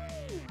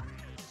game.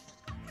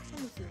 Let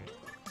me see.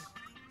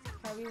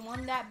 Okay, we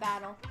won that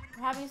battle.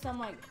 We're having some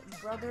like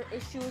brother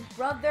issues.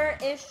 Brother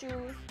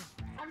issues.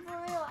 I'm for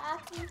real.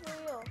 Ask me for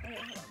real. Okay,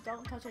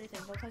 don't touch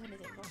anything. Don't touch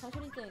anything. Don't touch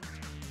anything.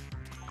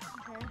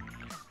 Okay.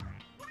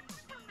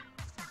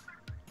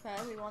 Okay,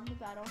 we won the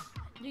battle.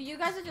 You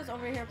guys are just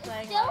over here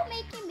playing. It's still like,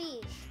 making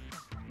me.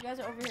 you guys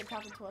are over here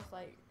talking to us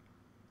like,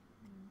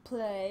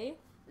 play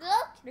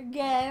Look. the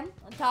game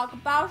and talk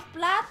about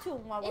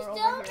Splatoon while It's we're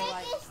still over here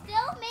like. It's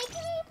still making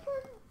me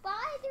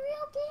buy the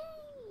real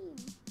game.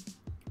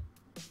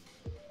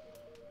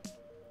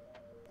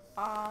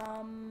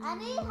 I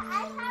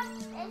have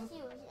issues. And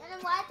then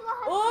why do I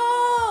have?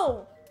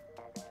 Oh!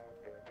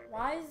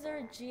 Why is there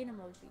a Gene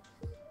emoji?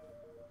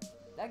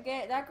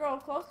 That girl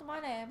close to my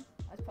name.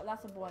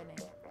 That's a boy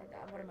name.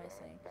 What am I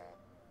saying?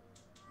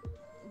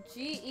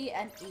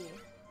 G-E-N-E.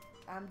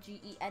 I'm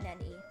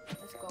G-E-N-N-E.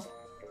 Let's go.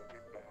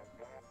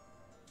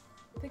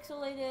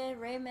 Pixelated,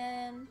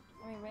 Raymond.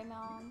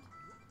 Raymond.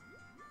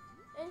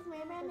 Is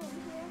Rayman in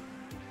here?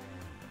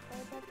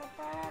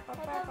 Type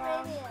of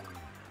Rayman.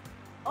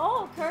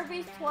 Oh,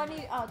 Kirby's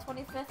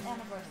 25th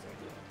anniversary.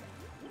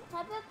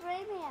 Type of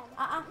Rayman.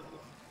 I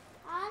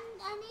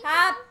need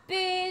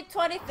Happy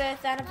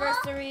 25th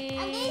anniversary,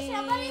 I need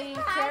somebody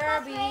to type of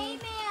Kirby. Rayman.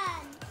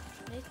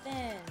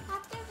 Nathan.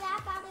 After that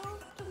battle,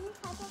 can you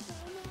type of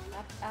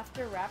Rayman?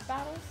 After rap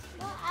battles?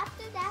 Well,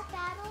 after that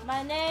battle.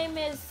 My name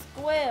is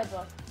Squib.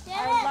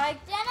 Janet, I like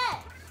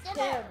Janet,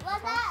 Tim.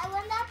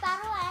 when that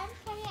battle ends,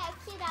 can you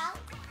exit out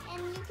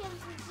and you can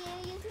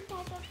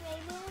type of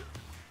Rayman?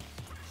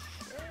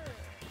 Sure.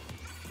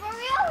 For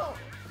real?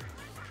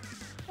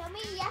 Tell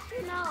me yes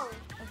or no.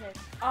 Okay.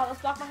 Oh,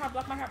 let's block my heart,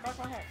 block my heart, block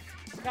my heart.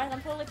 Guys,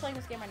 I'm totally playing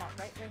this game right now,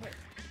 right here.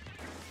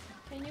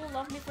 Can you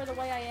love me for the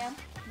way I am?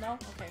 No?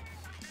 Okay.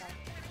 Fine.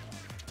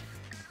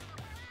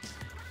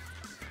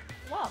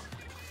 Well.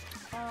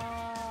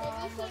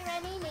 Did you see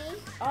raining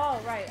me? Oh,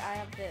 right, I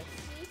have this.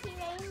 Did you see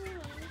raining me?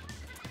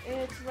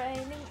 It's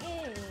raining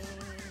in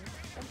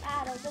from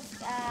out of the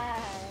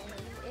sky.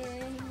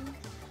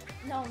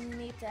 No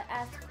need to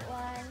ask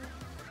why.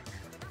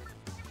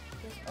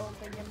 Just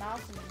open your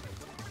mouth and...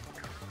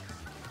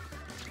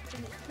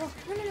 No.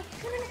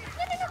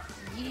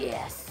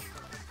 Yes!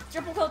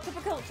 Triple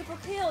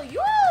kill,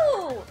 you!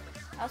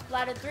 I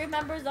splatted 3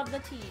 members of the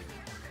team.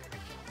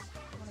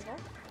 Wanna go?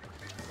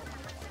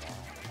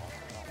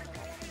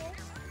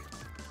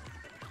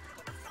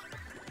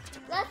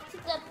 Let's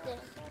get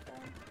this.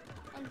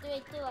 And 3,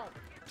 2, 1.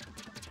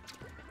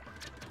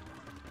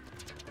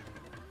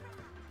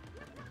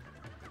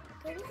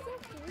 Can you see?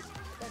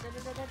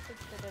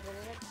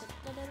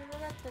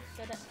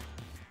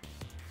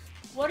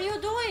 What are you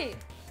doing?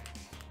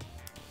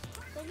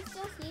 Can you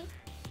still see?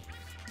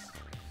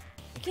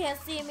 You can't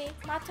see me.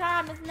 My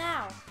time is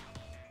now.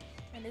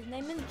 And his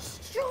name is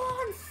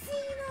John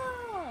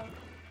Cena.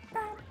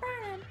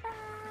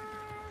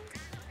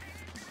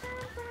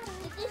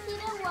 Did you see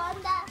the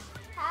one that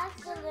has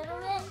the little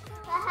bit?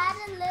 It had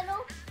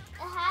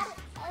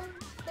a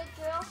big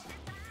girl.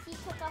 She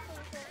took off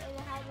her shirt and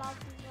it had lots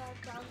of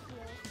John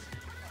Cena.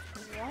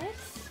 What?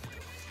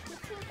 She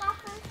took off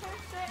her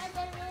shirt and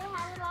then it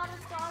had a lot of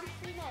John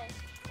Cena.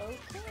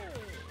 Okay.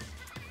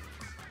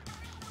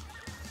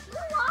 You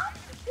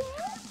watched it?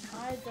 I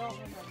don't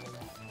remember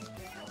that.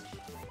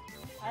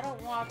 I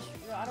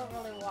don't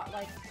really watch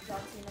like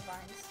John Cena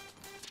vines.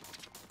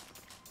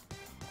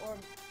 Or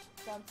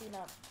John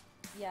Cena,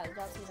 yeah,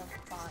 John Cena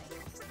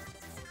vines.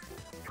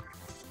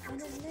 And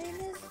his name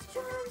is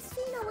John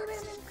Cena. Wait a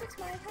minute, fix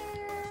my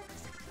hair.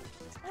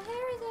 My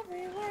hair is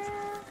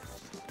everywhere.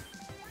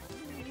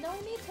 No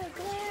need to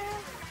glare.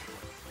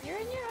 You're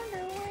in your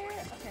underwear.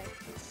 Okay.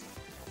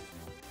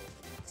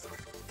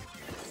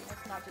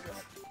 Let's not do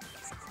this.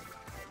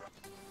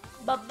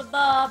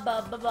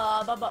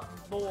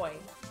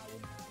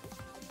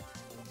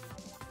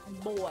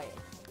 Boy.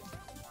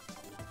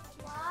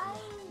 Why?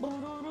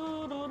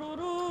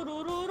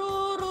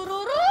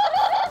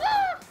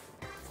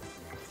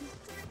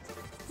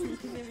 You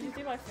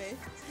see my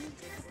face?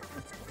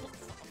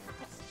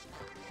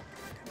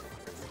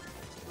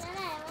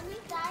 Nana, when you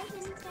die,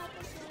 can you type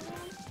a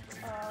Rayman?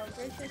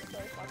 Gracious so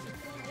fucking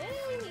cool.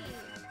 Yay!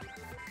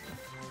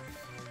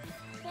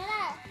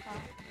 Nana,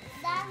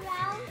 that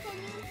round, can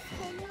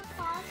you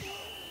pause it?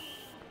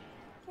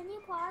 Can you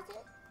pause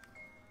it?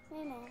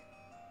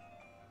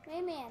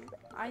 Rayman.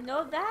 I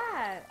know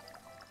that.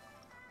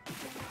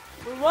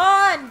 We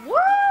won! Woo!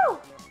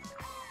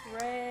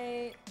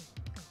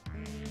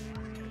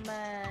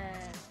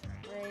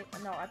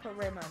 No, I put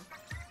Raymond.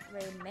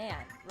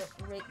 Rayman.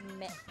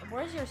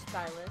 Where's your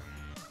stylus?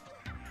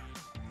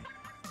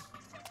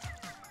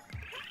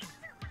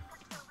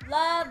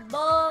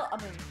 Level,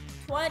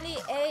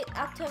 28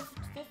 out of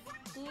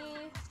 50.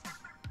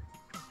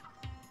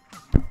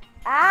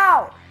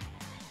 Ow!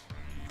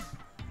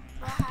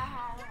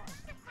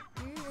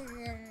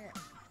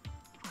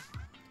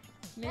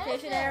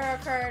 Communication error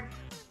occurred.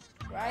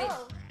 Right?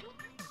 Oh.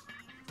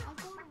 I'm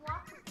going to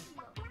watch the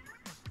video.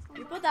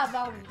 You put that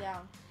volume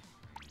down.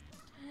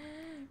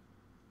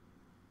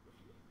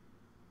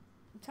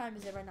 What time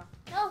is it right now?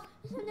 No,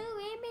 it's a new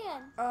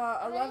Rayman.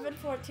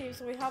 11:14.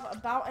 So we have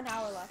about an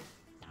hour left.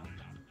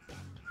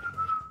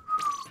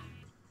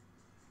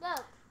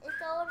 Look, it's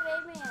the old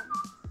Rayman.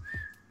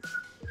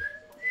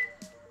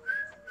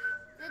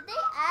 Did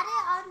they add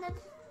it on the?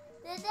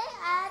 Did they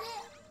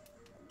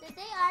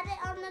add it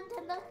on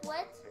Nintendo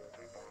Switch?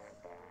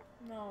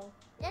 No.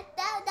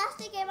 That's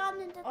the game on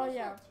Nintendo Switch. Oh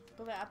yeah,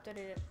 but they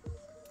updated it.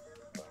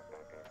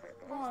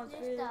 What's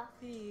this stuff?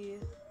 Be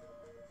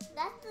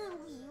That's the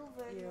Wii U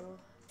version. you.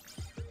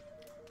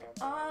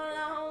 All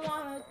I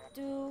wanna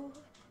do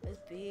is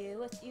be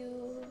with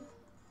you.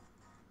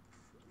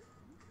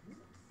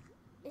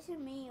 It's a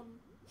meme.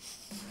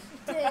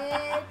 Wait.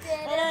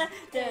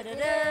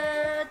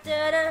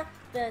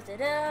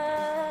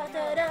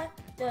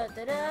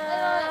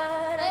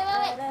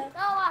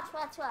 No,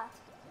 watch.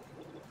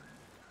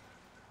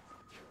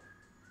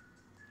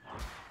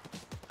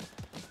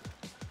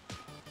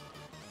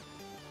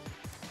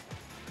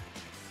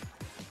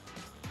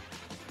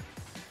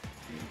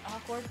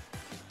 Awkward.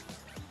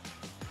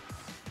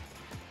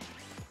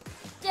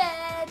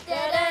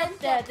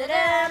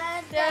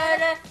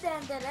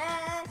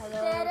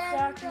 Hello,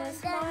 darkness,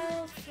 my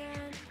old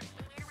friend.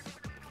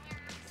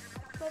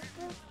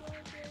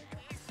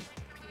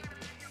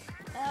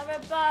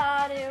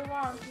 Everybody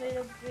wants me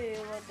to be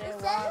what they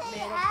want me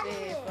to be,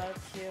 but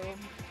you.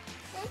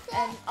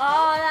 And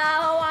all I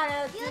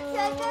wanna do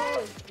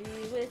is be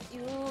with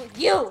you.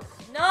 You!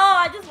 No,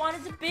 I just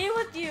wanted to be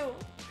with you.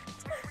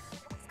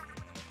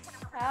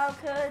 How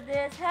could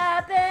this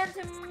happen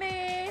to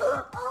me?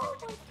 Oh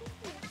my goodness.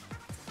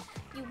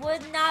 You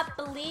would not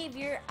believe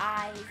your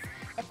eyes.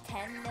 If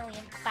 10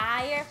 million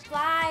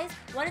fireflies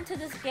went into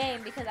this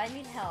game because I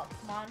need help.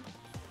 Come on.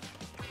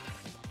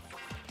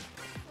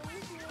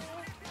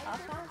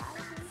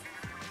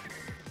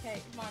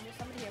 Okay, come on, there's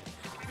somebody here.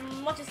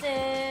 What you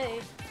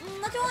say?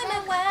 Not you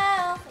meant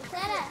well.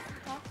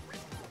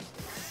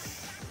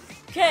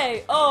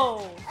 Okay,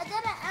 oh. And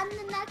then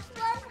the next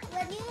one,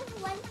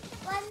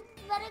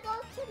 when it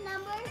goes to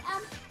numbers,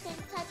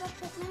 same type of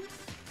Pikmin.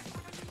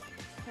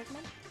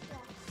 Pikmin?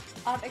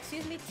 Yeah.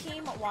 Excuse me,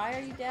 team, why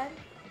are you dead?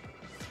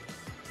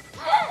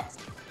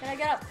 Can I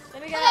get up?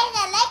 Let me get up. I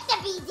like to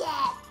be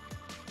dead.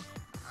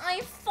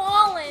 I've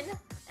fallen,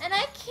 and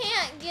I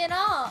can't get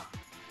up.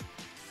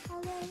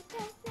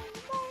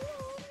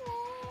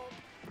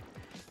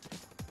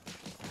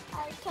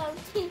 I come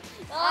to.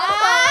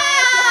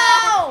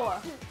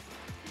 Ow!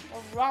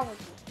 What's wrong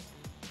with you?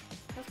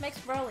 Let's make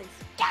swirlies.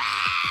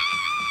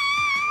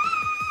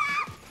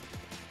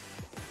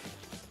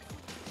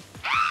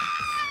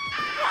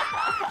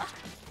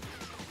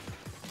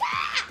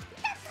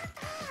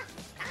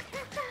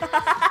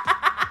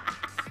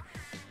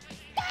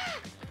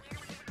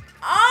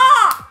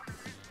 Ah!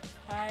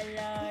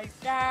 Hello,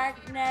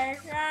 darkness,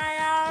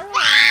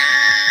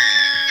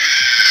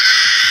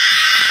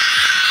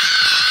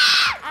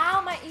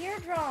 ow, my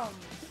eardrum.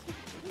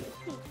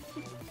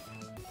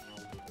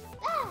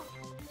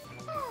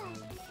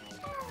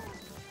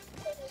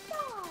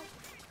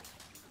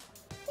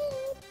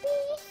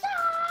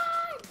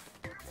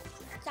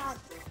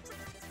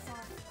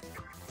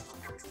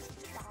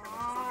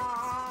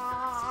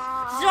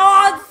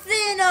 John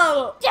Cena!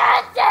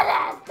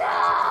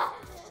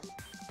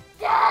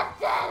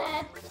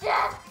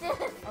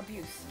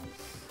 Abuse.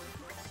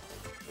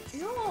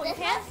 Ew, it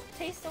can't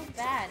taste so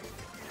bad.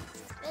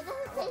 It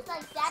doesn't taste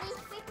like Daddy's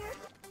finger.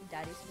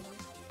 Daddy's finger.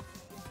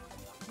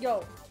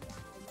 Yo.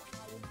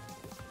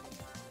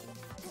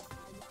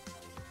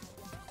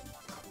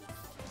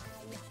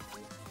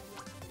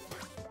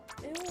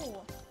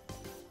 Ew.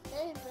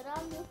 They put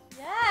on you.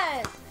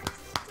 Yes.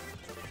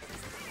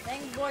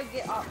 Thank boy,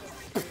 get up.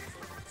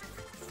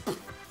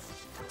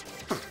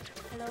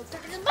 Hello,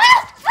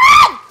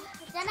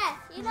 Dennis,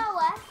 you know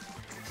what?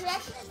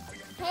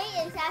 Hey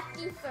is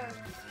actually first.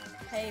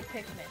 Hey,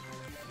 Pikmin.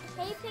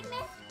 Hey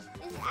Pikmin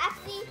is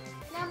actually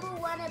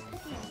 #1 of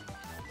Pikmin.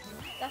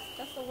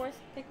 That's the worst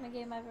Pikmin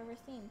game I've ever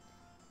seen.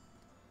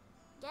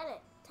 Get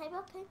it? Type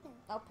of Pikmin.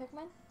 Oh,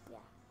 Pikmin?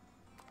 Yeah.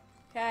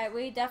 Okay,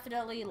 we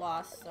definitely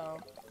lost, so.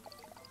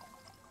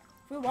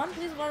 If we won,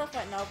 please let us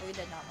know. No, but we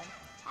did not win.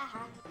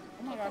 Haha.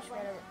 Oh my gosh,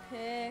 whatever.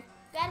 Red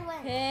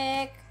win.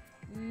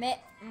 Pikmin.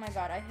 Oh my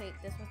god, I hate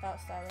this without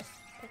stylus.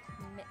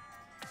 Pikmin.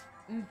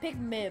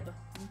 Pikmib.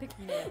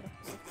 Pikmib.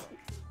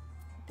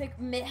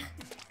 Pikmib.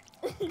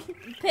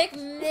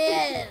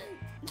 Pikmin.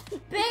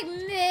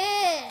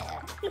 Pikmin.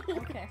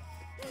 Okay.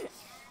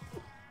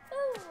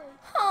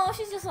 Oh,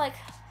 she's just like,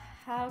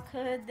 how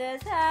could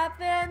this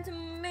happen to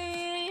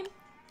me?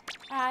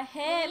 I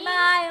hate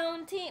my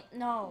own team.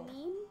 No.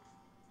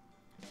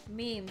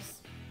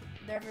 Memes.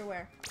 They're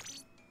everywhere.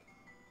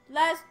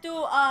 Let's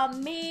do a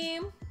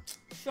meme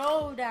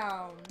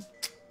showdown.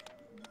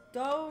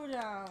 Go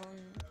down.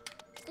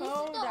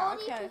 Go down.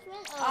 Okay.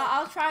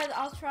 I'll try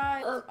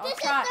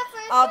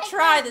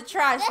the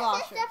trash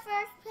launcher. This is the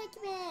first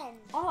Pikmin.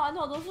 Oh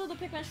no, those are the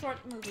Pikmin short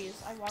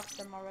movies. I watched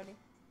them already.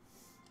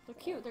 They're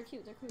cute.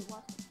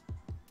 Watch.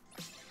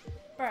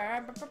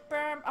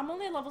 I'm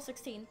only at level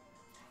 16.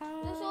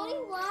 There's only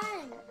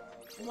one.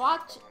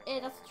 Watch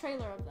it. That's a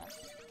trailer of that.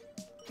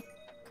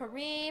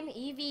 Kareem,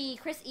 Evie,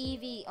 Chris,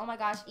 Evie. Oh my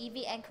gosh,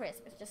 Evie and Chris.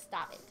 Just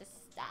stop it.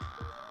 Just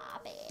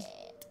stop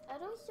it. Are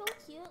they so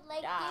cute? Like,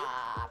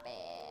 Stop it.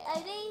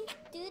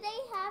 do they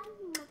have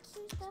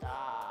mixing stuff?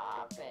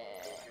 Stop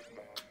it.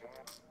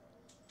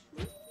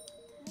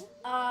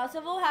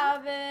 Civil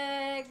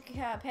Havoc,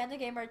 Panda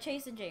Gamer,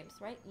 Chase and James,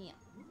 right? Yeah.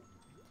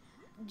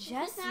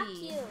 Jesse, not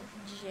cute.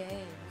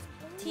 James,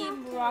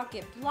 Team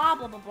Rocket, blah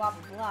blah blah blah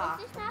blah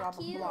This is blah not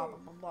blah cute. blah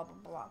blah blah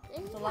blah. This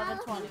It's is 11:20.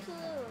 not cute.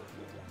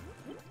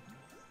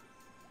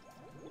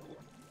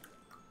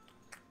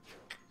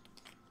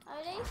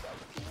 Are they so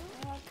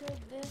cute? How could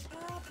this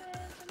happen?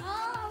 Oh, I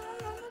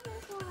remember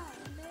this one.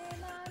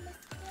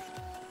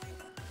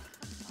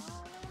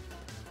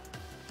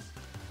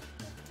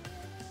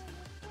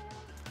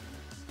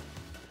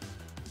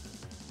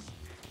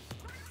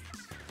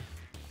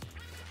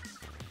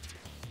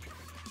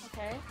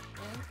 Okay.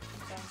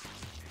 Okay.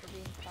 For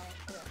being quiet.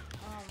 Okay.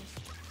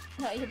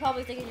 No, you're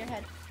probably thinking in your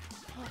head,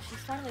 oh, she's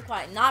finally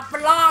quiet. Not for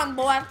long,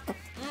 boy.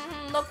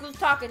 Look who's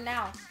talking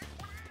now.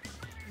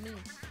 Me. If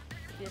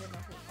you didn't know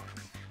who's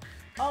talking.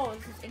 Oh,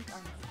 this is Ink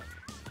on me.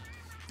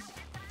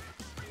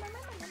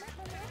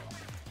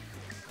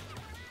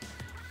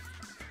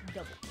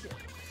 Double kill.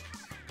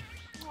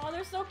 Oh,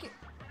 they're so cute.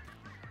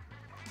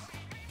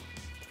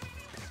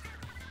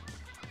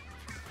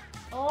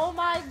 Oh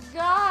my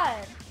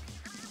god.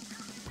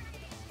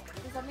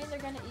 Does that mean they're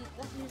gonna eat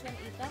them? He's gonna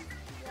eat them?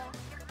 Yeah.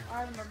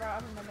 I remember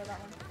that one.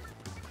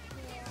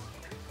 Yeah.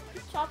 He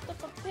chopped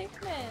up a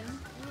pigman.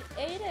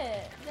 He ate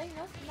it. Dang,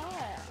 that's not.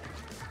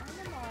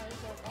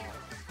 Animals like that.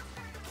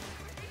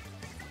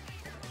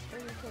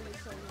 Kill you.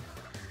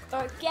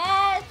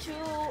 Forget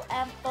you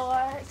and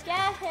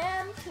forget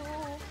him too.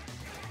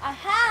 I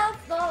have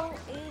no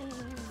ink.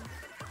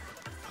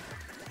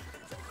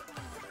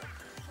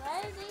 Why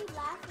are they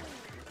laughing?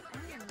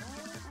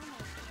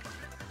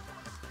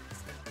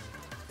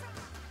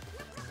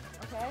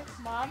 Okay,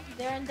 come on.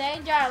 They're in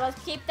danger.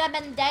 Let's keep them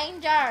in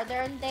danger.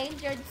 They're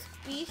endangered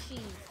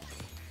species.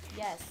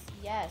 Yes.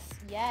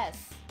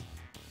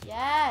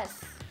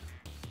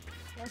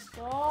 Let's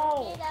go.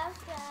 Okay, that's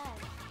the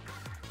end.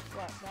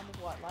 What? End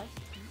of what? Life?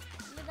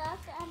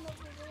 That's the end of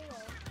the video.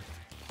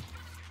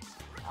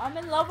 I'm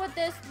in love with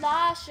this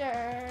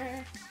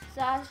slasher.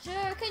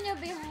 Slasher, can you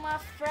be my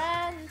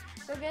friend?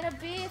 We're gonna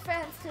be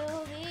friends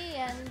till the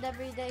end.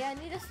 Every day I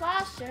need a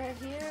slasher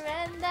here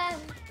and then.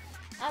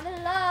 I'm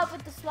in love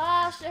with the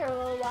slasher.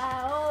 Oh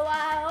why, oh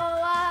why, oh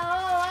why,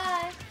 oh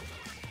why.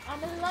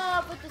 I'm in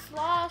love with the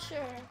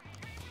slasher.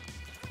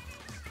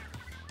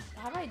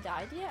 Have I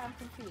died yet? I'm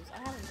confused. I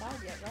haven't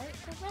died yet, right?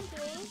 Pikmin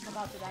 3. I'm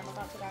about to die.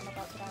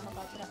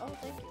 Oh,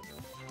 thank you.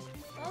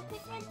 Oh,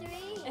 Pikmin 3.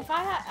 If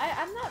I had,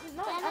 I'm not, I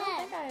don't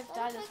think I have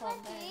died this whole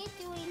day. What is Pikmin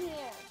 3 doing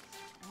here?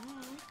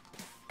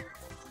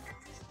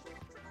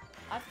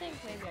 I think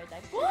maybe I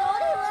died. There's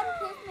only one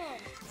Pikmin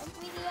on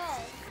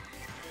 3DS.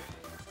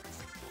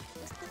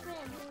 It's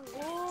Pikmin 2.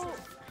 Ooh.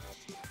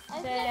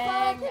 I've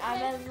Dang,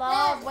 I'm in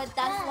love with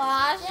the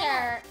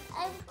slasher.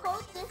 I've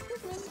called this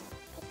Pikmin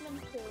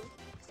 2.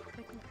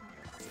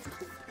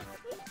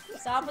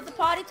 Stop with the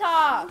potty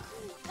talk.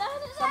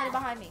 Somebody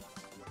behind me.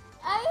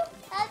 I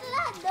did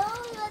not know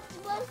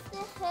what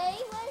the hay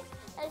was.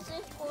 I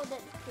just called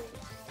it 2.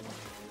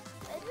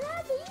 I did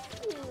not need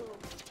to.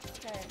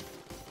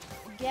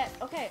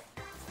 Okay.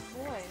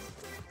 Boy.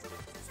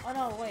 Oh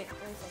no, wait a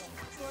second.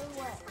 For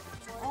what?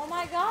 Oh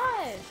my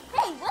gosh.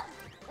 Hey, what?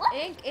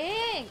 Ink.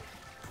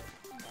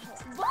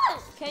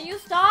 What? Can you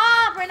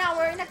stop right now?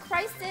 We're in a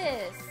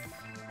crisis.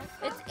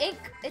 It's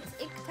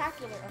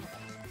Inktacular.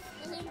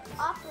 It's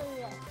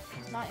Inkopolis.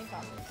 It's not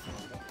Inkopolis.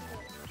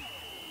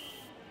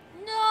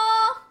 No.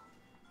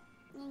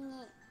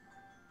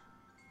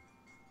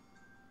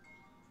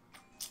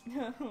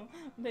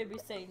 Baby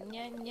say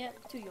nya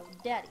to your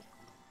daddy.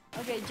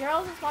 Okay,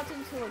 Gerald's in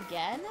Splatoon 2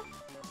 again.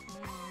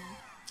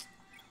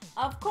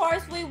 Of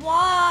course we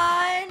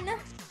won!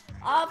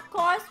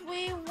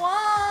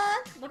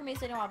 Look at me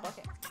sitting on my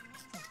bucket.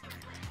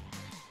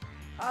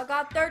 I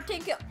got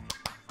 13 kills.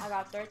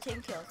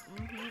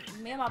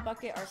 Me and my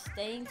bucket are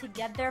staying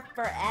together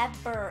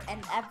forever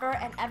and ever.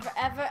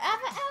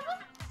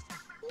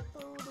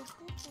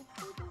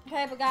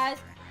 Okay, but guys,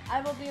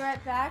 I will be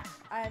right back.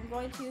 I am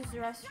going to use the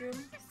restroom.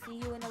 See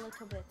you in a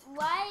little bit.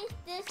 Why is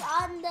this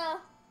on the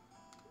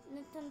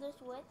Nintendo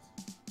Switch?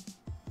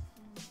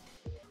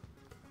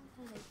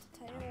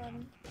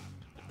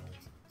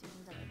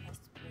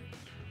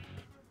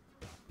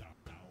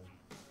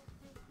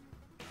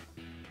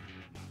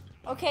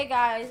 Okay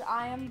guys,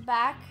 I am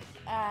back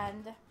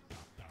and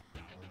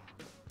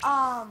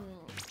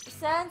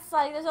since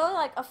like there's only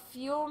like a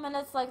few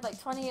minutes, like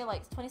 20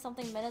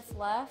 something minutes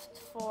left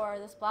for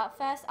the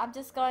Splatfest, I'm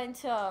just going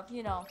to,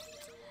 you know,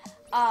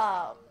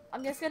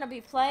 I'm just gonna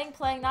be playing,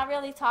 not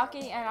really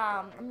talking, and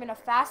I'm gonna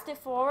fast it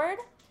forward.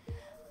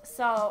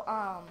 So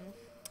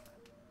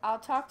I'll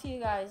talk to you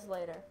guys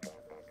later.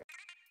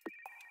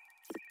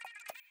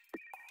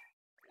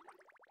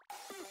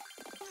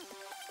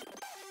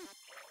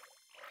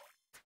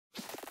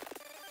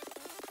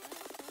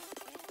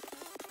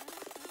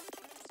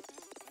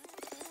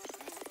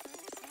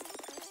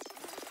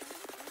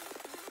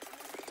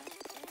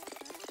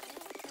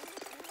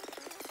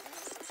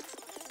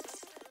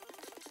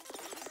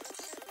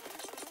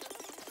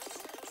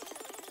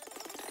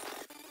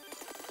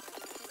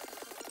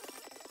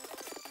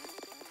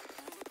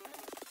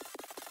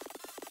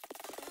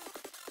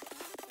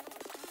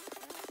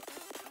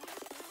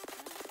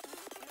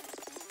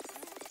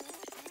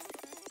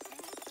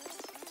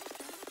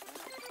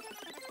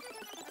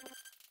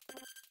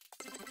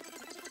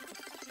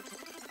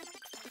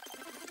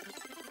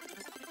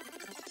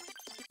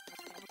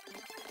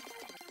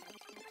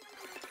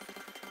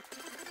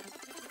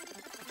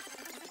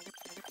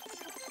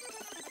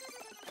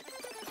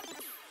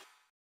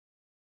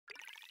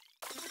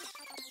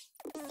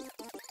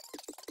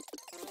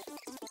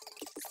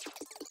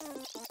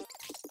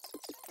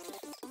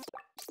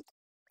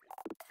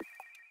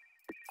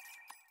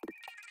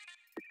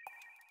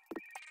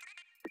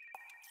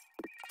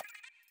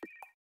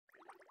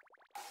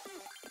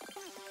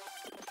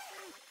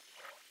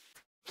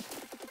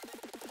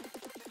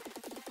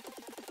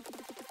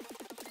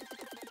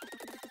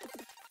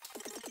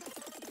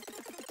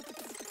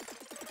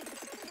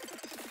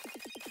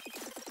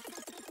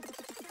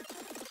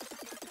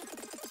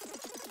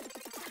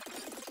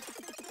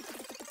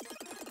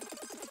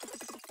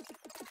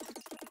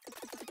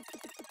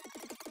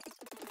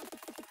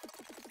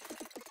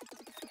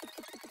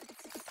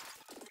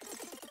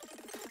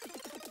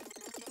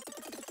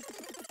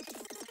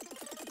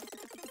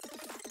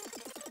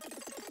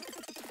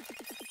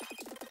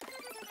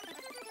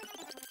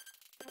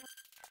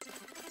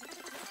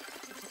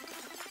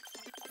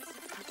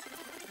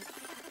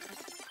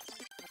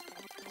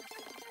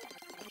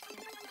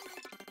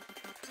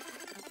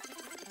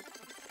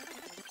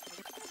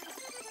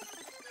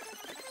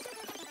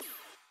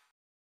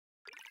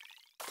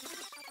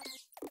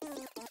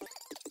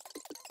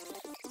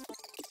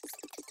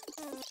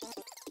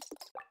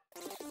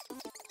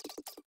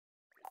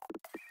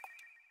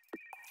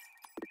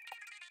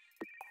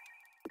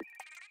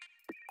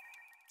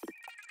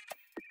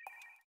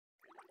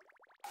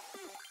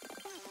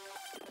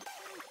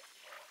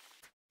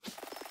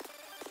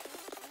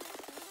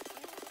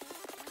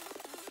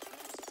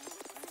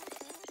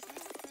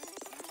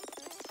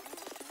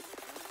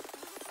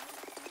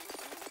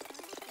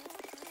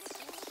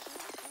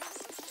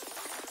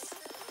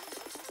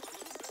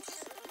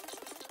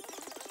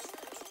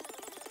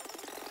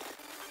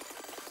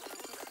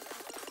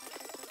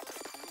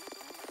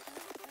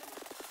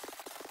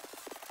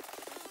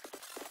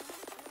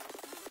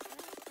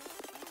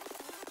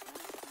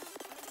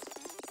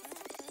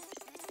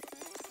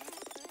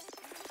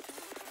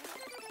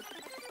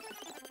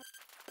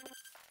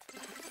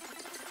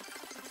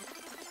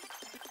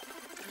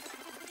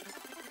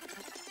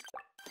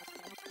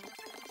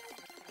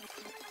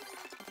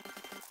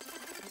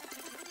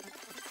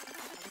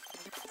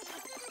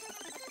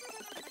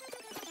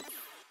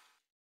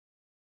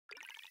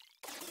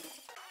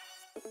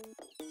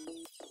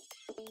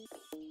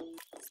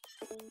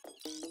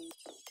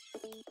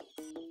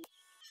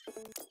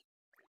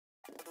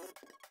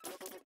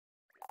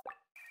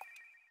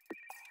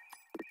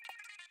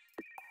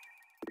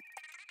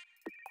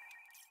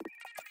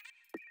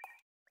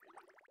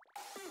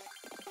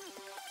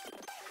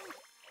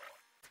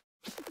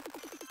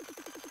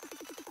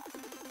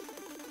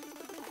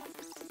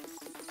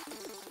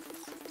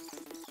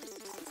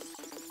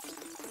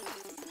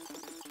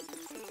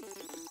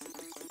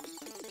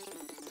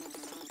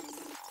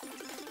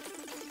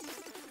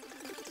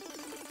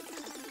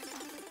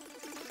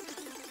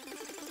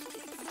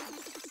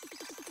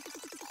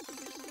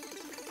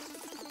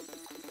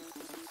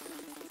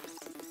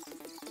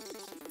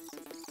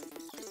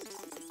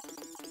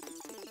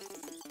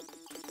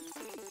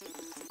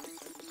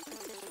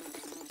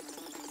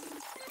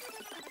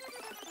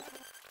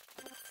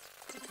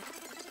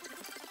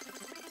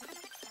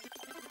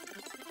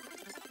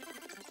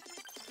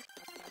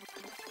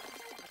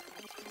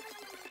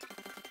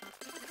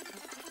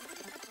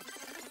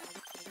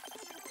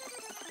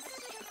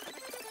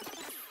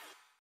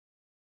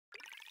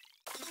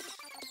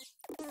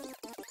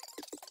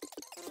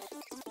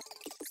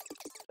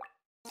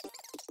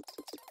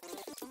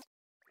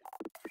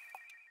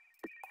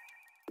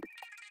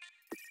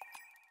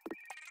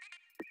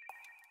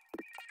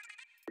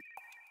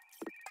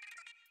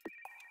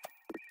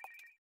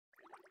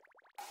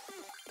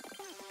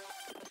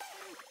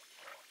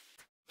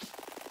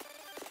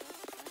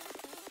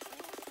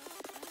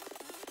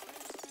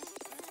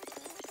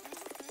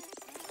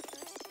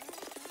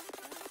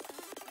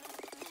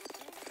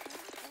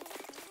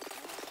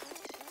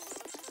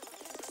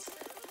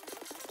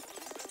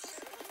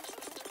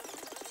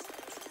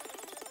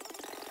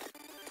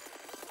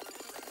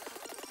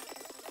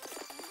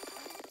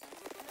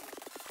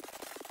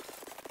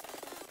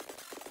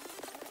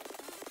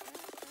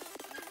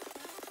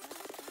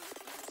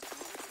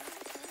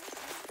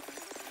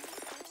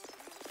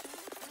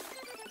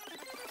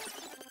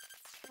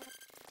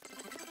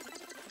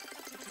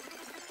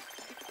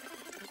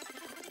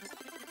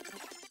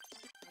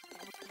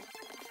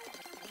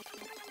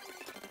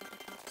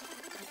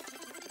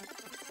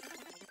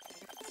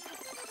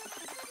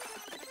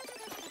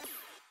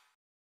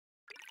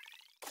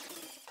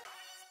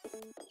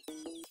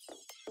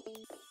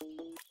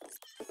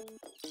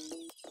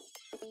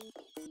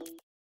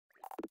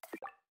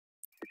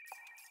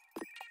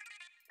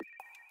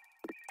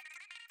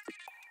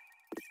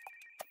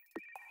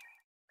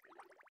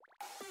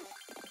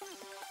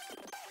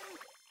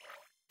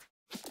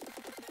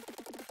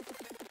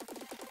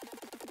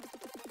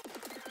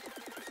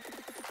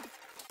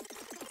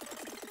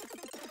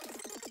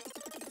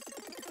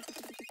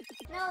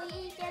 No,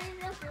 he's getting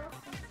the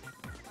girlfriend.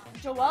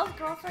 Joelle's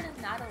girlfriend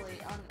is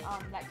Natalie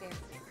on that game.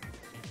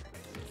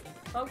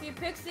 Pokey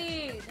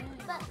Pixie!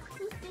 But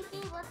he's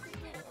thinking what to do.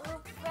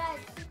 Oh, Fred,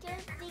 he can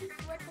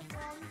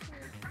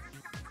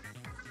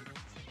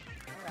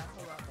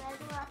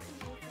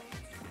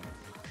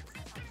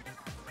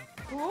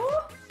who?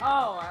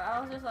 Oh, I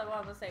was just like,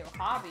 what I was saying,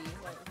 hobby.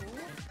 Like, who?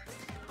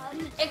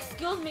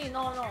 Excuse me,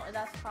 no,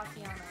 that's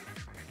Tatiana.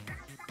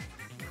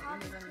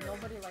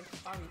 Nobody likes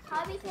hobby kids.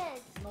 Hobby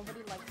kids.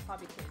 Nobody likes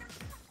hobby kids.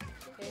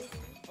 Okay?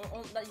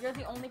 You're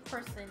the only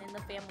person in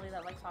the family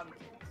that likes hobby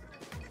kids.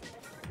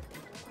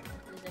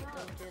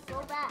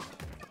 Go back.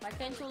 Why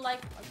can't you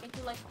like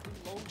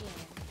Logan?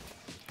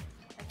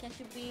 Why can't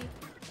you be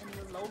in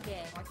the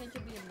Logan? Why can't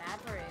you be a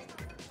Maverick?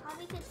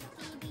 Hobby kids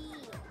TV.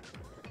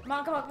 Come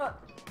on.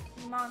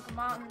 Come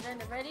on, turn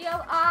the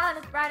radio on,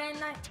 it's Friday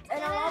night,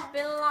 and I won't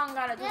be long,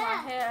 gotta do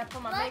my hair,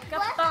 put my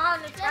makeup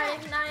on, it's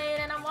Friday night,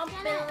 and I won't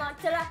be long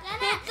till I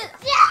hit the...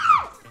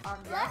 Yes!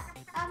 Yes?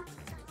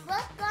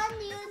 What gun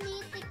do you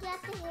need to get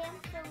the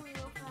hamster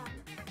wheel from?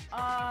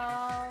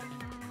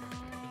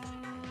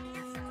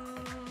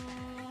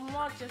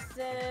 What you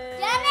say?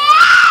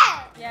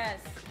 Janet! Yes.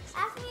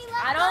 Ask me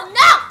what I don't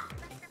know!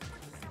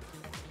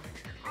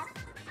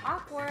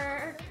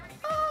 Awkward.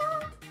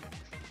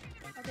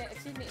 Okay,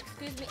 excuse me.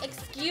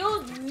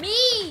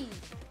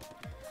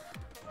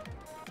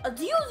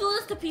 Do you do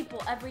this to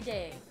people every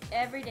day?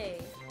 Every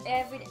day.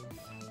 What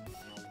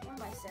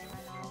am I saying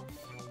right now?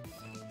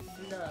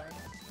 Blood.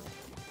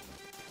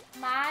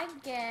 My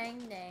gang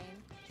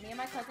name. Me and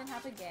my cousin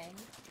have a gang,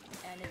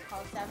 and it's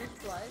called Savage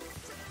Blood.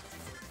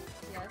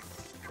 Yes.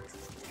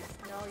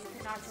 No, you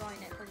cannot join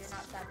it because you're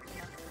not savage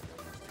enough.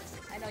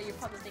 I know you're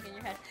probably thinking in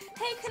your head,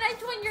 hey, can I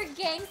join your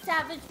gang,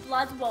 Savage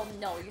Bloods? Well,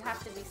 no, you have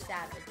to be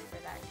savage for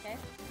that, okay?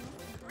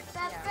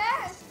 But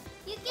first,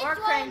 you can or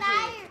join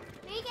cringy.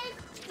 you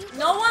can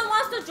No one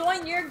wants to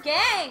join your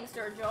gang,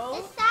 Sergio.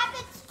 It's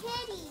Savage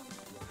Kitty.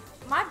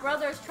 My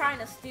brother's trying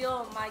to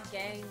steal my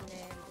gang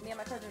name. Me and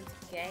my cousin's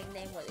gang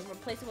name and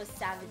replace it with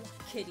Savage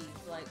Kitties.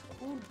 Like,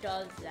 who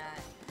does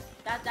that?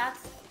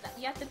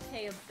 You have to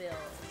pay a bill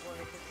in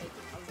order to take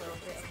a little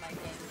bit of my gang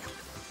name.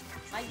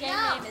 My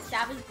gang name is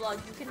Savage Blood.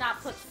 You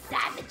cannot put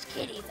Savage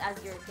Kitties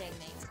as your gang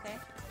name, okay?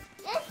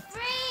 It's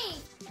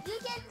free. You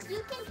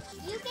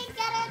can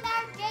get in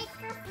our gang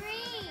for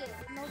free.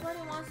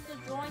 Nobody wants to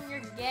join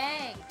your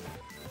gang.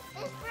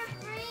 It's for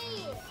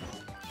free.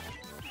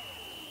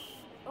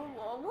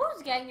 Oh,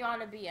 whose gang you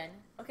want to be in?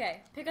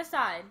 Okay, pick a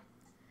side.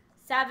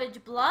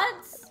 Savage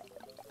Bloods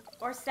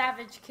or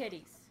Savage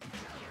Kitties?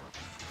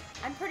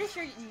 I'm pretty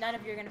sure none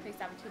of you are gonna pick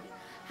Savage Kitties.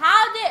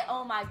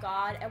 Oh my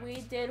god, and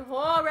we did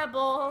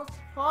horrible,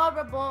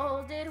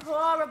 did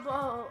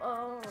horrible.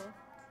 Oh.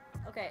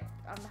 Okay,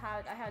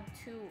 I had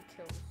 2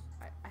 kills.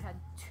 I had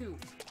 2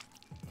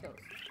 kills.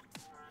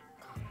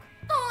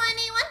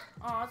 21.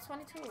 Oh, it's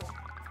 22.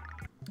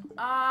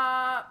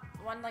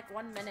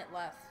 1 minute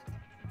left.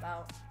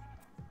 About.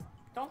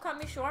 Don't cut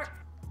me short.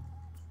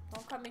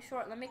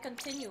 Let me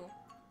continue.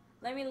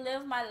 Let me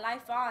live my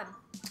life on.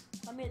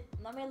 Let me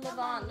live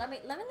on. Let me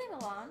live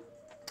on.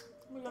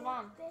 Let me live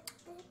on.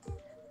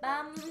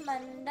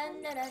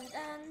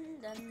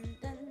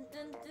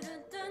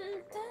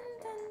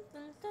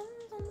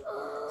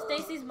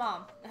 Stacy's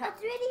mom.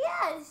 That's really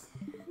us.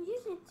 You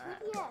should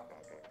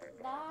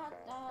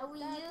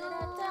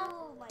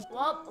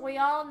Well, we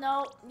all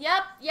know.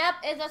 Yep.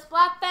 The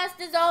Splatfest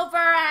is over.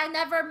 I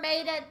never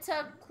made it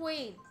to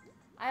Queen.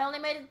 I only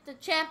made it to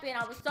champion.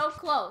 I was so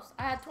close.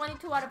 I had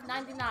 22 out of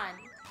 99.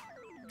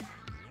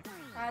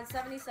 I had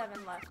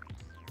 77 left.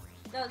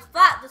 The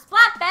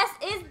Splatfest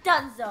is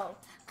donezo.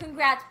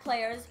 Congrats,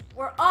 players.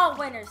 We're all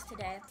winners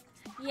today.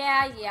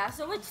 Yeah.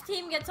 So which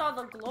team gets all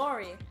the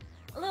glory?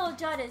 Little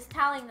Judd is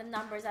tallying the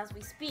numbers as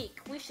we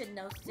speak. We should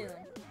know soon.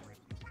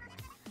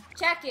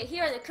 Check it.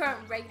 Here are the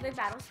current regular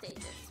battle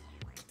stages.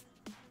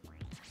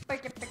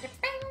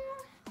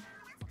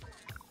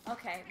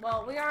 Okay,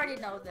 well, we already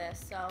know this,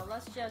 so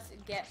let's just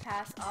get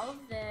past all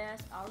of this,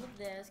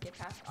 get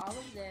past all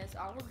of this,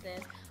 all of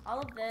this, all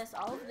of this,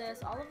 all of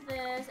this, all of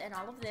this, and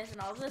all of this, and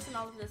all of this, and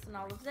all of this, and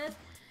all of this.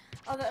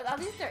 Oh, at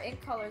least their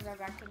ink colors are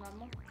back to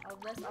normal. All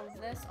of this, all of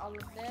this, all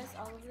of this,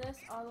 all of this,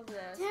 all of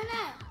this.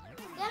 Jenna,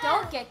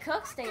 Don't get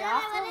cooked, stay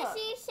off the hook. What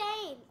is she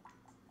saying?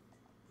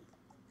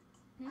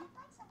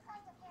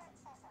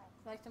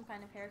 Like some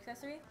kind of hair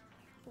accessory?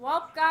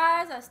 Well,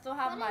 guys, I still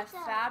have What my is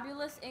that?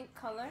 fabulous ink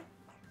color.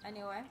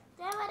 Anyway.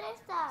 Then what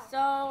is that?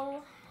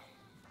 So,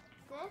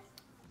 This?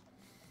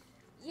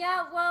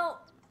 yeah,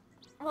 well,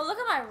 look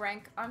at my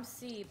rank. I'm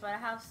C, but I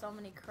have so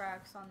many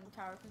cracks on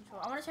tower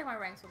control. I want to check my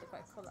ranks really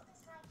quick. Hold up.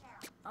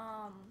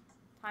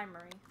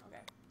 Primary.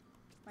 Okay.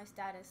 My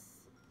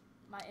status.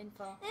 My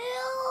info.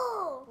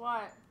 Ew!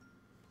 What?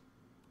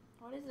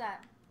 What is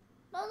that?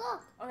 No,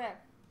 look. Okay.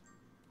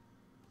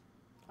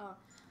 Oh.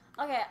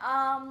 Okay,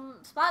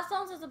 Splat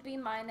Stones is a B-,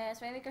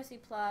 Rainmaker C+,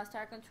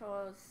 Tower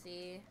Control is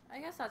C. I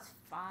guess that's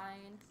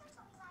fine.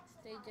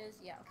 Stages,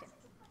 yeah, okay.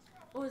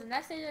 Ooh, the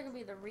next stage is gonna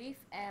be the Reef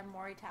and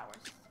Mori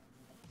Towers.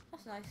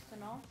 That's nice to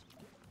know.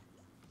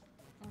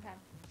 Okay.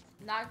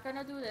 Not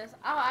gonna do this.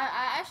 Oh,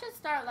 I should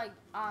start, like,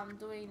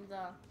 doing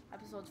the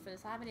episodes for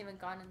this. I haven't even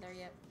gone in there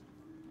yet.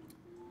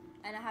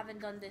 And I haven't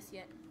done this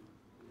yet.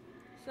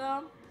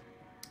 So,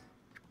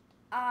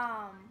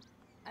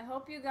 I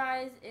hope you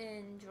guys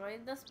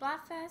enjoyed the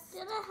Splatfest.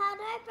 Dylan, how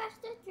do I brush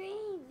the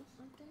dreams?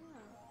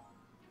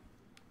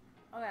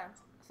 Okay,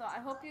 so I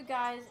hope you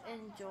guys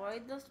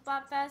enjoyed the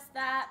Splatfest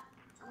that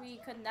we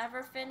could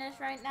never finish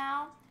right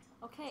now.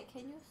 Okay,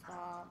 can you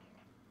stop?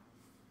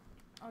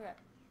 Okay.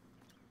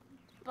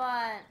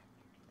 But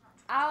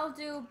I'll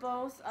do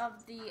both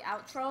of the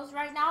outros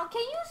right now.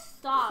 Can you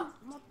stop?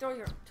 I'm gonna throw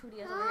your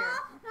 2DS over here.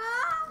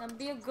 Then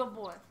be a good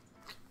boy.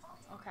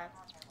 Okay.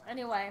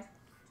 Anyway,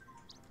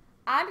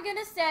 I'm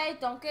gonna say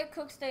don't get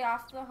cooked, stay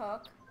off the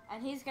hook.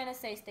 And he's gonna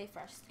say stay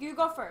fresh. You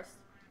go first.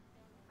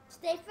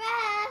 Stay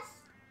fresh.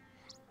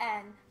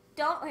 And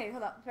don't, wait,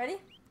 hold up. Ready?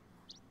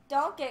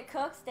 Don't get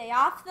cooked, stay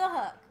off the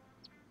hook.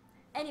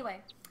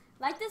 Anyway,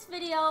 like this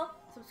video,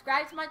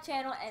 subscribe to my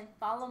channel, and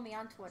follow me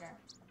on Twitter.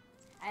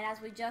 And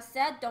as we just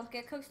said, don't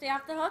get cooked, stay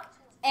off the hook,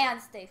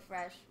 and stay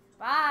fresh.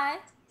 Bye.